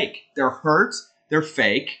so fake. They're hurt. They're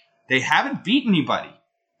fake. They haven't beat anybody.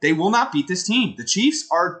 They will not beat this team. The Chiefs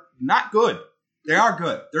are not good. They are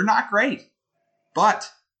good. They're not great.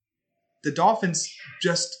 But the Dolphins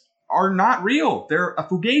just are not real. They're a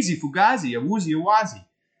fugazi, a woozy, a wazi.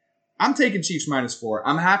 I'm taking Chiefs -4.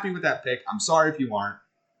 I'm happy with that pick. I'm sorry if you aren't.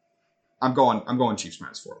 I'm going Chiefs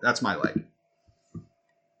 -4. That's my leg.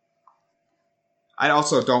 I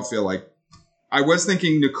also don't feel like I was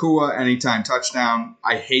thinking Nakua anytime touchdown.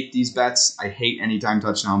 I hate these bets. I hate anytime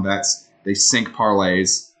touchdown bets. They sink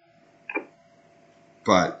parlays.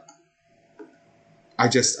 But I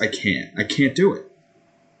can't. I can't do it.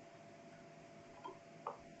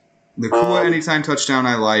 Nakua anytime touchdown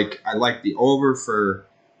I like. I like the over for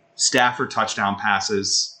Stafford touchdown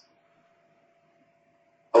passes.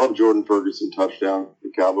 I love Jordan Ferguson touchdown,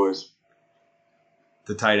 the Cowboys.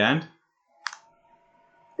 The tight end?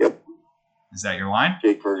 Yep. Is that your line?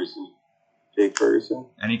 Jake Ferguson.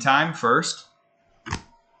 Anytime first?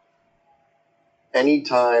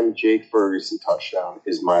 Anytime Jake Ferguson touchdown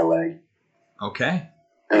is my leg. Okay.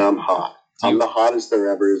 And I'm hot. I'm the hottest there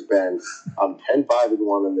ever has been. I'm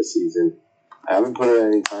 10-5-1 in the season. I haven't put it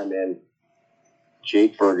anytime in.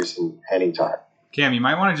 Jake Ferguson, anytime. Cam, you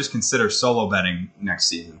might want to just consider solo betting next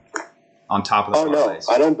season on top of the parlays.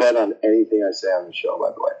 No, I don't bet on anything I say on the show,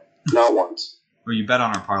 by the way. Not once. Or you bet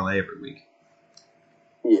on our parlay every week.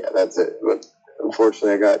 Yeah, that's it. But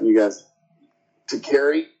unfortunately, I got you guys to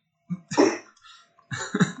carry.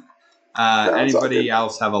 Anybody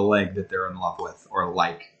else have a leg that they're in love with or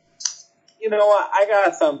like? You know what? I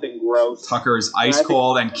got something gross. Tucker is ice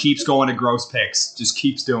cold and keeps going to gross picks. Just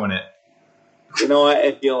keeps doing it. You know what?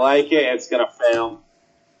 If you like it, it's going to fail.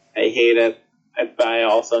 I hate it. But I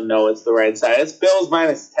also know it's the right side. It's Bills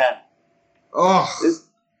 -10. Oh. This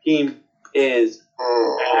team is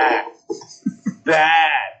bad.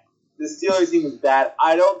 Bad. The Steelers team is bad.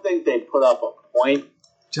 I don't think they put up a point.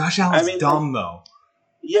 Josh Allen's dumb, though.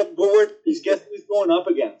 Yeah, but guess who's going up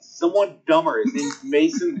against? Someone dumber. His name's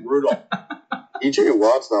Mason Rudolph. EJ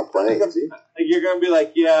Watt's not playing, is he? You're going to be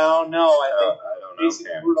like, yeah, I don't know. I think I don't know, Mason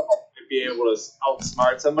Cam. Rudolph would be able to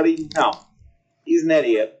outsmart somebody. No. He's an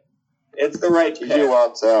idiot. It's the right pick. EJ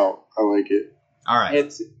Watt's out. I like it. All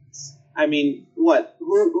right. I mean, what?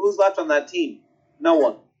 Who's left on that team? No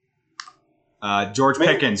one. George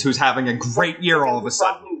Pickens, who's having a great year all of a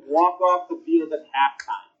sudden. Probably walk off the field at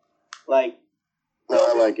halftime. Like, no,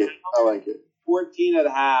 I like it. 14 at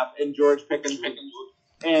half, and George Pickens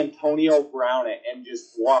Antonio Brown it and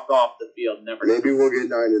just walk off the field. Never. Maybe we'll get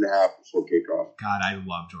 9.5 before kickoff. God, I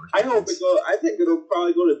love George Pickens. I think it'll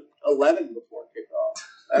probably go to 11 before kickoff.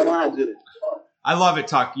 I don't do it. I love it,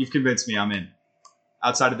 Tuck. You've convinced me. I'm in.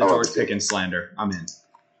 Outside of the George Pickens slander, I'm in.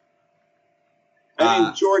 I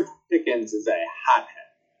mean, George Pickens is a hothead.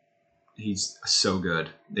 He's so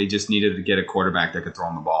good. They just needed to get a quarterback that could throw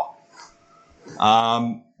him the ball.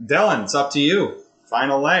 Dylan, it's up to you.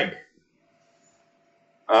 Final leg.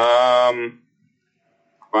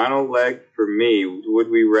 Final leg for me. Would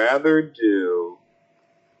we rather do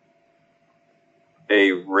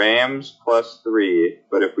a Rams +3?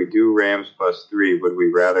 But if we do Rams +3, would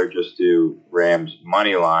we rather just do Rams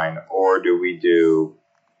money line, or do we do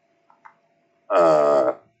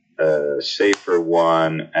a safer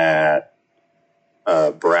one at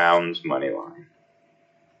Browns money line?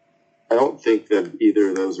 I don't think that either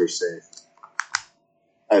of those are safe.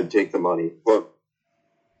 I'd take the money. Look.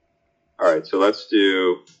 All right, so let's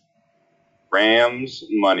do Rams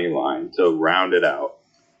money line to round it out.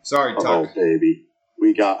 Sorry, Tuck. Oh, baby.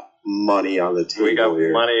 We got money on the table. We got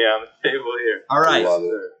here. money on the table here. All right.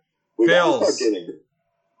 Bills.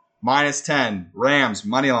 -10. Rams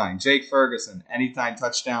money line. Jake Ferguson anytime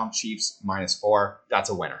touchdown. Chiefs -4. That's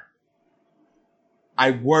a winner.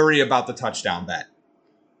 I worry about the touchdown bet.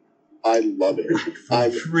 I love it.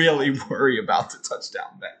 I really worry about the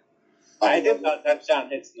touchdown bet. I think that touchdown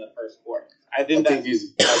hits in the first quarter. I think I'm betting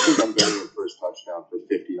the first touchdown for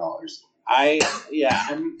 $50. I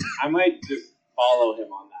might just follow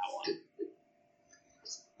him on that one.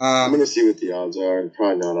 I'm going to see what the odds are. I'm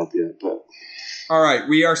probably not up yet, but. All right,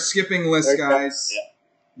 we are skipping lists, guys,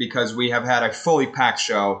 because we have had a fully packed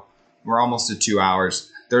show. We're almost at 2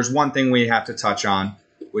 hours. There's one thing we have to touch on,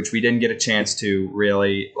 which we didn't get a chance to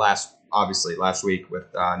really last week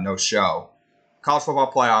with no show. College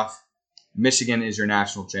football playoff. Michigan is your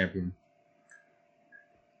national champion.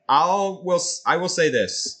 I will say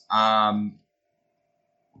this. I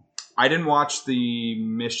didn't watch the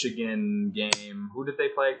Michigan game. Who did they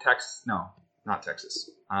play? Texas? No, not Texas.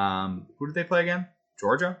 Who did they play again?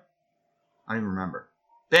 Georgia? I don't even remember.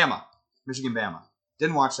 Bama. Michigan Bama.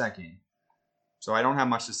 Didn't watch that game. So I don't have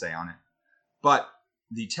much to say on it. But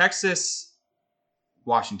the Texas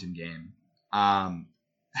Washington game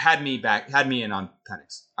had me in on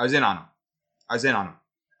Penix. I was in on him.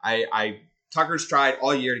 Tucker's tried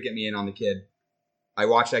all year to get me in on the kid. I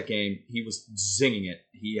watched that game. He was zinging it.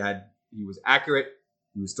 He was accurate.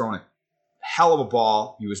 He was throwing a hell of a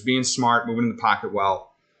ball. He was being smart, moving in the pocket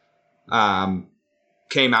well.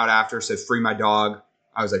 Came out after, said, "Free my dog."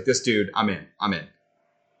 I was like, this dude, I'm in.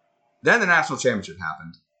 Then the national championship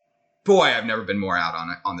happened. Boy, I've never been more out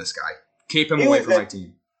on this guy. Keep him away from my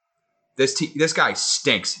team. This guy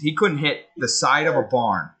stinks. He couldn't hit the side of a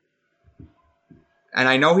barn. And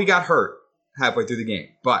I know he got hurt halfway through the game,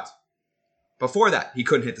 but before that, he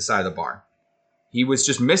couldn't hit the side of the barn. He was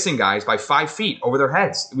just missing guys by 5 feet over their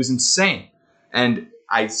heads. It was insane. And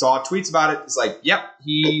I saw tweets about it. It's like, yep,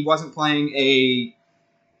 he wasn't playing a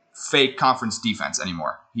fake conference defense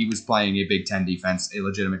anymore. He was playing a Big Ten defense, a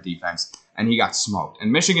legitimate defense, and he got smoked.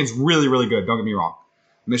 And Michigan's really, really good. Don't get me wrong.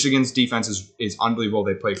 Michigan's defense is unbelievable.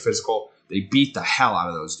 They play physical. They beat the hell out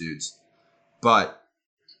of those dudes. But,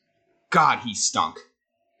 God, he stunk.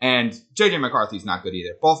 And J.J. McCarthy's not good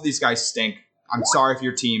either. Both of these guys stink. I'm sorry if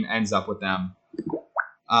your team ends up with them.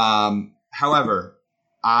 However,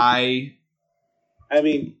 I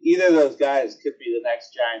mean, either of those guys could be the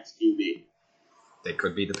next Giants QB. They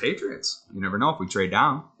could be the Patriots. You never know if we trade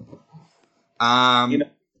down. It's got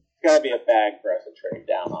to be a bag for us to trade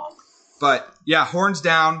down on. But, yeah, horns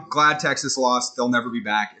down. Glad Texas lost. They'll never be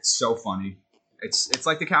back. It's so funny. It's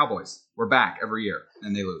like the Cowboys. We're back every year,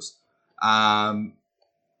 and they lose.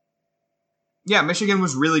 Yeah, Michigan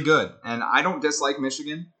was really good. And I don't dislike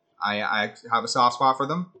Michigan. I have a soft spot for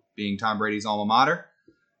them, being Tom Brady's alma mater.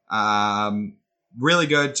 Really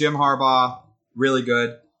good. Jim Harbaugh, really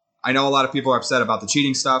good. I know a lot of people are upset about the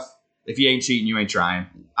cheating stuff. If you ain't cheating, you ain't trying.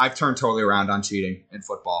 I've turned totally around on cheating in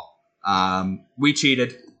football. We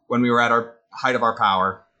cheated when we were at our height of our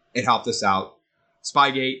power. It helped us out.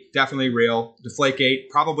 Spygate, definitely real. Deflategate,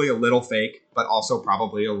 probably a little fake, but also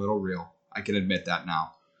probably a little real. I can admit that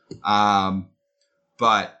now.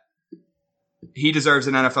 But he deserves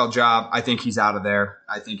an NFL job. I think he's out of there.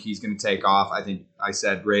 I think he's going to take off. I think I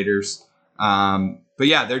said Raiders. But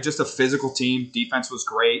yeah, they're just a physical team. Defense was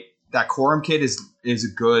great. That Corum kid is a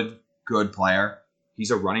good player. He's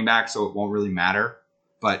a running back, so it won't really matter.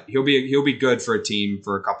 But he'll be good for a team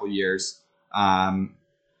for a couple years.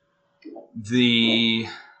 The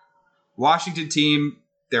Washington team,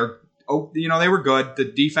 they were good. The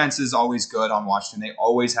defense is always good on Washington. They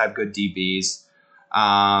always have good DBs.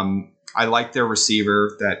 I like their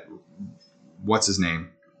receiver. What's his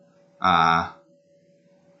name?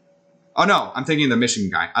 Oh, no, I'm thinking of the Michigan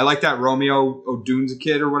guy. I like that Romeo Odunze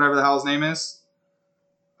kid or whatever the hell his name is.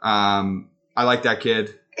 I like that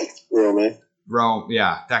kid.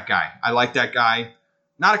 Yeah, that guy. I like that guy.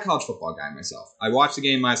 Not a college football guy myself. I watched the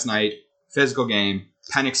game last night. Physical game.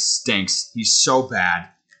 Penix stinks. He's so bad.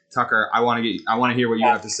 Tucker, I want to hear what you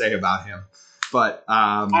have to say about him. But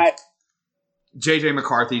J.J.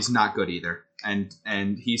 McCarthy's not good either. And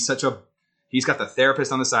he's got the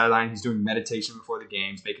therapist on the sideline. He's doing meditation before the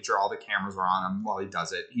games, making sure all the cameras are on him while he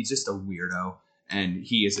does it. He's just a weirdo, and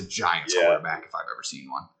he is a Giants quarterback if I've ever seen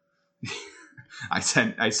one. I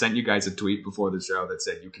sent you guys a tweet before the show that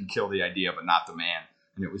said you can kill the idea but not the man,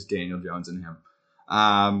 and it was Daniel Jones and him.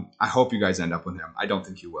 I hope you guys end up with him. I don't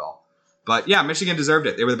think you will. But yeah, Michigan deserved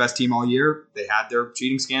it. They were the best team all year. They had their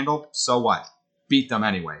cheating scandal. So what? Beat them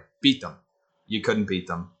anyway. Beat them. You couldn't beat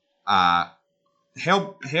them.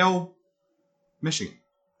 Hail Michigan.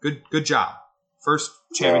 Good job. First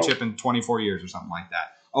championship in 24 years or something like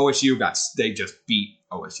that. OSU they just beat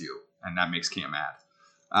OSU, and that makes Cam mad.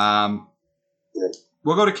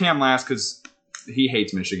 We'll go to Cam last because he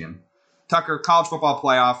hates Michigan. Tucker, college football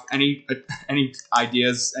playoff. Any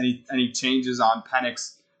ideas? Any changes on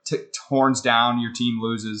Penix? Horns down. Your team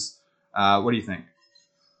loses. What do you think?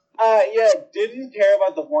 Didn't care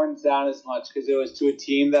about the horns down as much because it was to a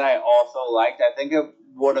team that I also liked. I think it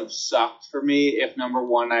would have sucked for me if, number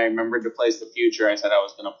one, I remembered to place the future I said I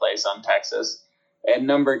was going to place on Texas. And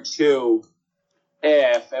number two,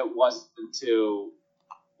 if it wasn't to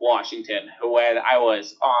Washington, when I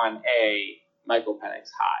was on a Michael Penix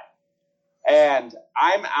high. And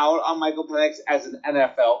I'm out on Michael Penix as an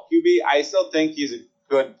NFL QB. I still think he's a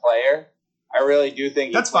good player. I really do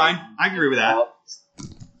think that's fine. I agree with that.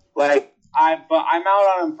 But I'm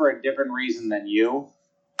out on him for a different reason than you.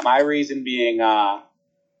 My reason being,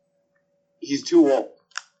 he's too old.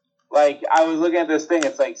 Like, I was looking at this thing,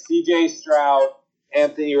 it's like C.J. Stroud,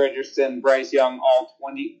 Anthony Richardson, Bryce Young, all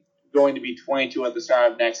going to be 22 at the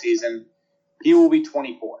start of next season. He will be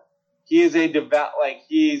 24. He is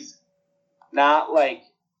he's not, like,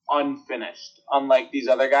 unfinished. Unlike these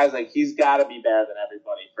other guys, like, he's got to be better than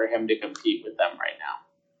everybody for him to compete with them right now.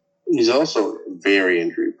 He's also very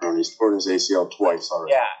injury prone. He's torn his ACL twice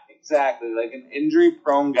already. Yeah, exactly. Like, an injury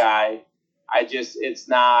prone guy, it's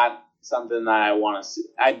not something that I want to see.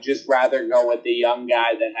 I'd just rather go with the young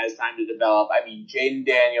guy that has time to develop. I mean, Jaden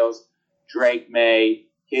Daniels, Drake May,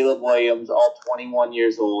 Caleb Williams, all 21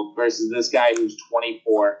 years old, versus this guy who's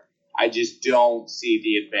 24. I just don't see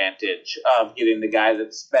the advantage of getting the guy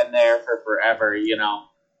that's been there for forever, you know.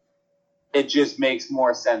 It just makes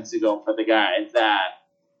more sense to go for the guy that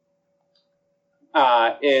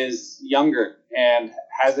is younger and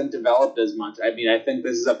hasn't developed as much. I mean, I think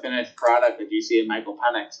this is a finished product that you see in Michael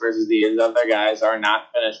Penix versus these other guys are not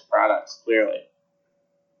finished products, clearly.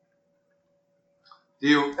 Do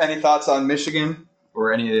you any thoughts on Michigan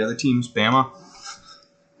or any of the other teams? Bama?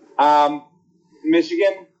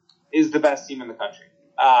 Michigan is the best team in the country.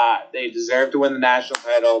 They deserve to win the national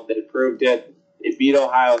title. They proved it. They beat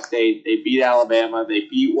Ohio State. They beat Alabama. They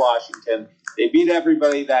beat Washington. They beat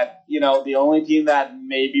everybody that, you know, the only team that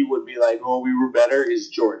maybe would be like, oh, we were better is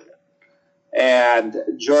Georgia. And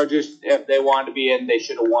Georgia, if they wanted to be in, they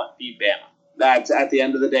should have beat Bama. That's, at the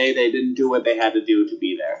end of the day, they didn't do what they had to do to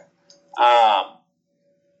be there.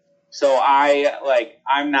 So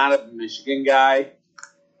I'm not a Michigan guy,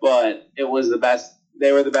 but it was the best.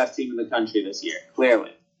 They were the best team in the country this year,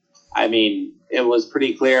 clearly. I mean, it was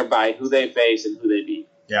pretty clear by who they faced and who they beat.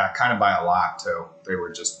 Yeah, kind of by a lot, too. They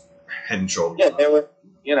were just head and shoulders. Yeah,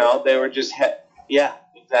 they were just yeah,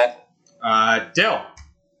 exactly. Dill,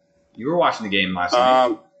 you were watching the game last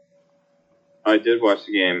night. I did watch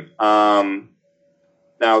the game.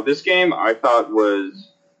 Now, this game I thought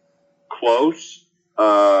was close.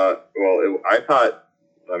 Let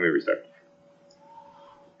me restart.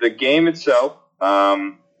 The game itself,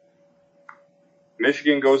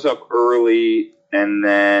 Michigan goes up early, and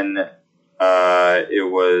then it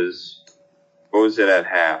was, what was it at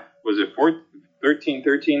half? Was it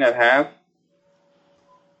 13-13 at half?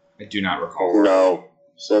 I do not recall. No,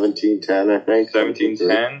 17-10, I think.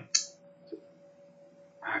 17-10?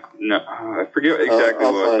 No, I forget exactly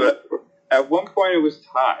what it was, but at one point it was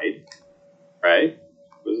tied, right?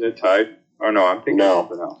 Wasn't it tied? Oh, no, I'm thinking of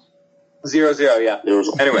something else. 0-0, yeah.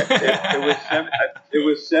 Anyway, it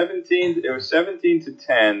was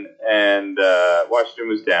 17-10, and Washington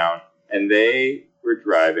was down, and they were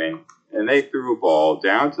driving, and they threw a ball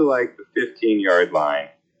down to like the 15-yard line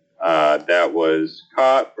that was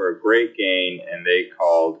caught for a great gain, and they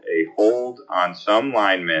called a hold on some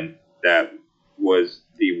lineman that was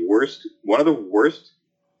one of the worst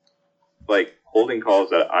like holding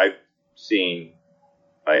calls that I've seen.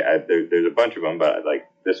 There's a bunch of them, but like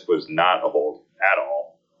this was not a hold at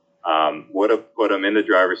all. Would have put them in the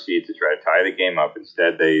driver's seat to try to tie the game up.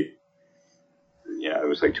 Instead, it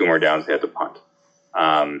was like 2 more downs. They had to punt.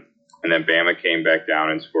 And then Bama came back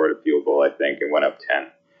down and scored a field goal, I think, and went up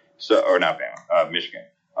 10. So, or not Bama, Michigan,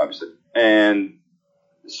 obviously. And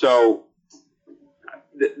so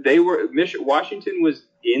Washington was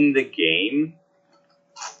in the game.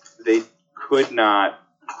 They could not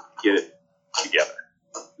get it together.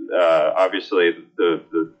 Obviously,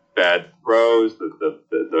 the bad throws,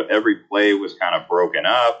 the every play was kind of broken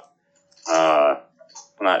up. Well,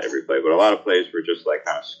 not every play, but a lot of plays were just like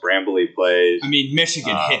kind of scrambly plays. I mean,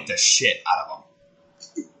 Michigan hit the shit out of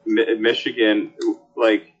them. Michigan,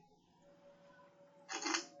 like,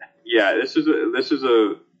 yeah, this is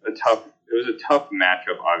a tough. It was a tough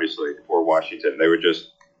matchup, obviously, for Washington. They were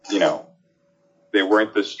just, they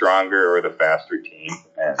weren't the stronger or the faster team,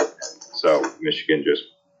 and so Michigan just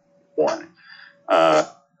won. The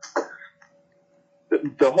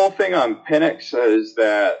whole thing on Penix is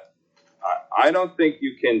that I don't think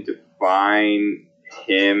you can define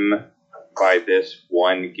him by this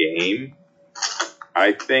one game.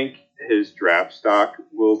 I think his draft stock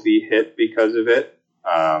will be hit because of it.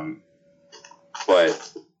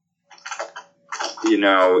 But,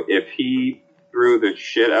 if he threw the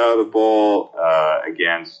shit out of the ball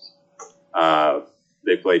against,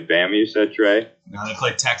 they played Bama, you said, Trey? No, they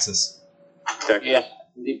played Texas. Yeah,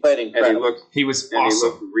 he played incredible. And he was awesome. He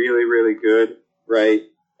looked really, really good, right?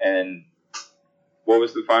 And what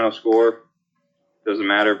was the final score? Doesn't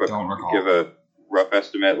matter, but don't recall. Give a rough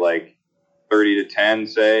estimate, like 30-10,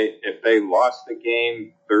 say. If they lost the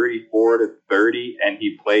game 34-30 and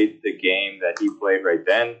he played the game that he played right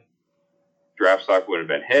then, draft stock would have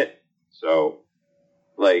been hit. So,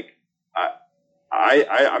 like,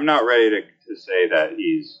 I'm not ready to say that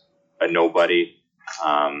he's a nobody.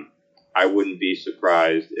 I wouldn't be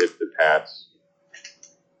surprised if the Pats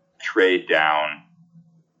trade down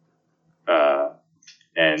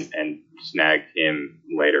and snagged him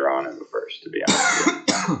later on in the first, to be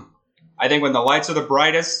honest. I think when the lights are the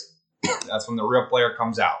brightest, that's when the real player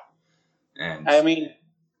comes out. And I mean,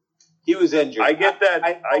 he was injured. I get that.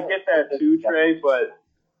 I get that too, Trey. But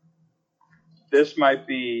this might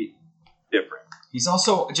be different. he's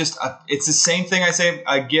also just it's the same thing I say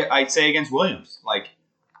against Williams. Like,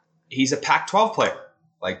 he's a Pac-12 player.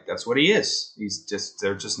 Like, that's what he is.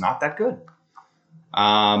 They're just not that good.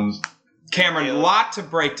 Cameron, a lot to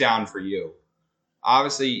break down for you.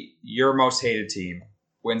 Obviously, your most hated team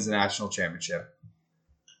wins the national championship,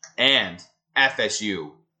 and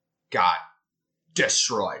FSU got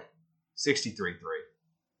destroyed, 63-3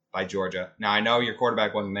 by Georgia. Now, I know your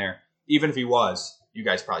quarterback wasn't there. Even if he was, you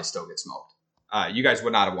guys probably still get smoked. You guys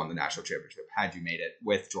would not have won the national championship had you made it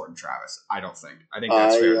with Jordan Travis. I don't think. I think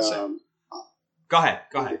that's fair to say. Go ahead.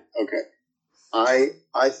 Okay.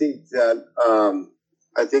 I think that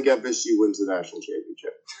I think FSU wins the national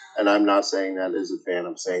championship. And I'm not saying that as a fan.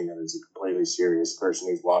 I'm saying that as a completely serious person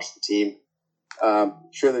who's watched the team.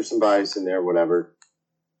 Sure, there's some bias in there, whatever.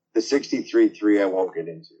 The 63-3 I won't get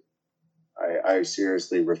into. I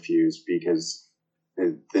seriously refuse, because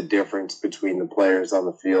the difference between the players on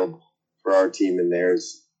the field for our team and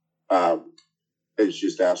theirs is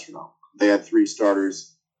just astronomical. They had 3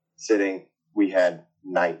 starters sitting. We had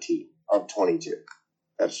 19 of 22.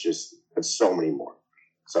 That's so many more.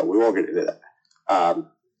 So we won't get into that.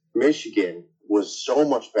 Michigan was so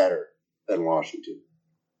much better than Washington.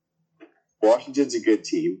 Washington's a good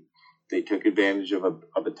team. They took advantage of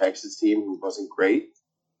a Texas team who wasn't great.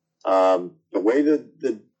 The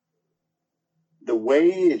way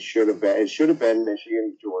it should have been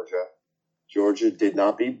Michigan, Georgia. Georgia did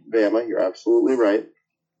not beat Bama. You're absolutely right.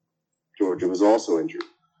 Georgia was also injured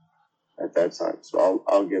at that time, so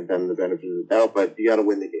I'll give them the benefit of the doubt. But you got to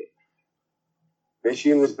win the game.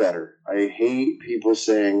 Michigan was better. I hate people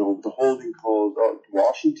saying, the holding calls.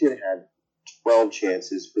 Washington had 12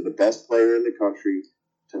 chances for the best player in the country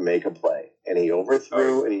to make a play. And he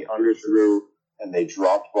overthrew and he underthrew, and they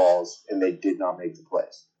dropped balls, and they did not make the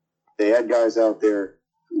plays. They had guys out there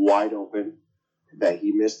wide open that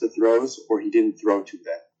he missed the throws or he didn't throw to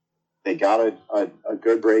them. They got a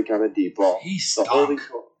good break on a deep ball. He stunk.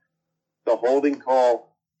 The holding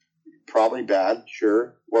call, probably bad,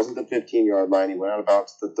 sure. Wasn't the 15-yard line. He went out about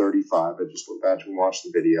to the 35. I just went back and watched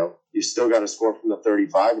the video. You still got to score from the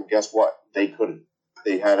 35, and guess what? They couldn't.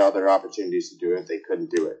 They had other opportunities to do it. They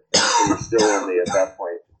couldn't do it. And you're still only at that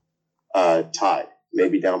point tied,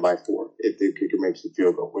 maybe down by 4 if the kicker makes the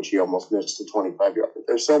field goal, which he almost missed the 25-yard.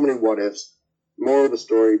 There's so many what-ifs. More of the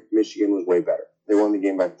story, Michigan was way better. They won the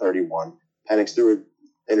game by 31. Penix threw an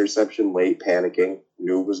interception late, panicking.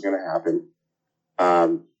 Knew it was going to happen.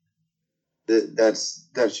 That's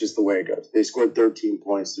just the way it goes. They scored 13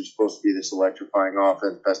 points. They're supposed to be this electrifying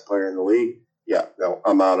offense, best player in the league. Yeah, no,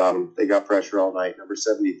 I'm out on them. They got pressure all night. Number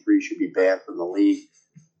 73 should be banned from the league.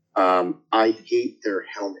 I hate their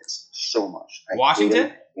helmets so much.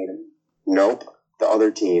 Washington? Hate them. Nope. The other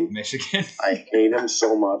team. Michigan. I hate him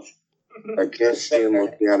so much. I can't stand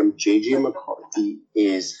looking at him. J.J. McCarthy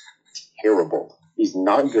is terrible. He's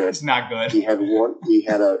not good. It's not good. He had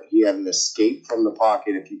an escape from the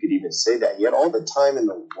pocket, if you could even say that. He had all the time in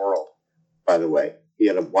the world, by the way. He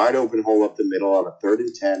had a wide open hole up the middle on a 3rd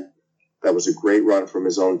and 10. That was a great run from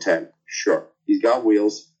his own 10. Sure. He's got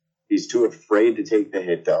wheels. He's too afraid to take the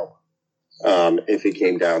hit, though. If it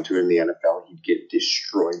came down to it in the NFL, he'd get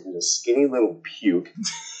destroyed. He's a skinny little puke.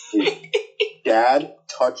 His dad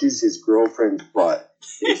touches his girlfriend's butt.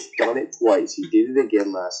 He's done it twice. He did it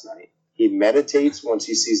again last night. He meditates once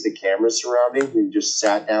he sees the camera surrounding. He just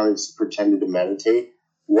sat down and pretended to meditate.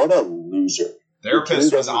 What a loser.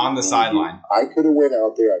 Therapist was on the sideline. I could have went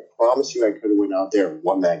out there. I promise you I could have went out there and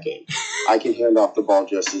won that game. I can hand off the ball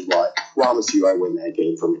just as well. I promise you I win that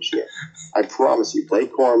game for Michigan. I promise you.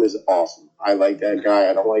 Blake Corum is awesome. I like that guy.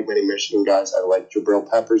 I don't like many Michigan guys. I like Jabril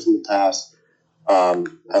Peppers in the past. I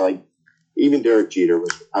like even Derek Jeter.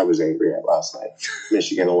 I was angry at last night.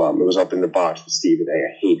 Michigan alum. It was up in the box with Stephen A.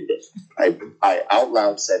 I hated it. I out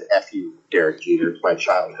loud said, F you, Derek Jeter, my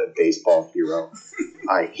childhood baseball hero.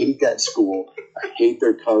 I hate that school. I hate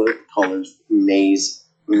their colors. Maize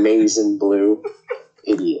and blue.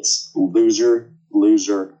 Idiots. Loser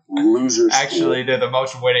school. Actually, they're the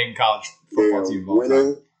most winning college football team of all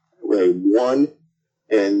time. They won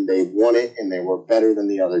and they won it, and they were better than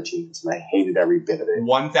the other teams, and I hated every bit of it.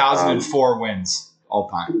 1,004 wins all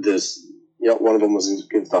time. One of them was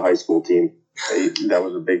against the high school team. That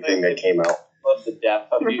was a big thing that came out. Love the death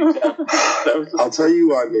of you. I'll tell you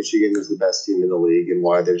why Michigan is the best team in the league and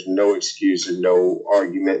why there's no excuse and no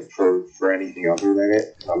argument for anything other than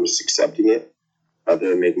it. I'm just accepting it rather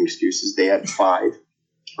than making excuses. They had 5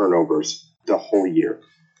 turnovers the whole year.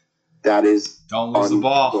 That is don't lose the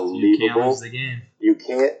ball. You can't lose the game. You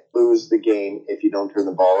can't lose the game if you don't turn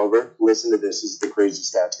the ball over. Listen to this. This is the crazy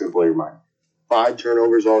stats going to blow your mind. 5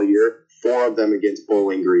 turnovers all year, 4 of them against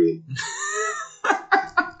Bowling Green.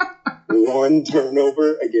 1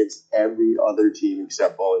 turnover against every other team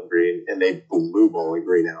except Bowling Green, and they blew Bowling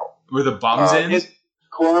Green out. Were the bums in? Is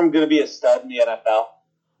Corum going to be a stud in the NFL?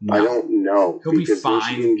 No. I don't know. He'll be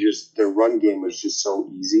fine. Michigan their run game was just so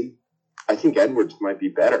easy. I think Edwards might be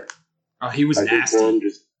better. Oh, he was nasty. I think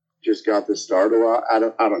Corum just got the start a lot. I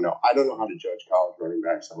don't know. I don't know how to judge college running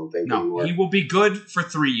backs. I don't think anymore. He will be good for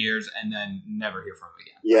 3 years and then never hear from him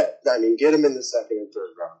again. Yeah, I mean, get him in the second and third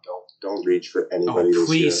round. Don't reach for anybody. Oh,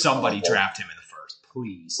 please, somebody draft him in the first.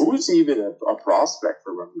 Please. Who's even a prospect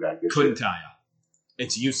for running back? Couldn't tell you.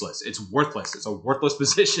 It's useless. It's worthless. It's a worthless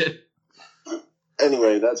position.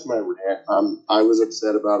 Anyway, that's my rant. I was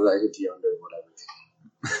upset about it. I hit the under,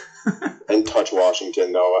 whatever. And touch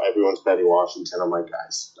Washington, though. Everyone's betting Washington. I'm like,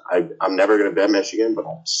 guys, I'm never going to bet Michigan, but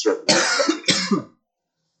I'm certainly.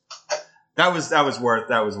 That was worth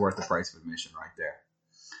the price of admission right there.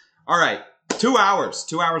 All right, 2 hours,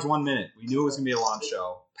 2 hours 1 minute. We knew it was going to be a long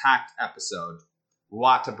show, packed episode, a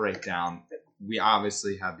lot to break down. We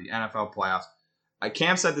obviously have the NFL playoffs.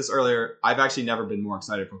 Cam said this earlier. I've actually never been more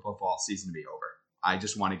excited for football season to be over. I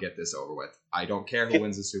just want to get this over with. I don't care who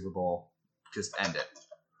wins the Super Bowl. Just end it.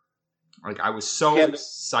 Like, I was so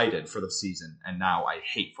excited for the season, and now I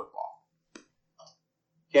hate football.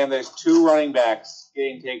 Cam, there's 2 running backs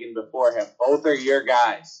getting taken before him. Both are your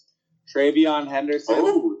guys. Travion Henderson.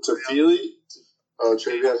 Oh, Tafili.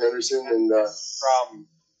 Travion Henderson and from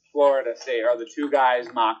Florida State are the 2 guys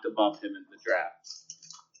mocked above him in the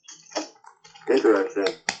draft.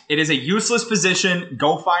 Interesting. It is a useless position.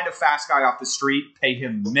 Go find a fast guy off the street, pay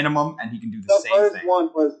him minimum, and he can do the same thing. The first one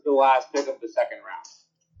was the last pick of the second round.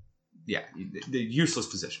 Yeah, the useless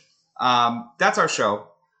position. That's our show.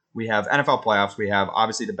 We have NFL playoffs. We have,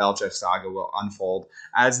 obviously, the Belichick saga will unfold.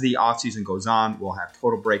 As the offseason goes on, we'll have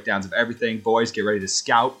total breakdowns of everything. Boys, get ready to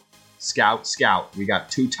scout. We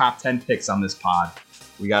got 2 top 10 picks on this pod.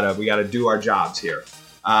 We gotta do our jobs here.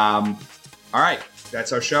 All right,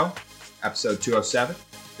 that's our show. Episode 207.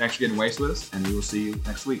 Thanks for getting wasted with us, and we will see you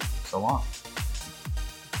next week. So long.